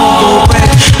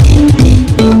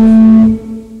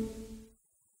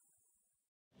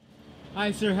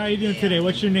Hi, sir. How are you doing today?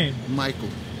 What's your name? Michael.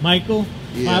 Michael?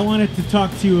 Yeah. I wanted to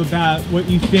talk to you about what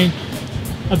you think,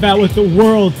 about what the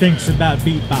world thinks about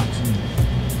beatboxing.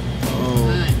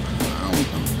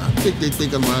 I think they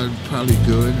think a lot is probably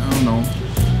good. I don't know.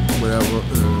 Whatever.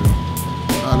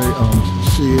 How they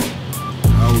see it,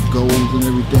 how it goes and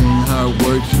everything, how it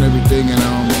works and everything, and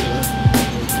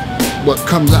what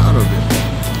comes out of it.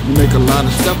 You make a lot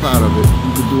of stuff out of it.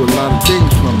 You can do a lot of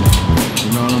things from it. You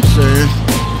know what I'm saying?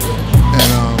 And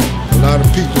a lot of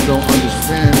people don't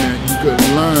understand that you could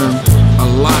learn a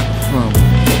lot from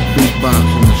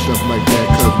beatboxing and stuff like that,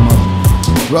 because my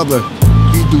brother,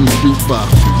 he does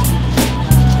beatboxing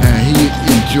and he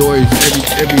enjoys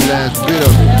every last bit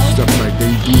of it and stuff like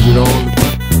that. He does it all the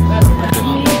time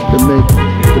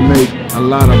to make a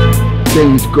lot of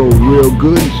things go real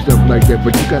good and stuff like that.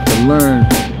 But you got to learn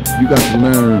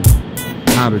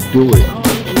how to do it.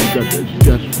 You got to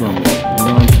just from it. You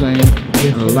know what I'm saying?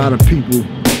 And a lot of people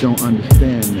don't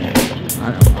understand that.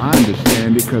 I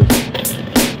understand it because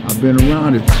I've been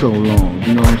around it so long,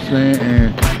 you know what I'm saying?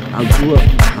 And I grew up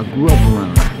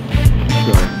around it.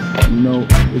 So, you know,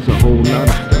 it's a whole lot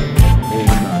of stuff.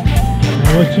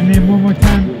 What's your name one more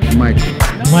time? Michael.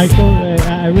 Michael,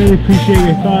 I really appreciate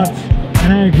your thoughts,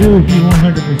 and I agree with you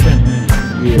 100%, man.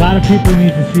 Yeah. A lot of people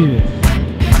need to see this.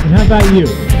 And how about you?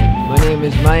 My name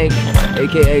is Mike,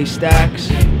 aka Stacks,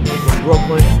 from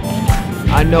Brooklyn.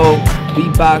 I know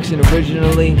beatboxing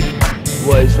originally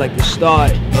was like the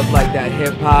start of like that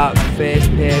hip hop,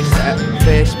 fast-paced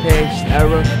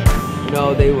era. You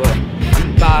know, they were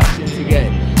beatboxing to get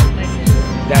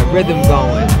that rhythm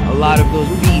going. A lot of those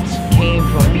beats came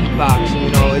from beatboxing.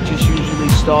 You know, it just usually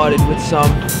started with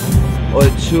some or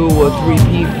two or three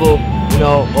people, you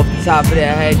know, off the top of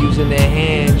their head, using their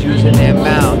hands, using their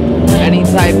mouth, any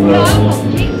type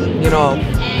of, you know,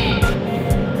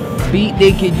 beat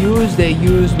they could use, they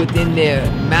used within their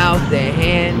mouth, their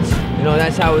hands. You know,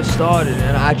 that's how it started.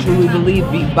 And I truly believe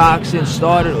beatboxing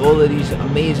started all of these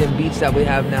amazing beats that we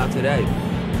have now today.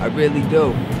 I really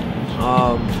do.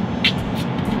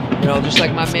 You know, just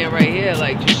like my man right here,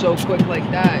 like just so quick like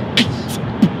that.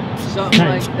 Something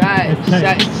like that. It's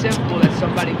that simple that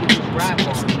somebody can just rap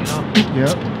on, you know?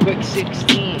 Yep. Quick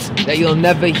 16 that you'll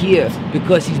never hear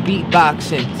because he's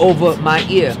beatboxing over my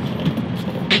ear.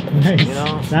 Nice. You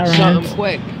know? That Something rhymes.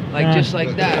 quick. Like just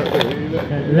like that.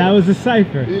 That was a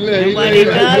cipher. It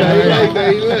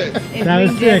That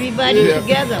was brings sick. everybody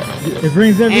together. It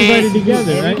brings everybody And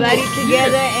together, right? Everybody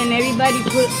together, and everybody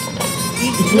put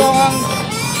each song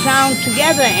sound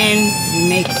together and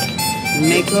make a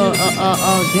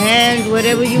dance,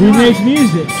 whatever you We want. make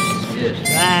music.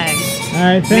 Right. All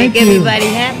right, thank Make you. everybody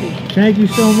happy. Thank you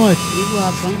so much. You're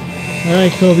welcome. All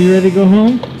right, Kobe, you ready to go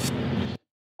home?